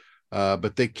it,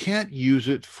 but they can't use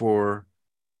it for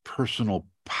personal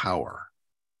power.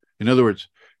 In other words,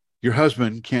 your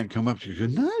husband can't come up to you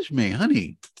and say, Najmi,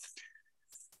 honey,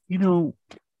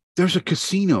 there's a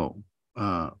casino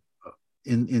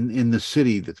in the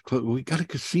city that's close. We got a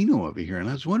casino over here, and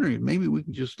I was wondering if maybe we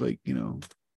can just win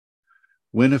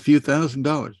a few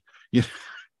 $1,000s. Yeah,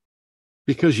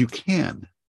 because you can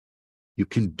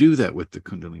do that with the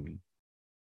Kundalini,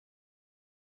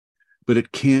 but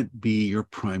it can't be your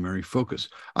primary focus.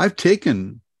 I've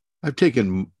taken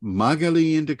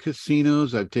Magali into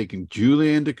casinos. I've taken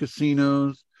Julia into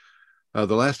casinos. The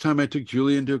last time I took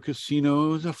Julia into a casino,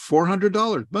 it was a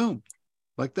 $400. Boom,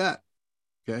 like that.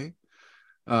 Okay.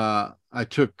 I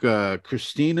took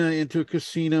Christina into a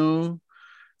casino,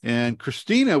 and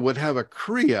Christina would have a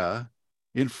Kriya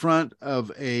in front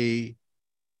of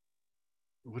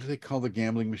what do they call the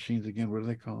gambling machines again? What are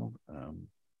they called?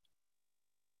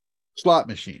 Slot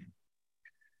machine.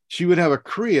 She would have a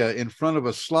Kriya in front of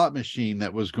a slot machine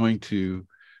that was going to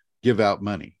give out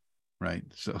money, right?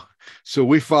 So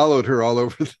we followed her all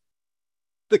over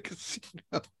the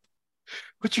casino.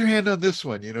 Put your hand on this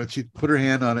one, she'd put her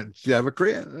hand on it and she'd have a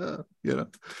Kriya,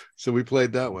 So we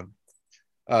played that one.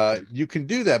 You can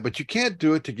do that, but you can't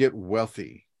do it to get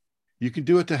wealthy. You can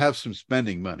do it to have some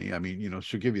spending money. I mean,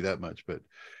 she'll give you that much, but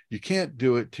you can't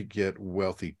do it to get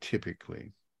wealthy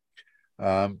typically.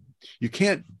 You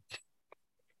can't,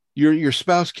 your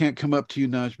spouse can't come up to you,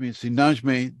 Najmi, and say,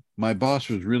 Najmi, my boss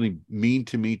was really mean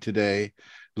to me today.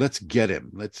 Let's get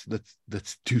him. Let's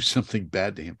do something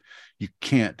bad to him. You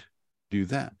can't do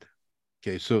that.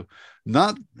 Okay, so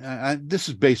this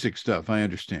is basic stuff. I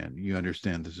understand. You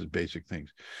understand this is basic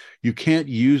things. You can't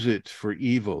use it for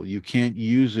evil. You can't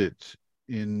use it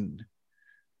in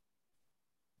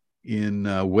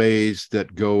ways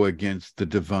that go against the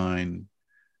divine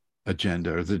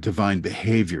agenda or the divine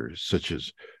behaviors, such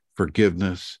as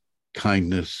forgiveness,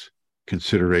 kindness,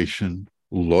 consideration,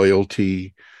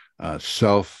 loyalty,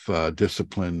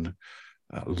 self-discipline,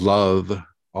 love,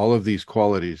 all of these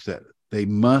qualities that they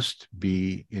must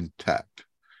be intact.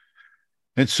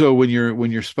 And so when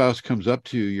your spouse comes up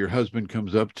to you, your husband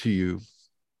comes up to you,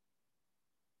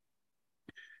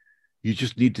 you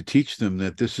just need to teach them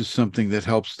that this is something that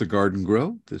helps the garden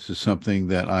grow. This is something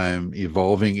that I'm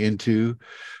evolving into.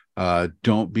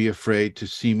 Don't be afraid to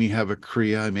see me have a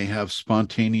Kriya. I may have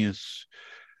spontaneous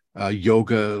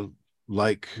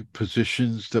yoga-like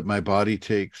positions that my body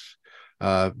takes.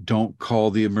 Don't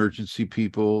call the emergency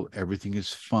people. Everything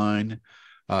is fine.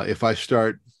 If I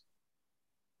start,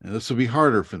 and this will be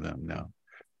harder for them now.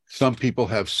 Some people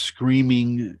have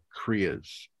screaming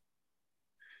Kriyas.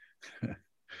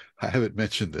 I haven't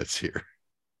mentioned this here.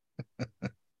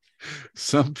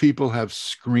 Some people have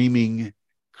screaming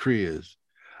Kriyas.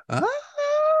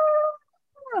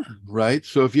 Right?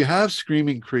 So if you have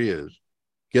screaming Kriyas,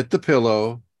 get the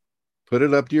pillow, put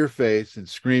it up to your face, and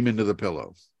scream into the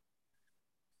pillow.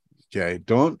 Okay?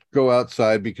 Don't go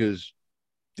outside because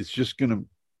it's just going to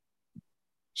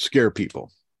scare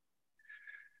people.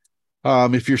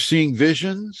 If you're seeing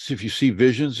visions, if you see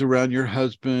visions around your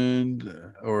husband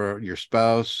or your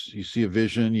spouse, you see a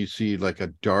vision, you see like a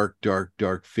dark, dark,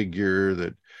 dark figure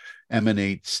that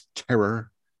emanates terror,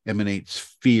 emanates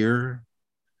fear,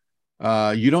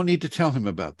 you don't need to tell him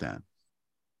about that.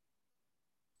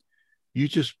 You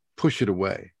just push it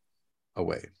away.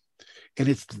 And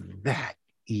it's that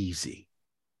easy.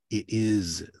 It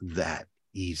is that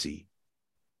easy.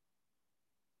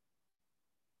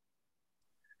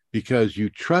 Because you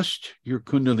trust your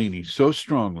Kundalini so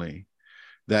strongly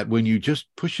that when you just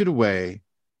push it away,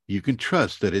 you can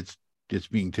trust that it's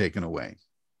being taken away.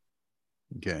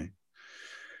 Okay.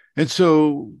 And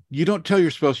so you don't tell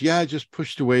your spouse, yeah, I just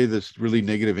pushed away this really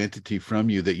negative entity from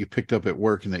you that you picked up at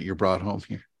work and that you brought home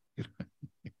here.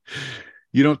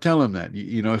 You don't tell him that.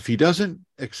 If he doesn't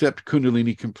accept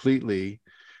Kundalini completely,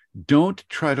 don't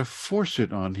try to force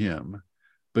it on him,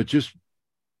 but just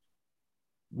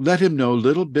let him know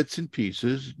little bits and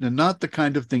pieces, and not the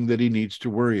kind of thing that he needs to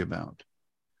worry about.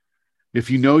 If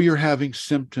you know you're having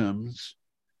symptoms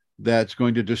that's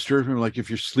going to disturb him, like if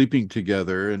you're sleeping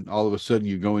together and all of a sudden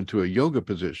you go into a yoga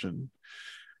position,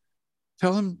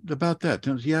 tell him about that.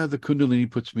 Tell him, yeah, the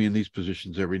Kundalini puts me in these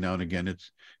positions every now and again.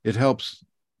 It helps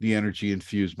the energy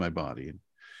infuse my body.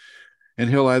 and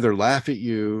he'll either laugh at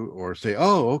you or say,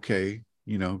 oh, okay,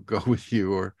 go with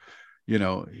you, or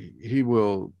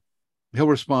he'll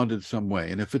respond in some way.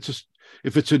 And if it's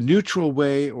a neutral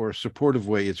way or a supportive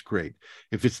way, it's great.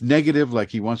 If it's negative,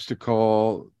 like he wants to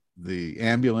call the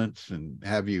ambulance and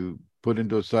have you put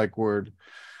into a psych ward,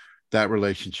 that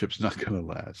relationship's not going to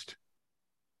last.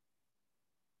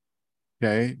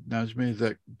 Okay, Najmi, does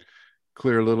that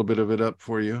clear a little bit of it up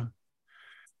for you?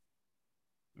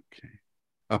 Okay.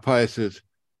 Apaya says,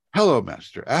 hello,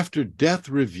 Master. After death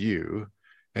review,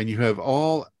 and you have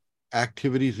all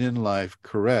activities in life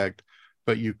correct,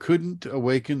 but you couldn't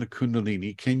awaken the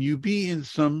Kundalini, can you be in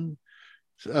the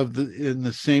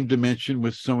same dimension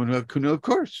with someone who have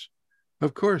Kundalini?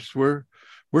 Of course. We're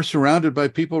surrounded by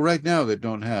people right now that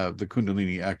don't have the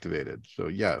Kundalini activated. So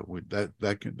yeah,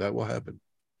 that will happen.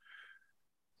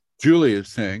 Julie is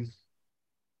saying,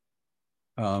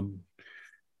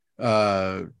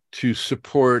 to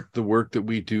support the work that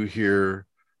we do here,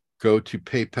 go to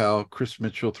PayPal,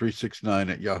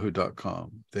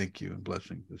 chrismitchell369@yahoo.com. Thank you and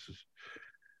blessing.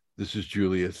 This is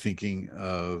Julia thinking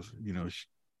of,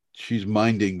 she's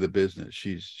minding the business.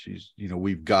 She's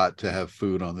we've got to have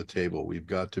food on the table. We've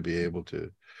got to be able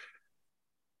to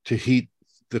heat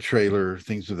the trailer,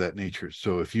 things of that nature.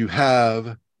 So if you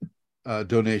have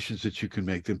donations that you can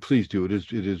make, then please do.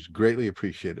 It is greatly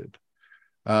appreciated.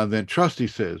 Then Trusty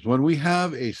says, when we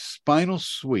have a spinal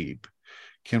sweep,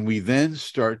 can we then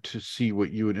start to see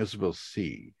what you and Isabel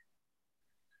see?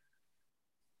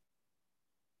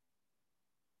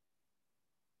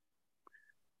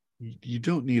 You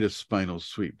don't need a spinal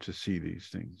sweep to see these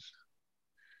things,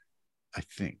 I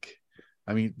think.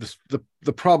 I mean,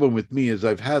 the problem with me is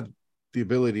I've had the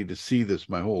ability to see this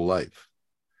my whole life.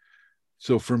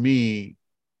 So for me,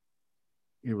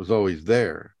 it was always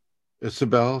there.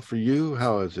 Isabel, for you,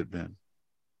 how has it been?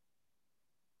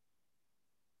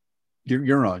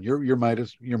 You're on. Your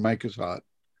mic is hot.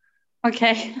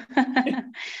 Okay.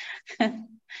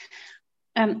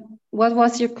 What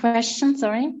was your question?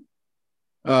 Sorry.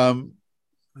 Have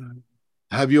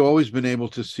you always been able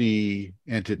to see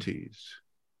entities?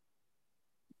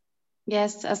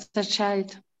 Yes, as a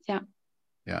child. Yeah.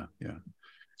 Yeah.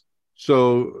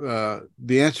 So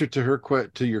the answer to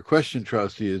your question,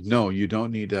 Trusty, is no. You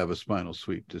don't need to have a spinal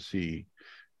sweep to see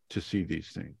these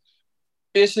things.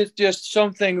 Is it just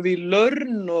something we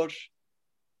learn, or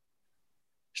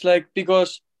it's like,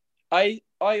 because I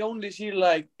only see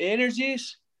like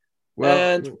energies,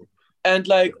 and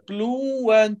like blue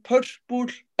and purple,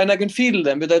 and I can feel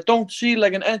them, but I don't see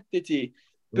like an entity.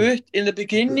 But in the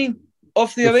beginning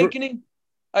of the awakening,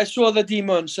 I saw the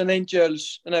demons and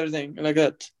angels and everything like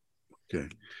that. Okay.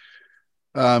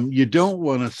 You don't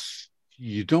want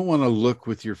to look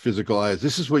with your physical eyes.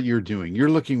 This is what you're doing. You're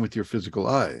looking with your physical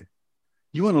eye.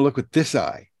 You want to look with this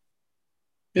eye.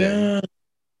 Okay? Yeah.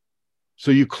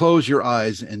 So you close your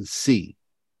eyes and see.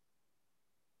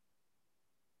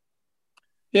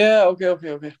 Yeah, okay.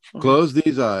 Close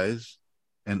these eyes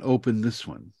and open this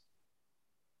one.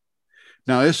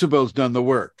 Now, Isabel's done the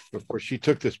work before she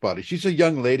took this body. She's a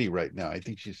young lady right now. I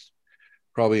think she's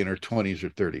probably in her 20s or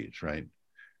 30s, right?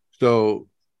 So,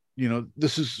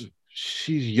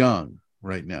 she's young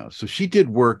right now. So she did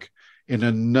work in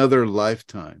another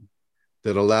lifetime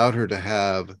that allowed her to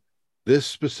have this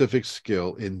specific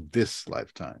skill in this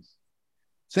lifetime.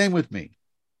 Same with me.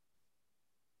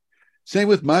 Same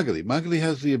with Magali. Magali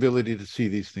has the ability to see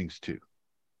these things too.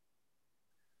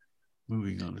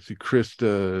 Moving on. Let's see. Chris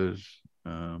does.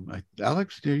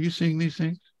 Alex, are you seeing these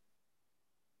things?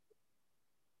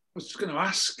 I was just going to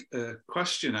ask a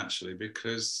question, actually,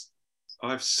 because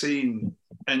I've seen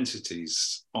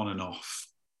entities on and off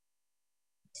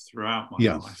throughout my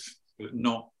life, but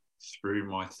not through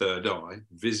my third eye,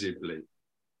 visibly.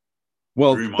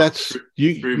 Well, through my eyes.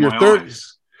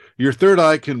 Your third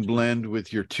eye can blend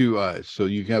with your two eyes, so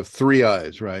you have three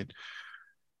eyes, right?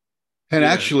 And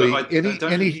actually,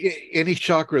 any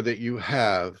chakra that you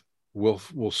have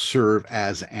will serve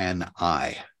as an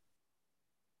eye.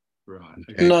 Right.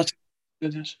 Okay. Not.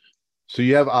 So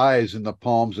you have eyes in the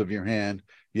palms of your hand.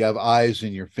 You have eyes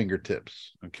in your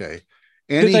fingertips. Okay.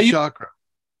 Any chakra.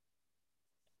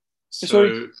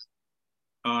 So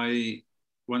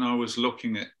when I was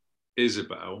looking at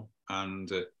Isabel and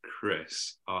at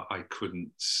Chris, I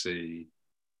couldn't see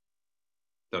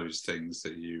those things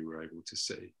that you were able to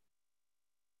see.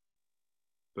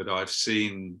 But I've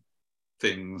seen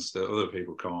things that other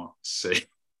people can't see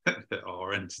that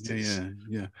are entities.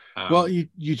 Yeah. Well, you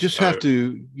just have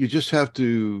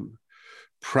to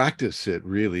practice it,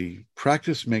 really.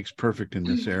 Practice makes perfect in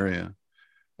this area.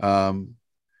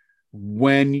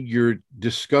 when you're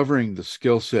discovering the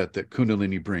skill set that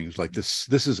Kundalini brings, like this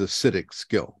is a Siddhic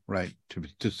skill, right?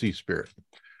 To see spirit.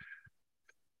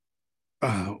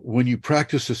 When you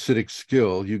practice a Siddhic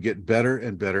skill, you get better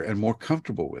and better and more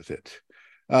comfortable with it.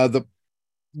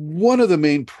 One of the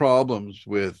main problems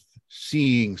with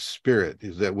seeing spirit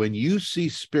is that when you see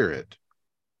spirit,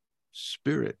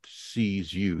 spirit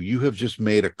sees you. You have just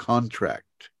made a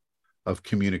contract of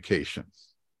communication.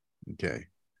 Okay.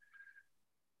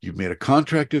 You've made a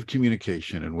contract of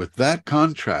communication, and with that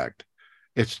contract,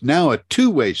 it's now a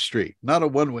two-way street, not a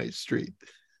one-way street.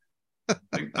 I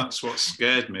think that's what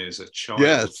scared me as a child.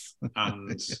 Yes.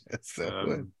 And yes,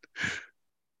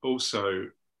 also,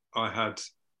 I had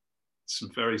some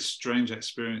very strange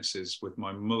experiences with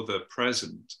my mother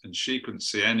present, and she couldn't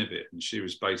see any of it. And she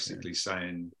was basically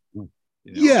saying,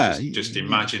 just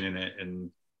imagining it.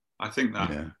 And I think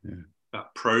that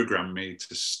that programmed me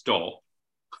to stop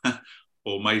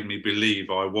or made me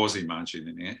believe I was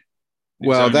imagining it.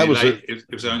 It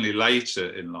was only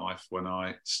later in life when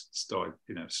I started,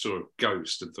 saw a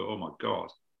ghost and thought, "Oh my God,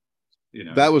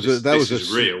 this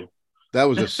is real." That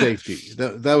was a safety.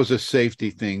 that was a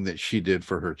safety thing that she did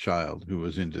for her child who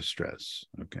was in distress.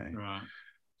 Okay, right.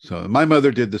 So my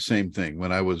mother did the same thing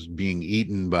when I was being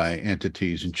eaten by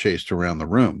entities and chased around the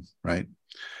room. Right.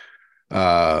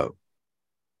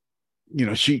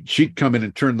 She'd come in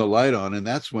and turn the light on, and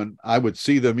that's when I would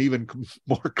see them even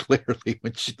more clearly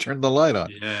when she turned the light on.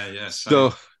 Yeah.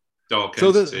 So dark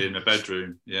entity in the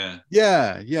bedroom. Yeah.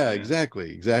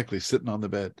 Exactly. Sitting on the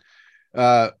bed.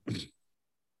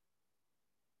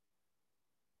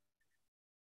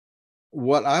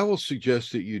 What I will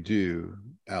suggest that you do,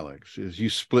 Alex, is you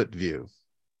split view.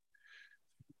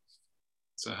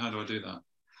 So how do I do that?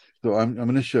 So I'm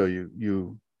going to show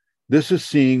you. This is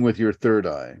seeing with your third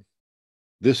eye.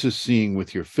 This is seeing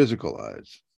with your physical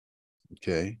eyes.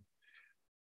 Okay.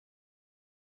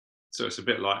 So it's a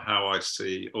bit like how I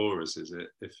see auras, is it?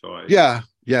 If I If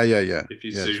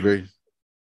you zoom, it's very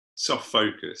soft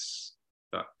focus.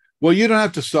 Well, you don't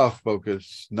have to soft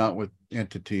focus, not with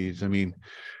entities. I mean,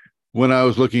 when I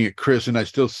was looking at Chris, and I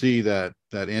still see that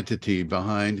entity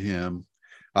behind him,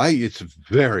 it's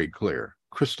very clear,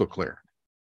 crystal clear.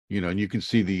 And you can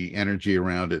see the energy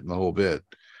around it and the whole bit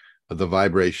of the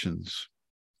vibrations.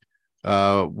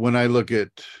 When I look at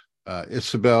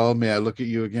Isabel, may I look at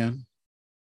you again?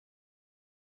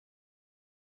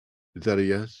 Is that a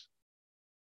yes?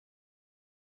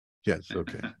 Yes.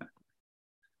 Okay.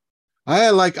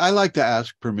 I like to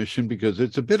ask permission because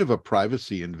it's a bit of a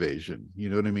privacy invasion. You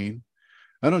know what I mean?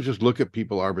 I don't just look at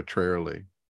people arbitrarily.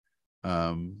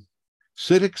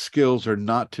 Siddhic skills are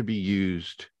not to be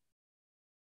used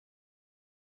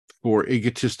for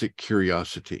egotistic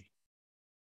curiosity.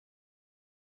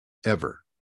 Ever.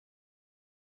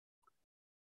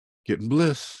 Getting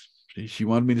bliss. She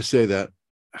wanted me to say that.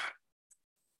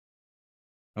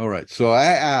 All right. So I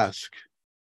ask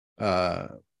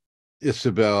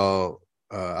Isabel,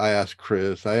 I ask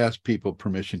Chris, I ask people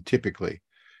permission typically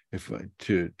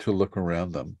to look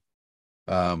around them.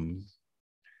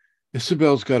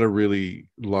 Isabel's got a really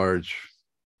large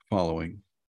following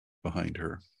behind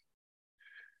her.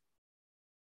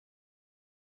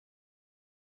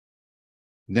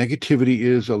 Negativity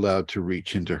is allowed to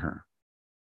reach into her,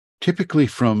 typically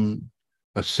from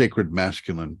a sacred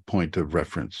masculine point of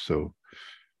reference. So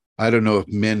I don't know if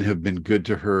men have been good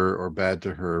to her or bad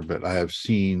to her, but I have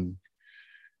seen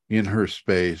in her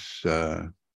space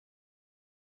some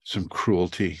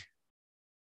cruelty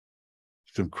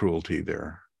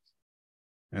there.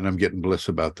 And I'm getting bliss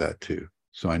about that too.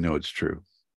 So I know it's true.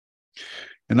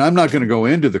 And I'm not going to go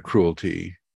into the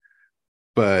cruelty,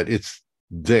 but it's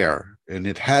there, and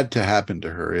it had to happen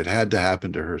to her. It had to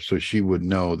happen to her so she would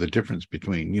know the difference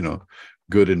between,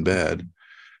 good and bad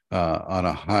on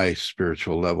a high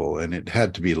spiritual level, and it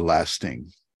had to be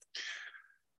lasting.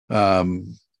 Now,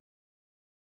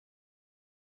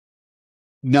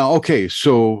 okay,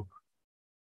 so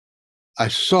I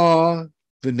saw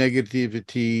the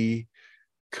negativity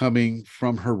coming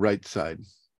from her right side.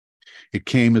 It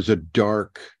came as a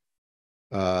dark,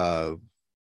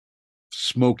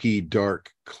 smoky,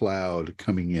 dark cloud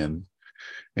coming in.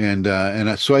 And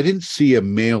so I didn't see a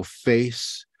male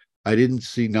face.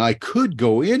 Now I could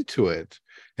go into it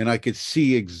and I could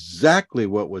see exactly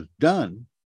what was done,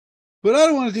 but I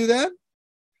don't want to do that.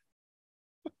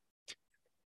 It's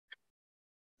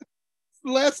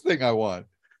the last thing I want.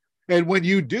 And when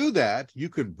you do that, you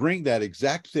can bring that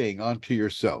exact thing onto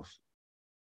yourself.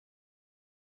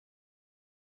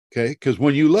 Okay? Because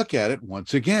when you look at it,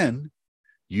 once again,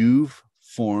 you've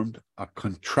formed a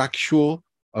contractual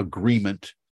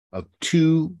agreement of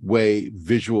two-way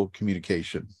visual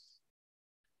communication.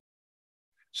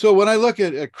 So when I look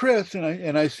at Chris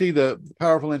and I see the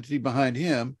powerful entity behind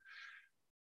him,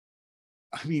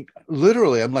 I mean,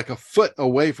 literally, I'm like a foot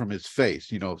away from his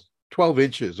face, 12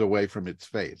 inches away from its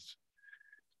face.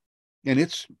 And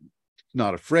it's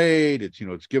not afraid.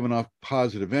 It's giving off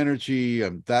positive energy.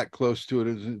 I'm that close to it.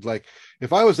 It's like,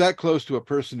 if I was that close to a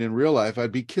person in real life,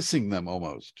 I'd be kissing them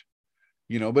almost,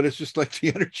 but it's just like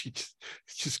the energy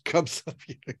just comes up,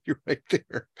 you're right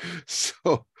there.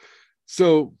 So,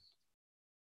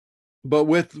 but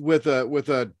with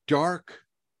a dark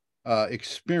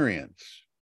experience,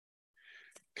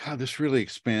 God, this really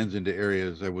expands into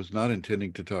areas I was not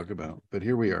intending to talk about, but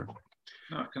here we are.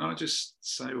 No, can I just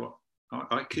say what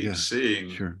I keep seeing?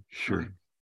 Sure.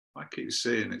 I keep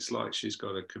seeing it's like she's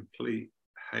got a complete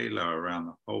halo around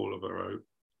the whole of her.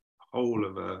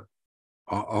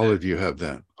 All of you have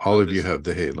that. All of you have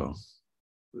the halo.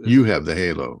 You have the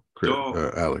halo, Chris,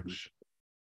 Alex.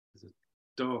 There's a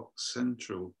dark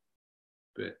central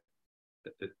bit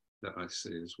that I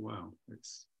see as well.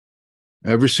 It's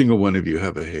every single one of you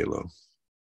have a halo.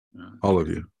 All of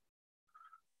you.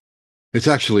 It's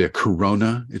actually a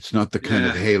corona. It's not the kind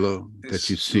of halo that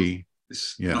you see.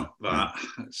 It's not that.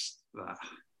 It's that.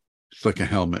 It's like a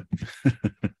helmet.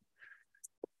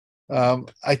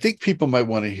 I think people might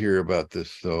want to hear about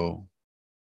this, though.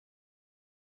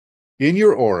 In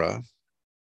your aura,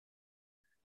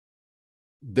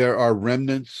 there are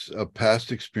remnants of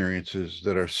past experiences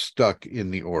that are stuck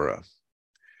in the aura.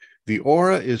 The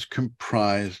aura is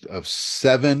comprised of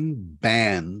 7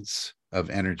 bands of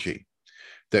energy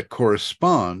that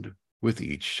correspond with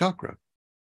each chakra.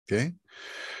 Okay,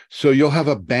 so you'll have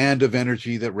a band of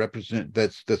energy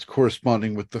that's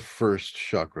corresponding with the first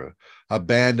chakra, a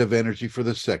band of energy for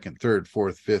the second, third,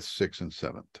 fourth, fifth, sixth, and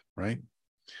seventh. Right.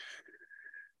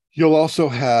 You'll also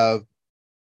have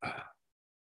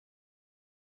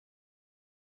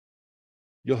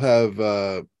you'll have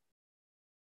a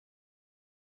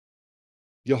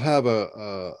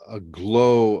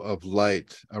glow of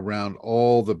light around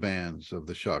all the bands of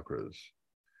the chakras.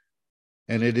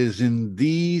 And it is in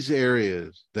these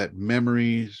areas that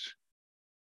memories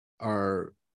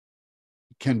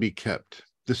can be kept.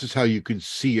 This is how you can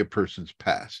see a person's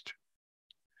past.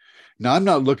 Now, I'm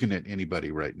not looking at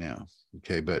anybody right now,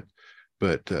 okay, but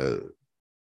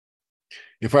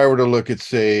if I were to look at,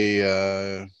 say,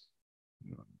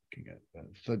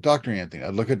 Dr. Anthony,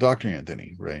 I'd look at Dr.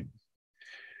 Anthony, right?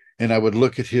 And I would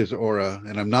look at his aura,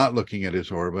 and I'm not looking at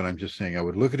his aura, but I'm just saying I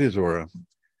would look at his aura.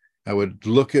 I would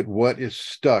look at what is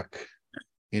stuck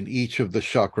in each of the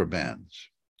chakra bands.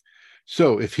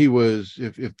 So if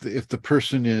the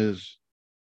person is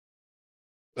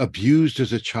abused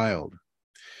as a child,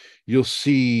 you'll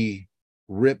see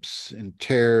rips and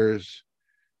tears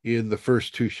in the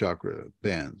first 2 chakra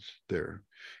bands there.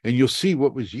 And you'll see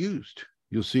what was used.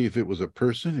 You'll see if it was a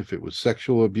person, if it was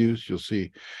sexual abuse. You'll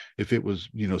see if it was,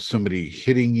 somebody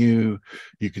hitting you.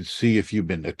 You can see if you've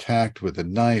been attacked with a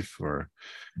knife, or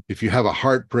if you have a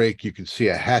heartbreak, you can see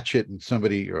a hatchet in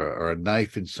somebody or a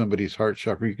knife in somebody's heart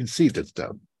chakra. You can see that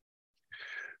stuff.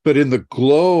 But in the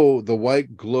glow, the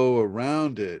white glow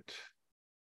around it,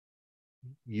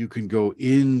 you can go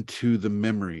into the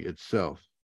memory itself.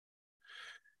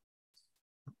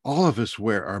 All of us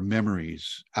wear our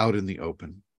memories out in the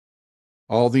open.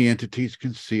 All the entities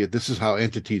can see it. This is how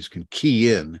entities can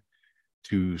key in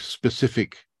to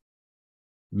specific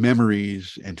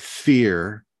memories and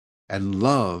fear and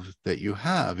love that you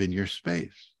have in your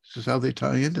space. This is how they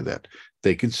tie into that.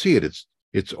 They can see it.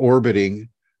 It's orbiting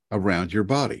around your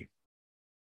body.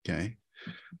 Okay.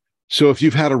 So if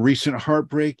you've had a recent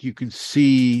heartbreak, you can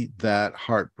see that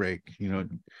heartbreak.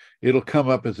 It'll come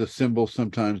up as a symbol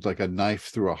sometimes, like a knife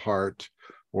through a heart,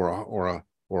 or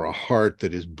a heart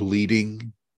that is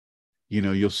bleeding.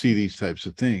 You'll see these types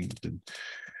of things.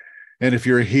 And if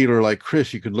you're a healer like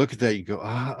Chris, you can look at that, you go,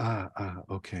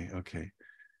 okay.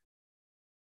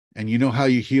 And you know how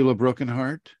you heal a broken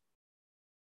heart?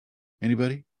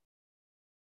 Anybody?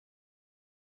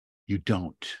 You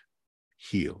don't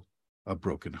heal a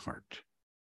broken heart.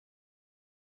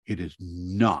 It is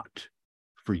not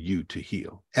for you to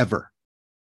heal, ever.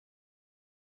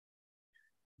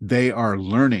 They are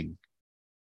learning.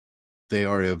 They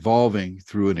are evolving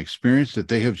through an experience that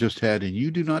they have just had, and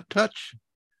you do not touch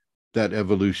that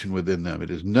evolution within them. It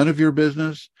is none of your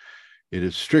business. It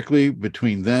is strictly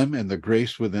between them and the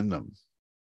grace within them.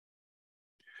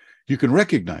 You can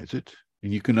recognize it,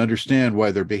 and you can understand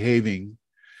why they're behaving,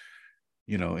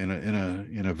 in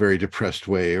a very depressed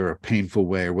way or a painful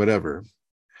way or whatever.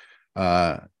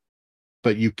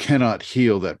 but you cannot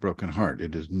heal that broken heart.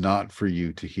 It is not for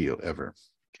you to heal ever.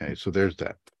 Okay, so there's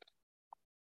that.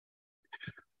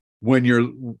 When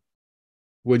you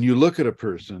look at a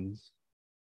person,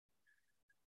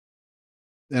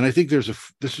 and I think this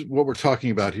is what we're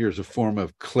talking about here, is a form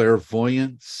of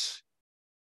clairvoyance,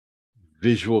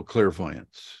 visual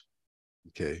clairvoyance.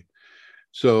 Okay,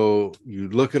 so you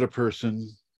look at a person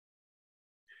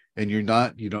and you're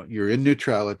in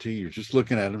neutrality. You're just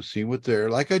looking at them, seeing what they're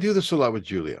like. I do this a lot with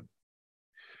Julia.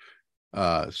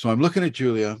 So I'm looking at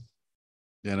Julia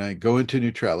and I go into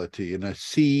neutrality and I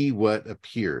see what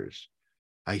appears.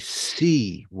 I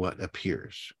see what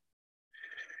appears.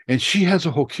 And she has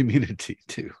a whole community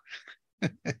too.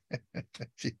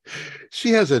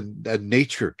 she has a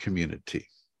nature community.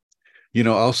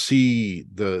 I'll see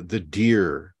the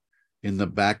deer in the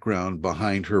background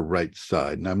behind her right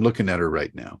side, and I'm looking at her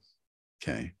right now.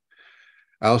 Okay.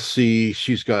 I'll see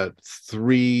she's got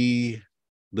 3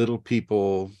 little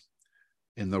people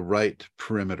in the right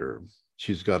perimeter.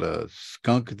 She's got a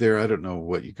skunk there. I don't know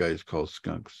what you guys call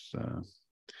skunks.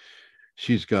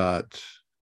 She's got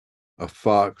a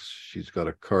fox. She's got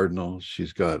a cardinal.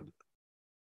 She's got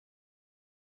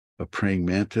a praying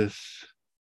mantis,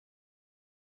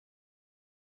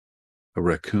 a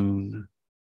raccoon,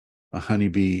 a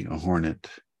honeybee, a hornet.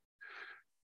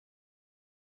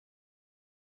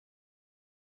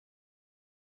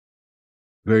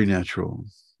 Very natural.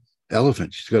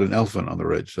 Elephant. She's got an elephant on the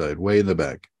right side, way in the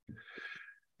back.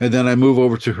 And then I move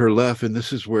over to her left, and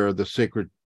this is where the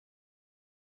sacred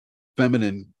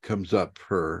feminine comes up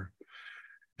her.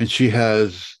 And she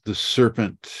has the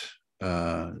serpent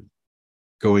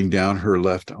going down her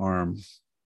left arm.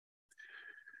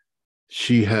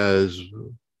 She has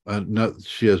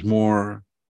more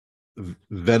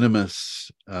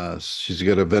venomous. She's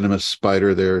got a venomous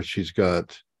spider there. She's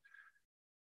got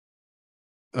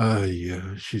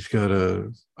she's got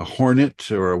a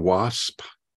hornet or a wasp,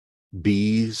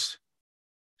 bees.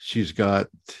 She's got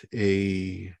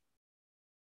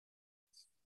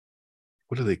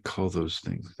what do they call those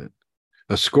things?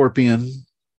 A scorpion.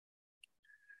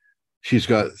 She's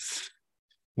got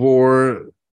 4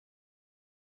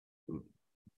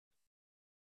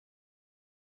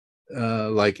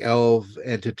 like elf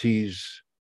entities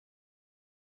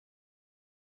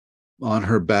on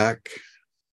her back.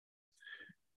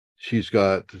 She's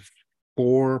got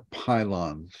 4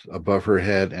 pylons above her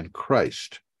head and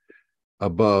Christ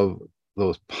above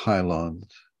those pylons.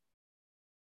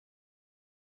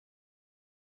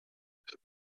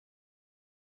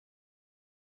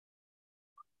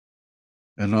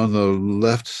 And on the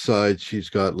left side, she's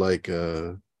got like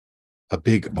a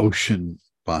big ocean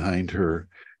behind her.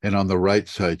 And on the right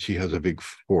side, she has a big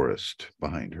forest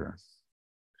behind her.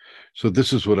 So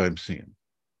this is what I'm seeing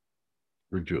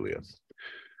for Julia.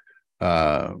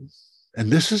 And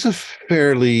this is a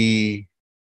fairly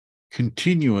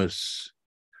continuous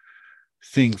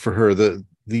thing for her. The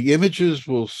images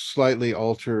will slightly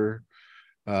alter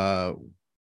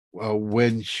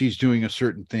when she's doing a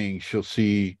certain thing. She'll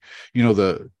see,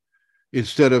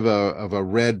 instead of a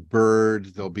red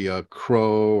bird, there'll be a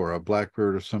crow or a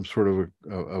blackbird or some sort of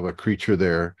a creature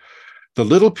there. The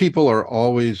little people are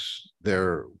always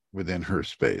there within her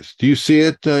space. Do you see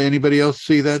it? Anybody else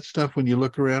see that stuff when you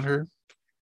look around her?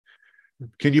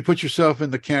 Can you put yourself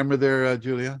in the camera there,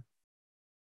 Julia?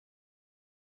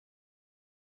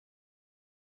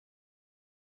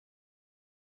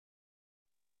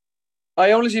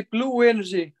 I only see blue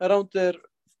energy around their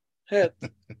head.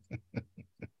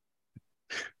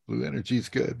 Blue energy is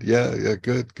good. Yeah,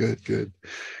 good.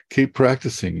 Keep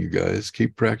practicing, you guys.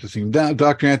 Keep practicing. Now,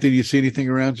 Dr. Anthony, you see anything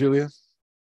around Julia?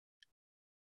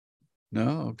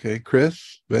 No? Okay.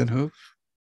 Chris, Van Hoof?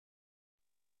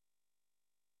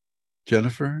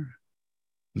 Jennifer?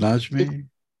 Najmi?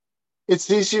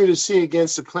 It's easier to see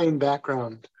against a plain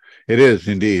background. It is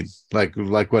indeed. Like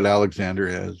what Alexander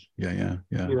has. Yeah.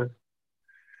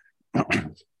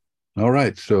 All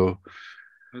right. So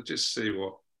I'll just see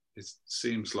what it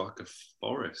seems like a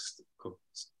forest or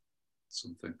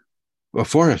something. A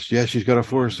forest. Yeah, she's got a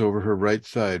forest over her right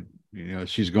side.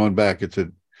 She's going back. It's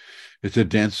a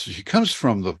dense. She comes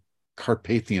from the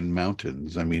Carpathian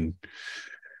Mountains. I mean,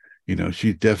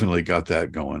 she definitely got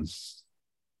that going.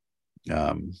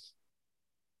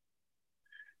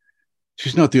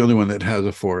 She's not the only one that has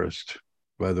a forest,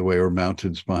 by the way, or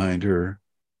mountains behind her.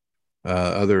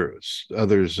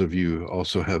 Others of you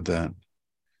also have that.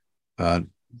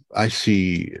 I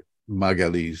see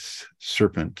Magali's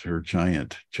serpent, her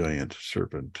giant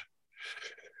serpent.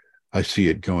 I see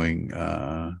it going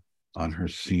on her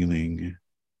ceiling.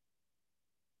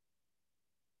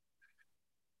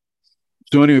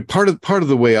 So anyway, part of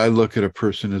the way I look at a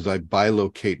person is I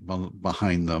bilocate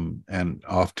behind them and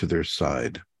off to their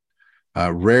side.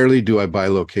 Rarely do I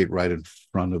bilocate right in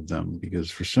front of them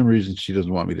because for some reason she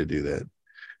doesn't want me to do that.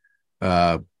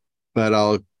 But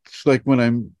it's like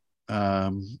when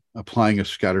I'm applying a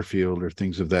scatter field or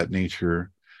things of that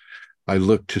nature, I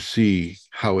look to see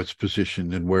how it's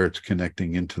positioned and where it's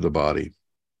connecting into the body.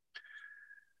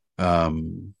 I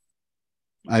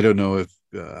don't know if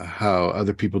how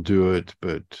other people do it,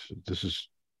 but this is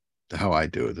how I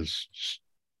do it.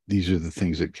 These are the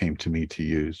things that came to me to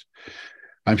use.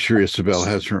 I'm sure Isabel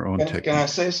has her own technique. Can I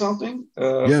say something?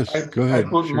 Yes, go ahead. I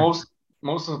put sure. most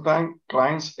of the time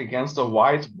clients against a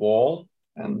white wall,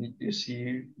 and you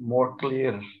see more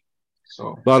clear.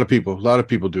 So a lot of people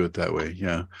do it that way.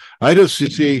 Yeah, I just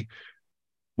see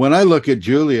when I look at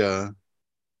Julia,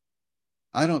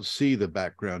 I don't see the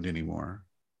background anymore.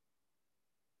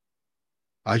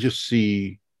 I just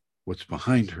see what's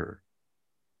behind her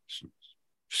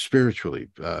spiritually,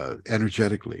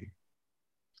 energetically.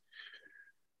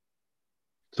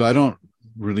 So I don't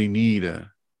really need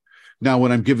now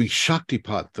when I'm giving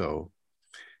Shaktipat though,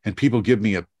 and people give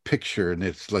me a picture and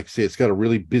it's like, say, it's got a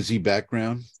really busy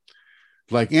background,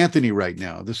 like Anthony right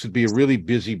now, this would be a really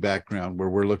busy background where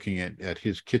we're looking at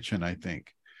his kitchen, I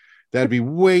think. That'd be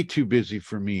way too busy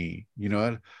for me.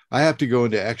 I have to go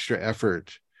into extra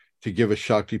effort to give a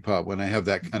Shaktipat when I have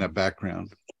that kind of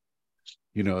background.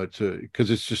 It's because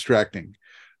it's distracting.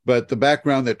 But the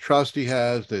background that Trusty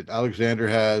has, that Alexander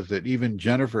has, that even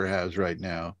Jennifer has right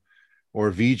now,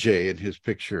 or VJ in his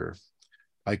picture,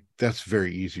 that's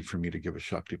very easy for me to give a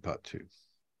Shaktipat to.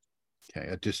 Okay,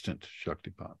 a distant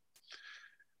Shaktipat.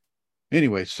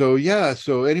 Anyway, so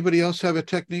anybody else have a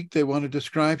technique they want to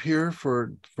describe here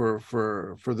for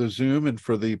the Zoom and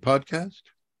for the podcast?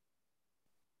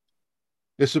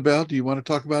 Isabel, do you want to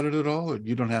talk about it at all? Or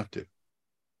you don't have to.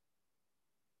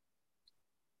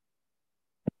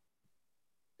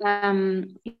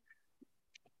 And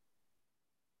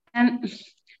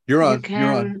you're on. You can,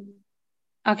 you're on.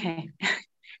 Okay.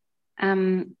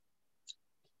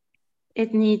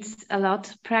 It needs a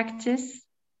lot of practice.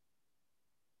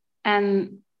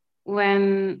 And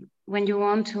when you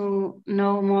want to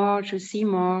know more, to see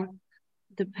more,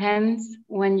 depends.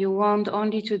 When you want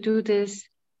only to do this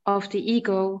of the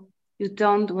ego, you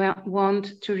don't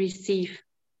want to receive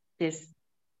this,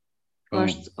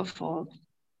 first of all.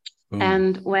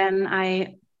 And when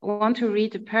I want to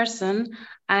read a person,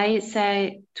 I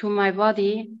say to my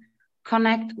body,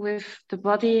 connect with the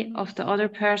body of the other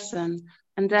person.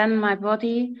 And then my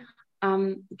body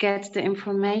gets the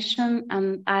information,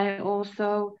 and I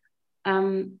also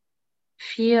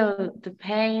feel the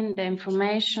pain, the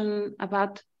information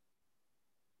about,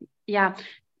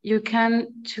 you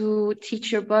can to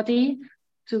teach your body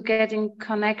to get in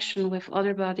connection with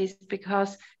other bodies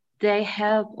because they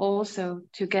help also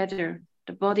together.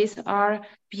 The bodies are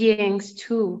beings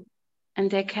too,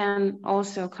 and they can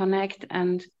also connect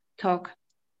and talk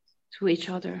to each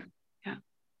other. Yeah.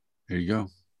 There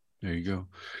you go.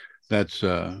 That's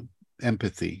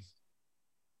empathy,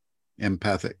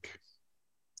 empathic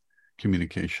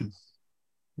communication.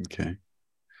 Okay.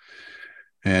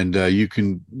 And you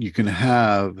can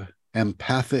have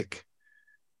empathic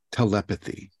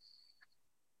telepathy.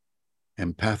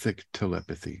 Empathic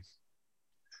telepathy.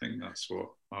 I think that's what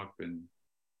I've been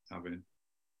having.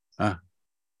 Yeah.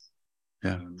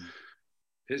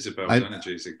 Isabel's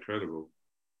energy is incredible.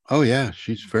 Oh yeah,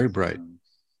 she's very bright.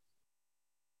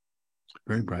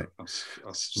 Very bright. I was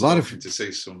starting to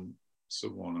see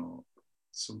someone or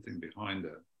something behind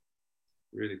her.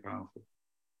 Really powerful.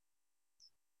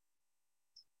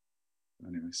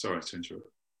 Anyway, sorry to interrupt.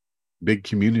 Big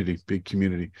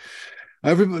community.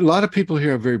 A lot of people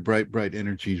here have very bright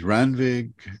energies.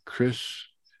 Ranvig, Chris,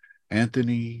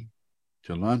 Anthony,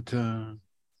 Jolanta,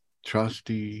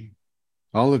 Trusty,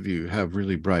 all of you have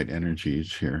really bright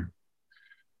energies here.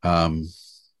 And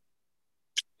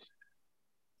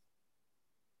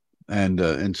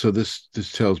so this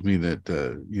tells me that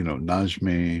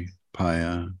Najme,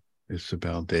 Paya,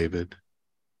 Isabel, David,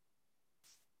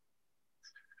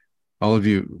 all of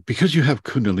you, because you have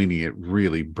Kundalini, it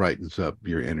really brightens up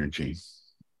your energy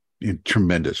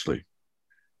tremendously.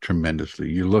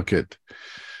 You look at,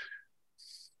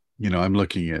 I'm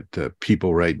looking at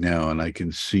people right now, and I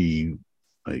can see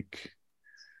like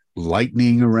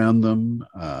lightning around them.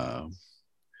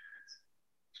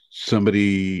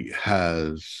 Somebody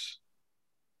has,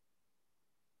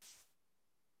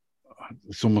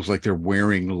 it's almost like they're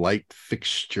wearing light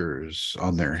fixtures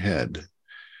on their head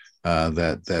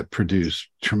that produce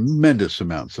tremendous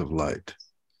amounts of light.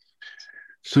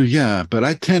 So yeah, but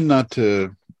I tend not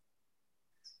to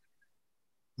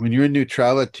when you're in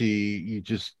neutrality, you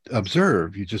just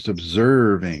observe, you're just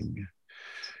observing.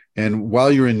 And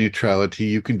while you're in neutrality,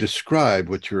 you can describe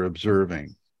what you're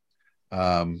observing.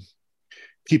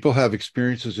 People have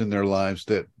experiences in their lives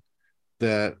that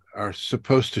are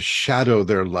supposed to shadow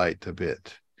their light a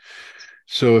bit.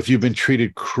 So if you've been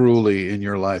treated cruelly in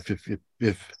your life,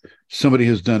 if somebody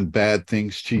has done bad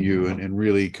things to you and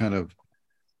really kind of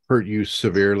hurt you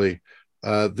severely,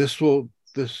 this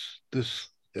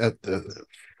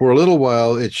for a little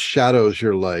while it shadows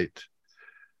your light,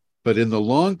 but in the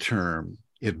long term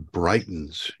it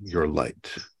brightens your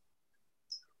light,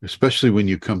 especially when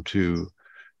you come to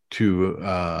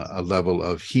a level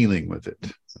of healing with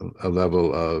it, a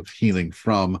level of healing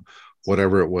from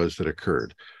whatever it was that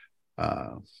occurred.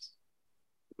 But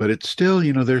it's still,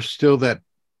 there's still that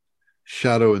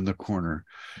shadow in the corner.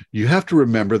 You have to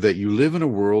remember that you live in a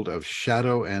world of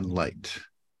shadow and light.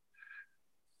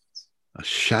 A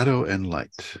shadow and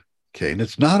light. Okay, and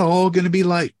it's not all going to be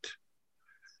light.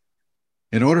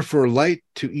 In order for light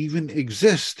to even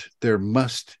exist, there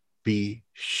must be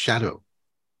shadow.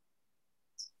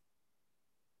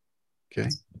 Okay,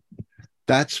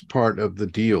 that's part of the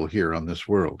deal here on this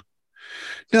world.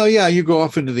 Now, yeah, you go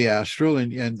off into the astral,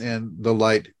 and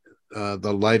the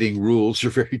lighting rules are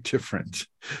very different.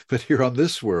 But here on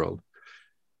this world,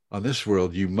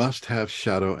 you must have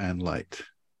shadow and light.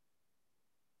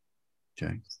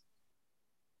 Okay,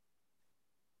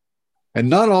 and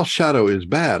not all shadow is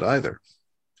bad either.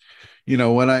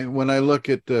 When I look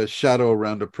at the shadow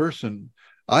around a person,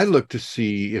 I look to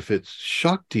see if it's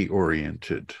Shakti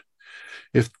oriented.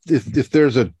 If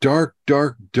there's a dark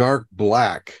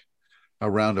black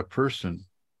around a person,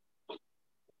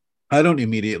 I don't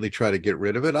immediately try to get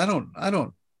rid of it. I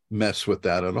don't mess with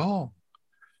that at all.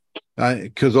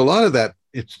 Because a lot of that,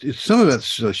 it's some of that's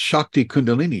Shakti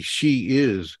Kundalini. She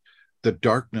is the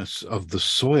darkness of the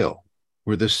soil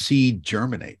where the seed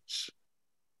germinates.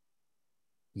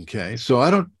 Okay, so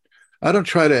I don't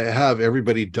try to have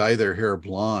everybody dye their hair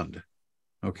blonde.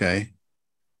 Okay.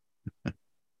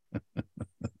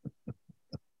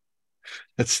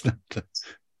 That's not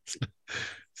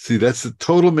see, that's a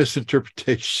total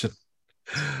misinterpretation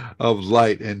of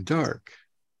light and dark.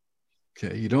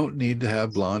 Okay, you don't need to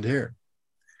have blonde hair.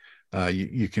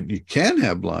 You can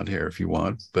have blonde hair if you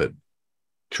want, but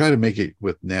try to make it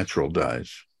with natural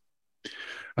dyes.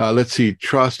 Let's see.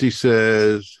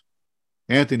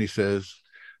 Anthony says,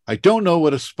 I don't know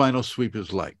what a spinal sweep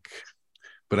is like,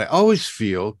 but I always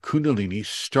feel Kundalini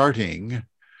starting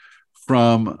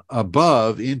from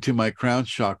above into my crown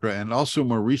chakra, and also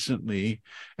more recently,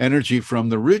 energy from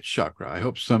the root chakra. I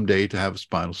hope someday to have a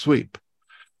spinal sweep.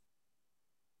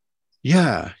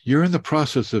 Yeah, you're in the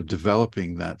process of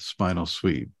developing that spinal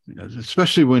sweep,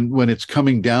 especially when it's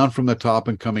coming down from the top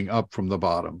and coming up from the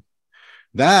bottom.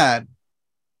 That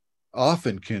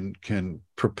often can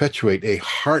perpetuate a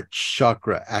heart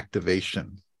chakra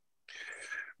activation,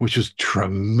 which is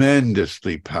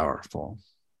tremendously powerful.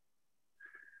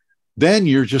 Then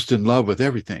you're just in love with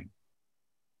everything.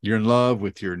 You're in love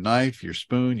with your knife, your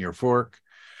spoon, your fork.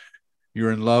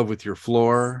 You're in love with your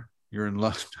floor. You're in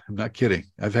love. I'm not kidding.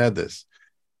 I've had this.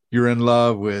 You're in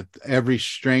love with every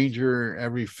stranger,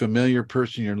 every familiar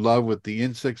person. You're in love with the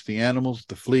insects, the animals,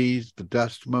 the fleas, the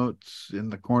dust motes in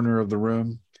the corner of the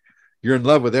room. You're in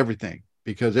love with everything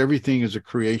because everything is a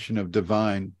creation of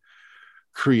divine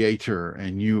creator,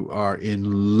 and you are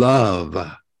in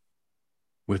love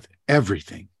with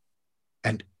everything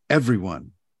and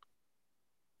everyone.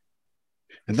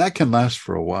 And that can last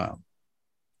for a while.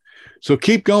 So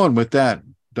keep going with that,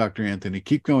 Dr. Anthony.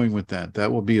 Keep going with that.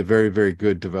 That will be a very, very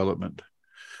good development.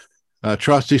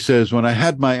 Trusty says, when I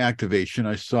had my activation,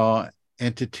 I saw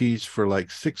entities for like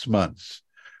 6 months,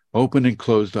 open and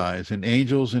closed eyes, and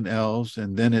angels and elves,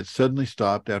 and then it suddenly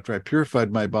stopped after I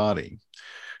purified my body.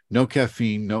 No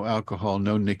caffeine, no alcohol,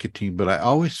 no nicotine, but I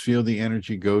always feel the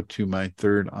energy go to my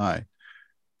third eye.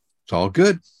 It's all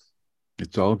good.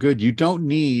 It's all good. You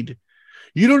don't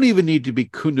even need to be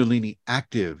Kundalini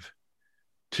active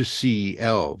to see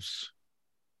elves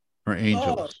or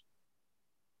angels. Oh.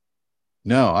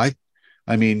 No,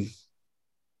 I mean,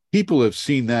 people have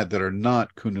seen that are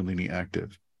not Kundalini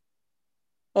active.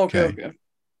 Okay.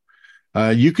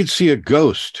 You could see a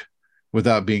ghost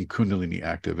without being Kundalini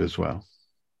active as well.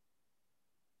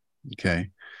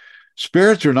 Okay.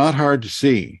 Spirits are not hard to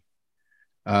see.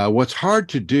 What's hard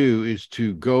to do is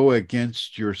to go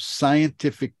against your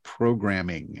scientific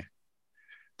programming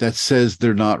that says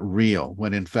they're not real,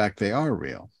 when in fact they are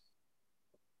real.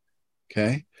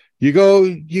 Okay. You go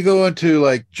into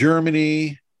like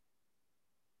Germany,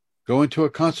 go into a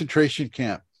concentration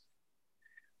camp.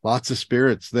 Lots of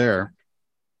spirits there.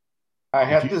 I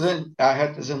had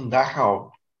this in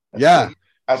Dachau. Yeah.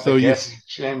 At So the you, gas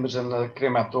chambers and the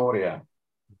crematoria.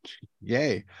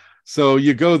 yay. So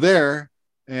you go there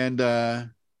and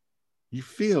you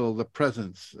feel the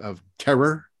presence of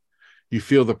terror. You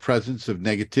feel the presence of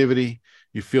negativity.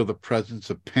 You feel the presence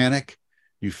of panic.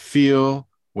 You feel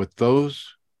what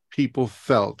those people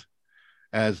felt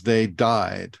as they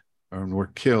died or were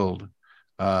killed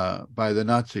by the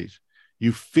Nazis.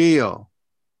 You feel,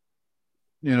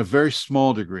 in a very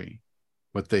small degree,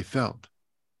 what they felt.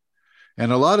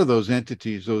 And a lot of those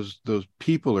entities, those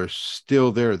people are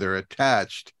still there. They're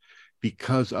attached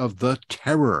because of the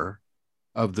terror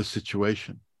of the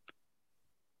situation.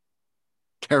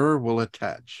 Terror will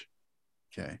attach.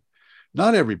 Okay.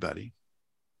 Not everybody,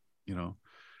 you know.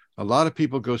 A lot of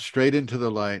people go straight into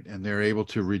the light and they're able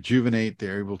to rejuvenate,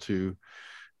 they're able to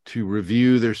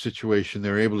review their situation,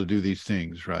 they're able to do these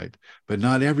things, right? But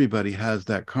not everybody has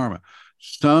that karma.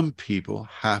 Some people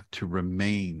have to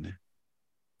remain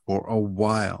for a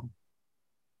while.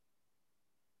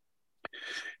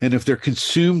 And if they're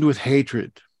consumed with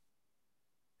hatred,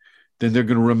 then they're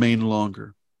going to remain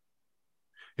longer.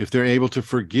 If they're able to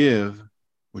forgive,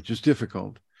 which is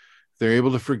difficult, if they're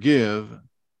able to forgive,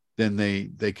 then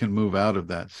they can move out of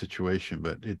that situation.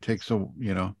 But it takes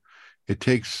it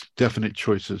takes definite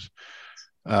choices.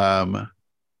 So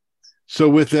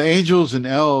with the angels and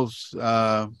elves,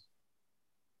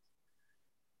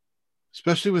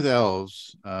 especially with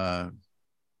elves,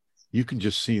 you can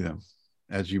just see them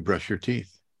as you brush your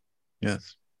teeth.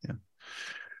 Yes. Yeah.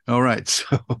 All right.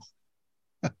 So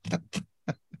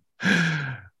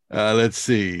let's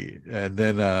see. And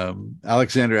then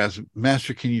Alexander asks,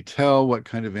 Master, can you tell what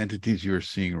kind of entities you are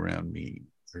seeing around me?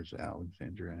 Where's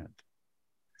Alexander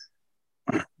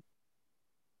at?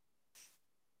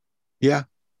 Yeah,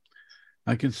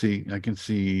 I can see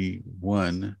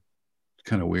one. It's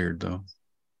kind of weird though.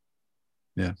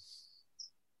 Yeah.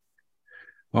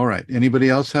 All right. Anybody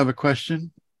else have a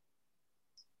question?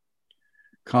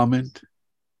 Comment?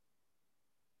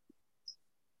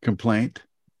 Complaint?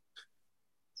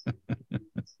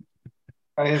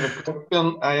 I have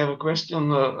a question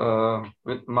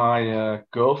with my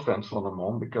girlfriend for the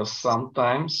moment, because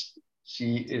sometimes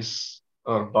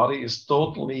her body is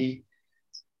totally,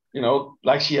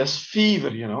 like she has fever,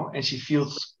 and she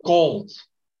feels cold.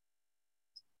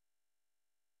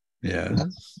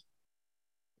 Yes.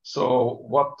 So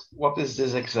what is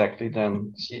this exactly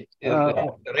then? She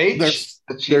rage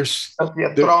that she has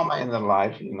trauma in her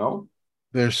life,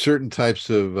 There's certain types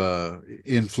of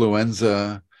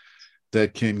influenza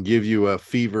that can give you a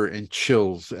fever and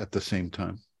chills at the same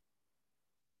time.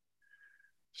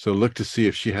 So look to see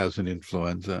if she has an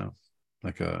influenza,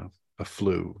 like a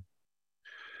flu.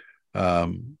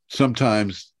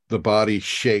 Sometimes the body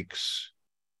shakes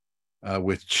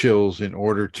with chills in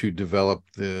order to develop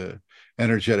the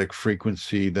energetic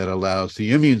frequency that allows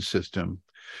the immune system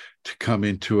to come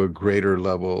into a greater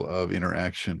level of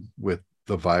interaction with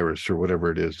the virus or whatever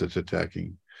it is that's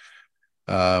attacking.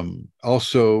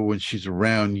 Also, when she's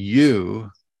around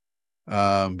you,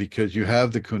 because you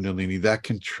have the Kundalini, that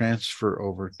can transfer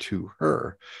over to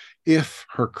her if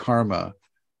her karma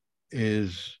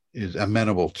is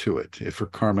amenable to it, if her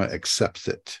karma accepts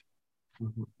it.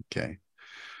 Mm-hmm. Okay.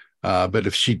 But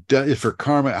if her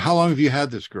karma, how long have you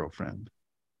had this girlfriend?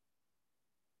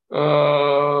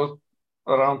 Around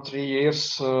 3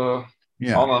 years.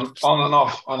 Yeah. On and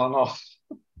off.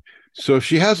 So if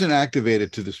she hasn't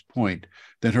activated to this point,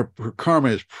 then her karma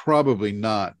is probably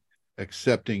not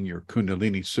accepting your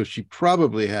Kundalini. So she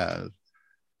probably has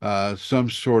some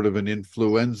sort of an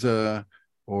influenza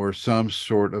or some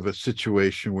sort of a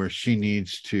situation where she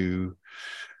needs to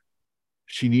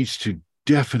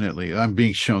definitely, I'm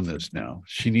being shown this now,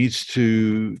 she needs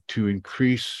to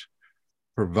increase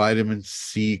her vitamin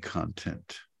C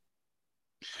content.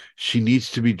 She needs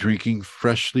to be drinking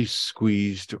freshly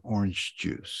squeezed orange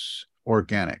juice,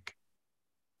 organic,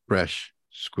 fresh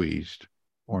squeezed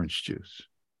orange juice.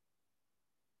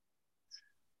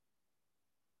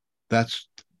 That's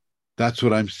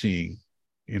what I'm seeing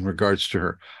in regards to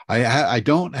her. I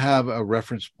don't have a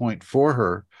reference point for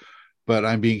her, but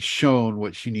I'm being shown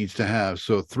what she needs to have.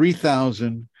 So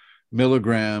 3,000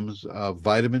 milligrams of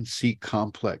vitamin C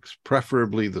complex,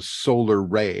 preferably the Solar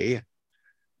Ray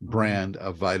brand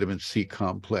of vitamin C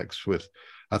complex, with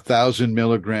 1,000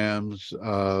 milligrams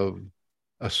of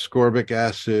ascorbic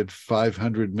acid,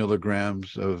 500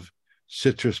 milligrams of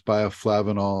citrus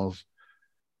bioflavonols,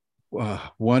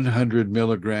 100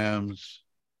 milligrams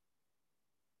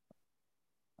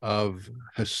of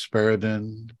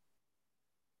hesperidin,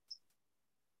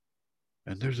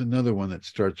 And there's another one that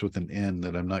starts with an N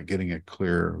that I'm not getting a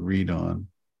clear read on.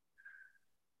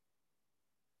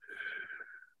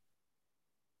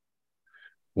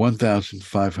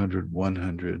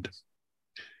 $1,500.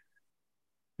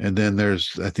 And then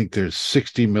I think there's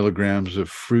 60 milligrams of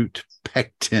fruit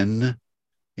pectin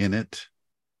in it.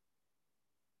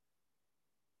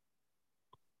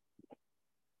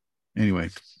 Anyway,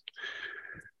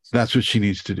 that's what she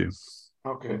needs to do.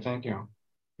 Okay, thank you.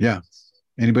 Yeah.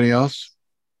 Anybody else?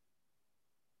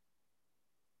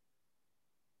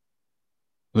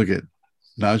 Look at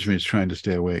Najmi is trying to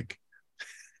stay awake.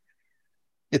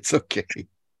 It's okay.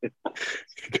 You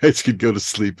guys could go to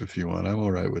sleep if you want. I'm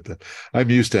all right with that. I'm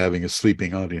used to having a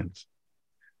sleeping audience.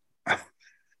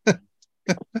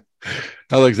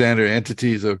 Alexander,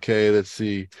 entities, okay. Let's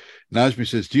see. Najmi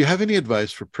says, do you have any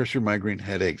advice for pressure migraine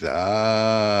headaches?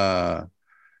 Ah,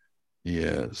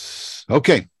 yes.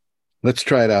 Okay, let's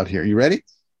try it out here. You ready?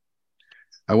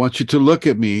 I want you to look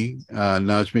at me,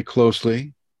 Najmi,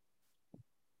 closely.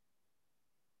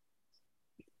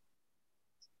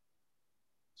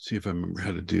 See if I remember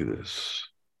how to do this.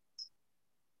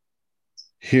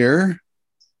 Here.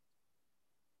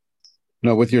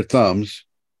 No, with your thumbs.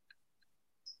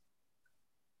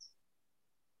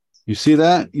 You see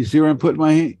that? You see where I'm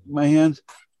putting my hands?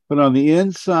 But on the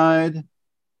inside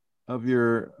of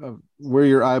where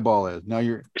your eyeball is.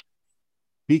 Now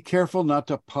be careful not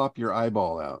to pop your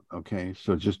eyeball out. Okay,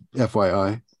 so just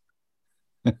FYI.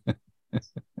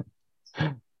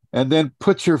 And then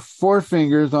put your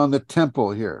forefingers on the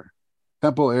temple here,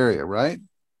 temple area, right?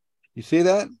 You see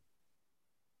that?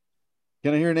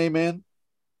 Can I hear an amen?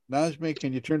 Najmi,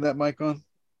 can you turn that mic on?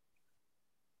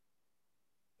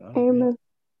 Amen.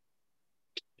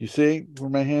 You see where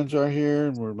my hands are here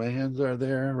and where my hands are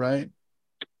there, right?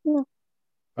 Yeah.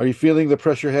 Are you feeling the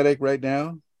pressure headache right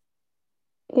now?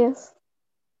 Yes.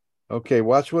 Okay,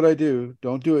 watch what I do.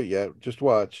 Don't do it yet. Just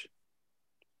watch.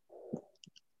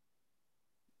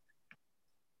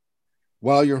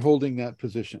 While you're holding that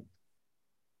position.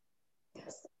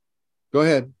 Yes. Go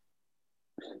ahead.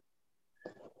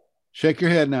 Shake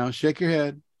your head now. Shake your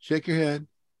head. Shake your head.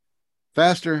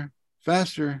 Faster.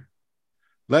 Faster.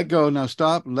 Let go. Now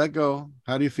stop. Let go.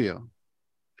 How do you feel?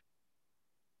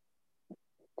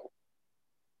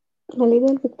 A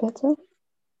little bit better.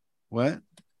 What?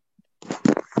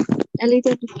 A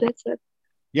little bit better.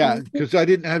 Yeah, because I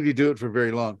didn't have you do it for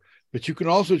very long. But you can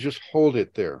also just hold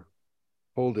it there.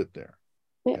 Hold it there.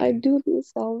 Okay. I do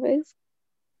this always.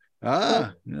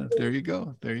 Ah, yeah, there you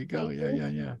go. There you go. Yeah, yeah,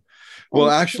 yeah.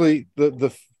 Well, actually,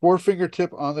 the forefinger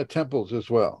tip on the temples as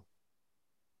well.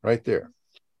 Right there.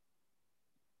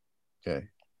 Okay.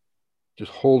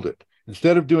 Just hold it.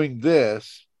 Instead of doing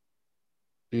this,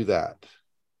 do that.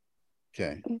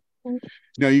 Okay.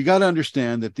 Now, you got to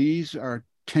understand that these are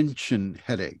tension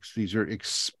headaches. These are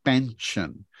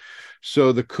expansion.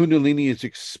 So the Kundalini is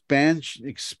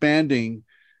expanding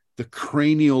the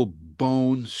cranial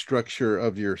bone structure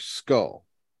of your skull.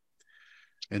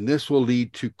 And this will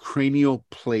lead to cranial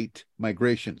plate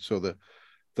migration. So the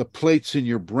plates in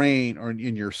your brain or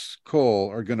in your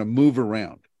skull are going to move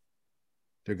around.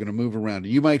 They're going to move around.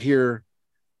 You might hear.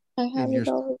 I have it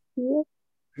over here.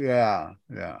 Yeah,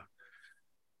 yeah.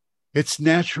 It's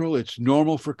natural. It's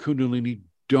normal for Kundalini.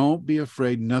 Don't be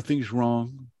afraid. Nothing's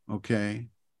wrong. Okay.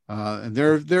 And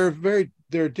there are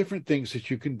different things that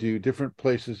you can do, different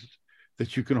places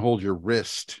that you can hold your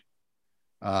wrist.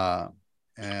 And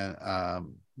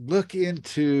look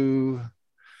into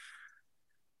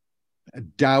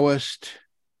Taoist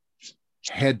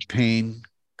head pain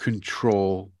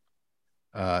control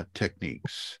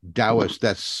techniques. Taoist,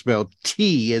 that's spelled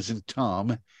T as in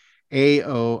Tom,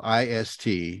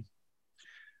 AOIST,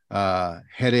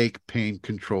 headache pain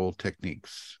control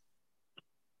techniques.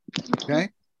 Okay?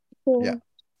 Yeah.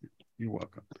 You're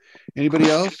welcome. Anybody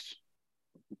else?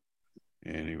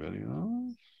 Anybody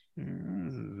else?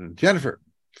 Jennifer.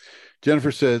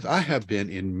 Jennifer says, I have been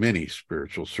in many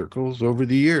spiritual circles over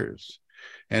the years,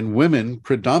 and women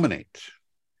predominate.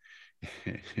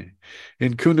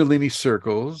 In Kundalini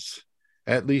circles,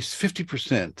 at least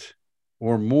 50%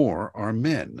 or more are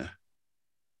men.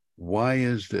 Why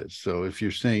is this? So if you're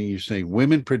saying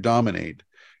women predominate,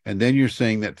 and then you're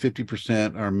saying that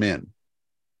 50% are men.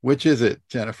 Which is it,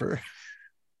 Jennifer?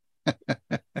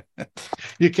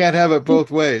 You can't have it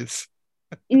both ways.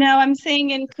 No, I'm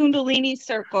saying in Kundalini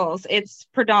circles, it's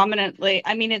predominantly,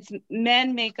 I mean, it's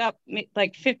men make up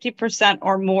like 50%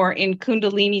 or more in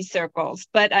Kundalini circles,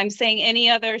 but I'm saying any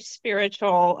other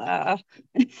spiritual,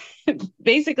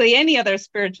 basically any other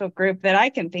spiritual group that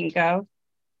I can think of.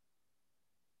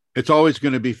 It's always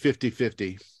going to be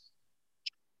 50-50.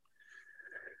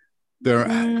 There,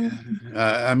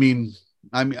 I mean,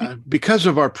 because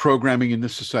of our programming in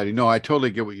this society. No, I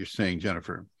totally get what you're saying,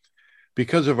 Jennifer.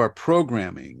 Because of our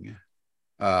programming,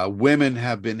 women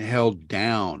have been held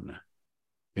down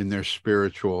in their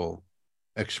spiritual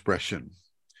expression.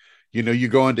 You know, you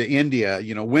go into India,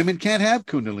 you know, women can't have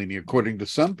Kundalini, according to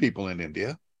some people in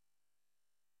India.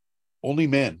 Only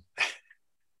men.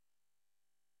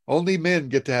 Only men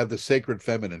get to have the sacred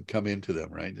feminine come into them,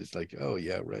 right? It's like, oh,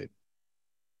 yeah, right.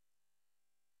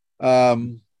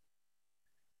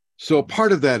 So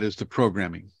part of that is the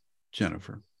programming,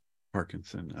 Jennifer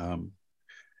Parkinson.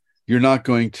 You're not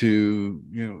going to,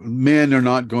 you know, men are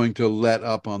not going to let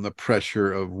up on the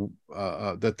pressure of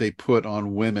that they put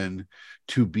on women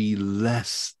to be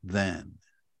less than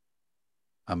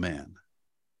a man,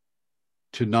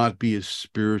 to not be as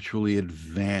spiritually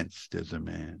advanced as a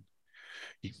man.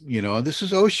 You know, this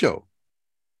is Osho.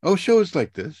 Osho is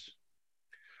like this.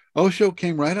 Osho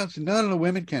came right out and said, no,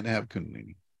 women can't have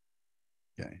Kundalini.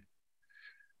 Okay.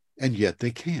 And yet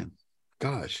they can.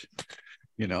 Gosh,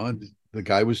 you know, and the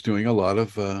guy was doing a lot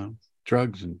of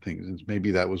drugs and things. And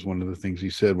maybe that was one of the things he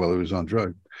said while he was on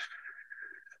drugs.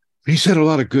 He said a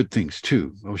lot of good things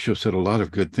too. Osho said a lot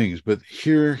of good things, but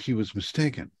here he was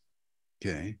mistaken.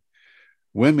 Okay.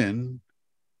 Women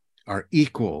are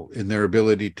equal in their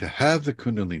ability to have the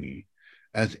Kundalini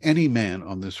as any man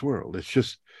on this world. It's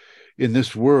just in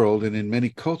this world and in many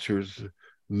cultures,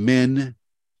 men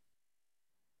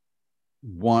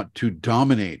want to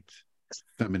dominate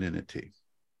femininity.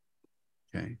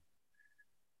 Okay.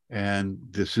 And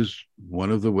this is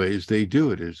one of the ways they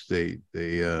do it, is they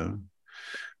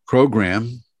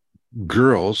program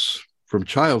girls from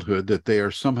childhood that they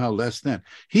are somehow less than.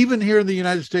 Even here in the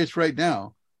United States right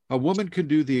now, a woman can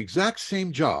do the exact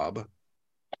same job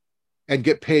and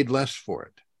get paid less for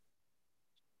it.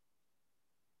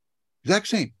 Exact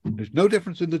same. There's no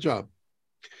difference in the job.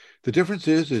 The difference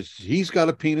is he's got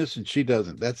a penis and she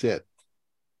doesn't. That's it.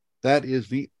 That is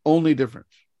the only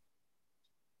difference.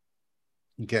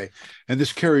 Okay. And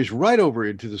this carries right over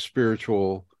into the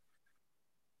spiritual,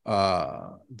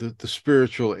 the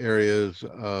spiritual areas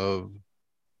of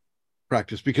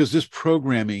practice, because this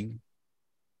programming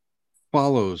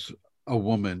follows a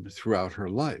woman throughout her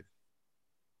life.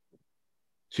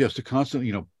 She has to constantly,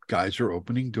 you know, guys are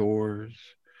opening doors,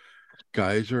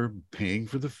 guys are paying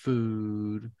for the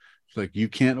food. It's like, you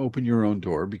can't open your own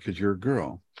door because you're a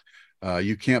girl.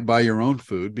 You can't buy your own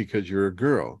food because you're a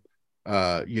girl.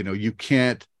 You know, you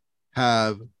can't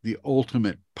have the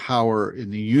ultimate power in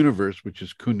the universe, which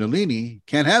is Kundalini.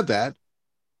 Can't have that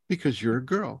because you're a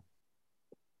girl,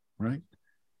 right?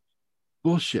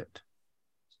 Bullshit.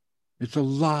 It's a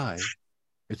lie.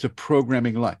 It's a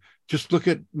programming lie. Just look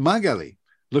at Magali.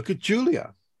 Look at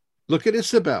Julia. Look at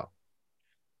Isabel.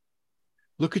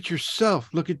 Look at yourself.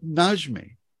 Look at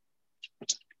Najmi.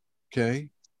 Okay?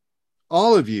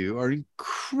 All of you are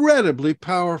incredibly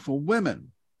powerful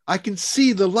women. I can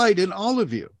see the light in all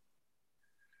of you.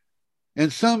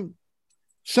 And some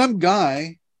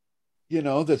guy, you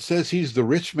know, that says he's the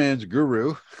rich man's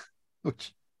guru,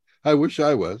 which I wish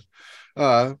I was,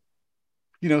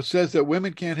 you know, says that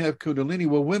women can't have Kundalini.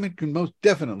 Well, women can most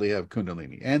definitely have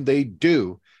Kundalini, and they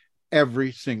do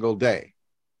every single day.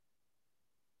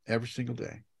 Every single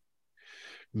day.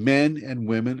 Men and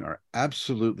women are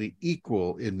absolutely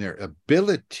equal in their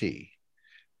ability.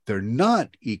 They're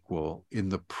not equal in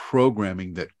the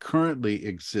programming that currently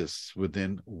exists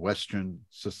within Western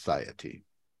society,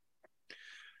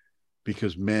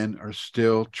 because men are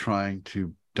still trying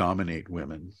to dominate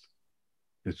women.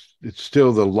 It's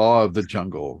still the law of the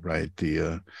jungle, right?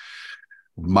 The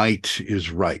might is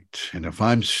right. And if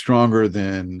I'm stronger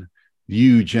than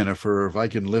you, Jennifer, if I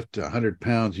can lift 100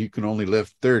 pounds, you can only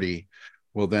lift 30.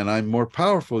 Well, then I'm more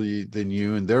powerful than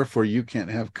you, and therefore you can't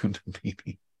have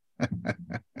Kundalini.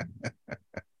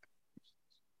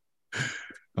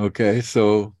 Okay,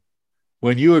 so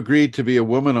when you agreed to be a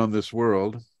woman on this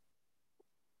world,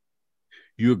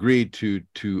 you agreed to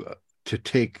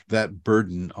take that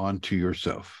burden onto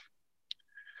yourself.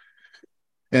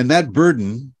 And that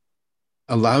burden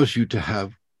allows you to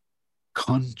have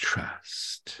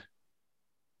contrast.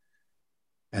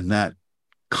 And that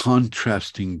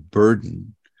contrasting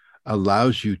burden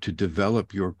allows you to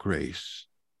develop your grace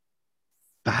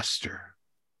faster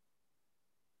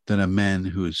than a man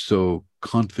who is so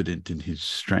confident in his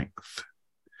strength.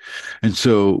 And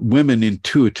so women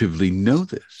intuitively know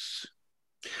this.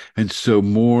 And so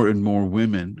more and more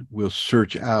women will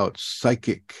search out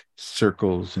psychic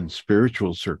circles and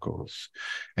spiritual circles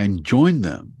and join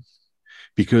them,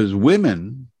 because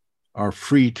women are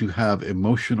free to have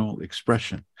emotional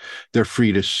expression. They're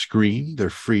free to scream. They're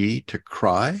free to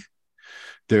cry.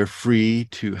 they're free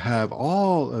to have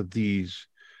all of these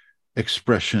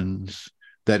expressions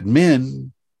that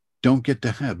men don't get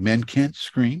to have. Men can't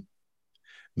scream.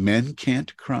 Men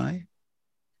can't cry.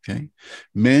 Okay.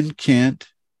 Men can't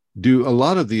do a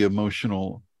lot of the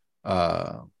emotional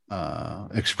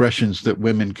expressions that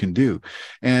women can do.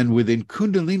 And within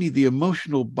Kundalini, the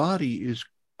emotional body is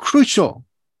crucial.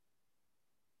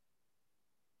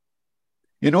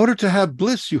 In order to have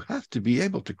bliss, you have to be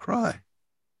able to cry,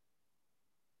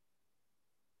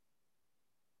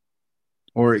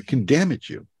 or it can damage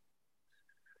you.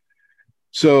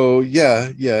 So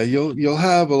you'll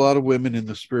have a lot of women in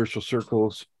the spiritual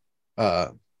circles,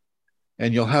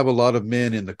 and you'll have a lot of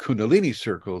men in the Kundalini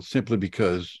circles, simply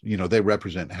because they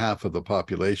represent half of the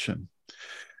population.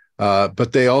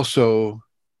 But they also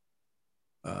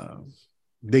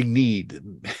they need,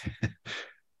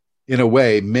 in a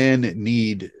way, men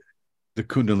need the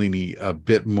Kundalini a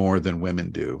bit more than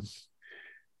women do,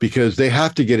 because they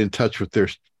have to get in touch with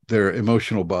their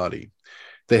emotional body.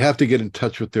 They have to get in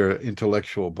touch with their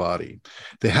intellectual body.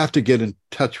 They have to get in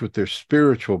touch with their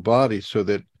spiritual body so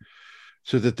that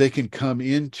they can come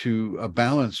into a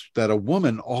balance that a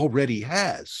woman already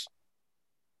has.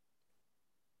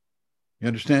 You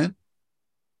understand?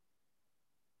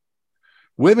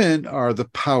 Women are the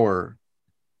power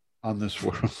on this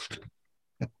world.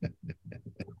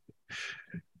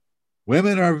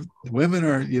 women are,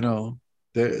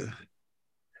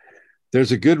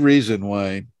 there's a good reason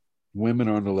why women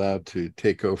aren't allowed to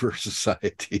take over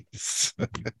societies.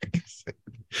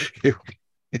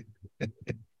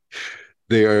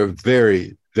 They are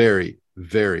very, very,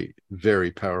 very,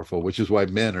 very powerful, which is why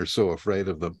men are so afraid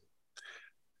of them.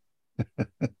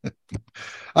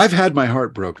 I've had my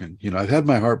heart broken. I've had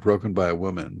my heart broken by a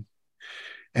woman,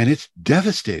 and it's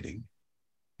devastating.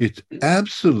 It's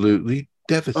absolutely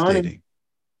devastating.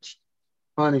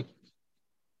 Honey,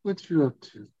 what you up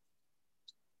to?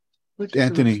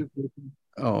 Anthony,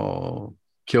 oh,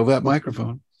 kill that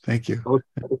microphone. Thank you.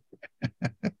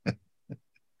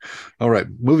 All right,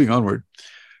 moving onward.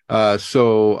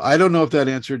 So I don't know if that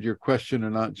answered your question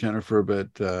or not, Jennifer, but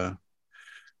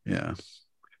yeah.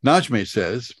 Najme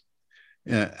says,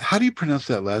 how do you pronounce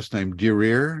that last name?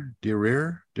 Dirir?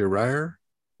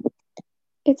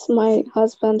 It's my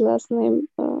husband's last name,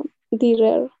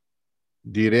 Direr.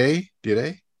 Dire?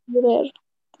 Direr.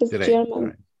 It's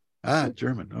German. Right.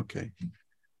 German. Okay.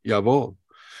 Jawohl.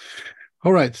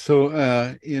 All right.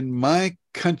 So in my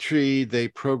country, they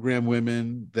program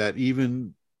women that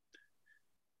even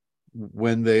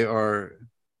when they are,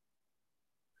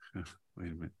 wait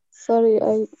a minute. Sorry,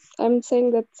 I'm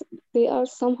saying that they are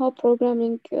somehow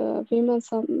programming women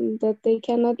that they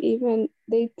cannot even,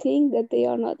 they think that they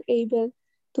are not able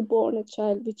to born a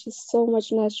child, which is so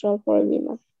much natural for a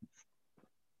woman.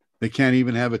 They can't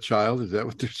even have a child? Is that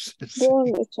what they're saying? Born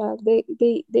a child.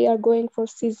 They are going for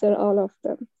Caesar, all of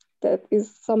them. That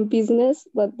is some business,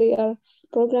 but they are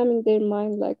programming their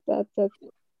mind like that.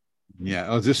 Yeah.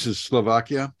 Oh, this is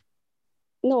Slovakia?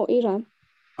 No, Iran.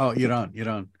 Oh, Iran.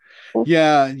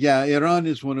 Yeah. Iran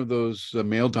is one of those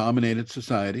male-dominated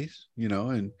societies,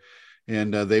 and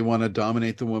they want to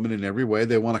dominate the woman in every way.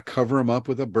 They want to cover them up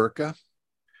with a burqa,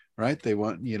 right? They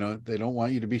want, they don't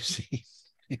want you to be seen.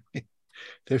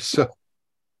 They're so,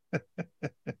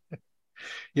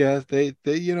 yeah,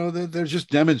 they're just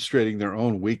demonstrating their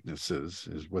own weaknesses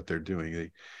is what they're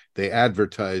doing. They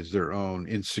advertise their own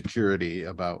insecurity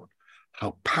about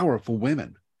how powerful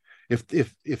women.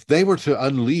 If they were to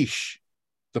unleash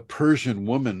the Persian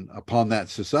woman upon that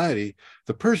society,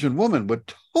 the Persian woman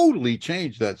would totally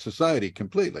change that society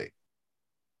completely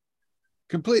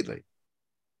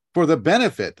for the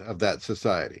benefit of that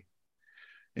society.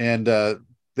 And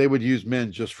they would use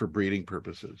men just for breeding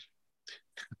purposes,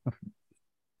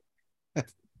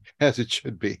 as it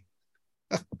should be.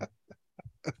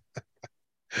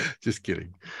 Just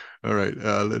kidding. All right.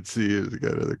 Let's see. We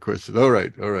got another question. All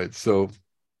right. So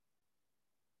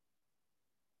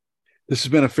this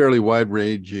has been a fairly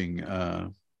wide-ranging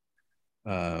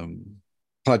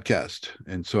podcast,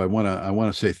 and so I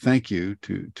want to say thank you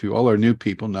to all our new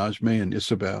people, Najme and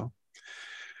Isabel,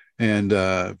 and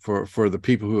for the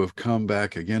people who have come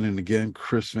back again and again,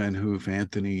 Chris Van Hoof,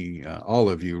 Anthony, all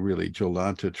of you, really,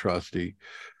 Jolanta, Trusty,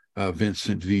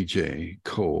 Vincent, VJ,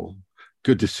 Cole.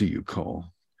 Good to see you, Cole.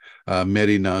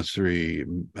 Mehdi Nasri,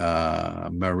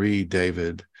 Marie,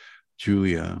 David,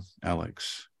 Julia,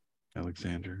 Alex,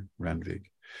 Alexander, Ranvig.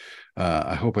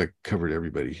 I hope I covered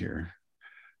everybody here.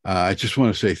 I just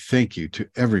want to say thank you to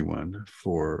everyone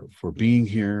for being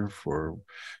here, for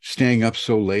staying up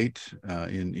so late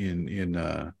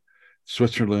in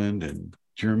Switzerland and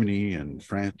Germany and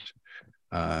France.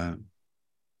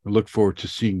 I look forward to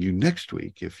seeing you next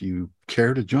week if you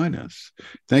care to join us.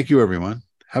 Thank you, everyone.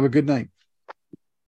 Have a good night.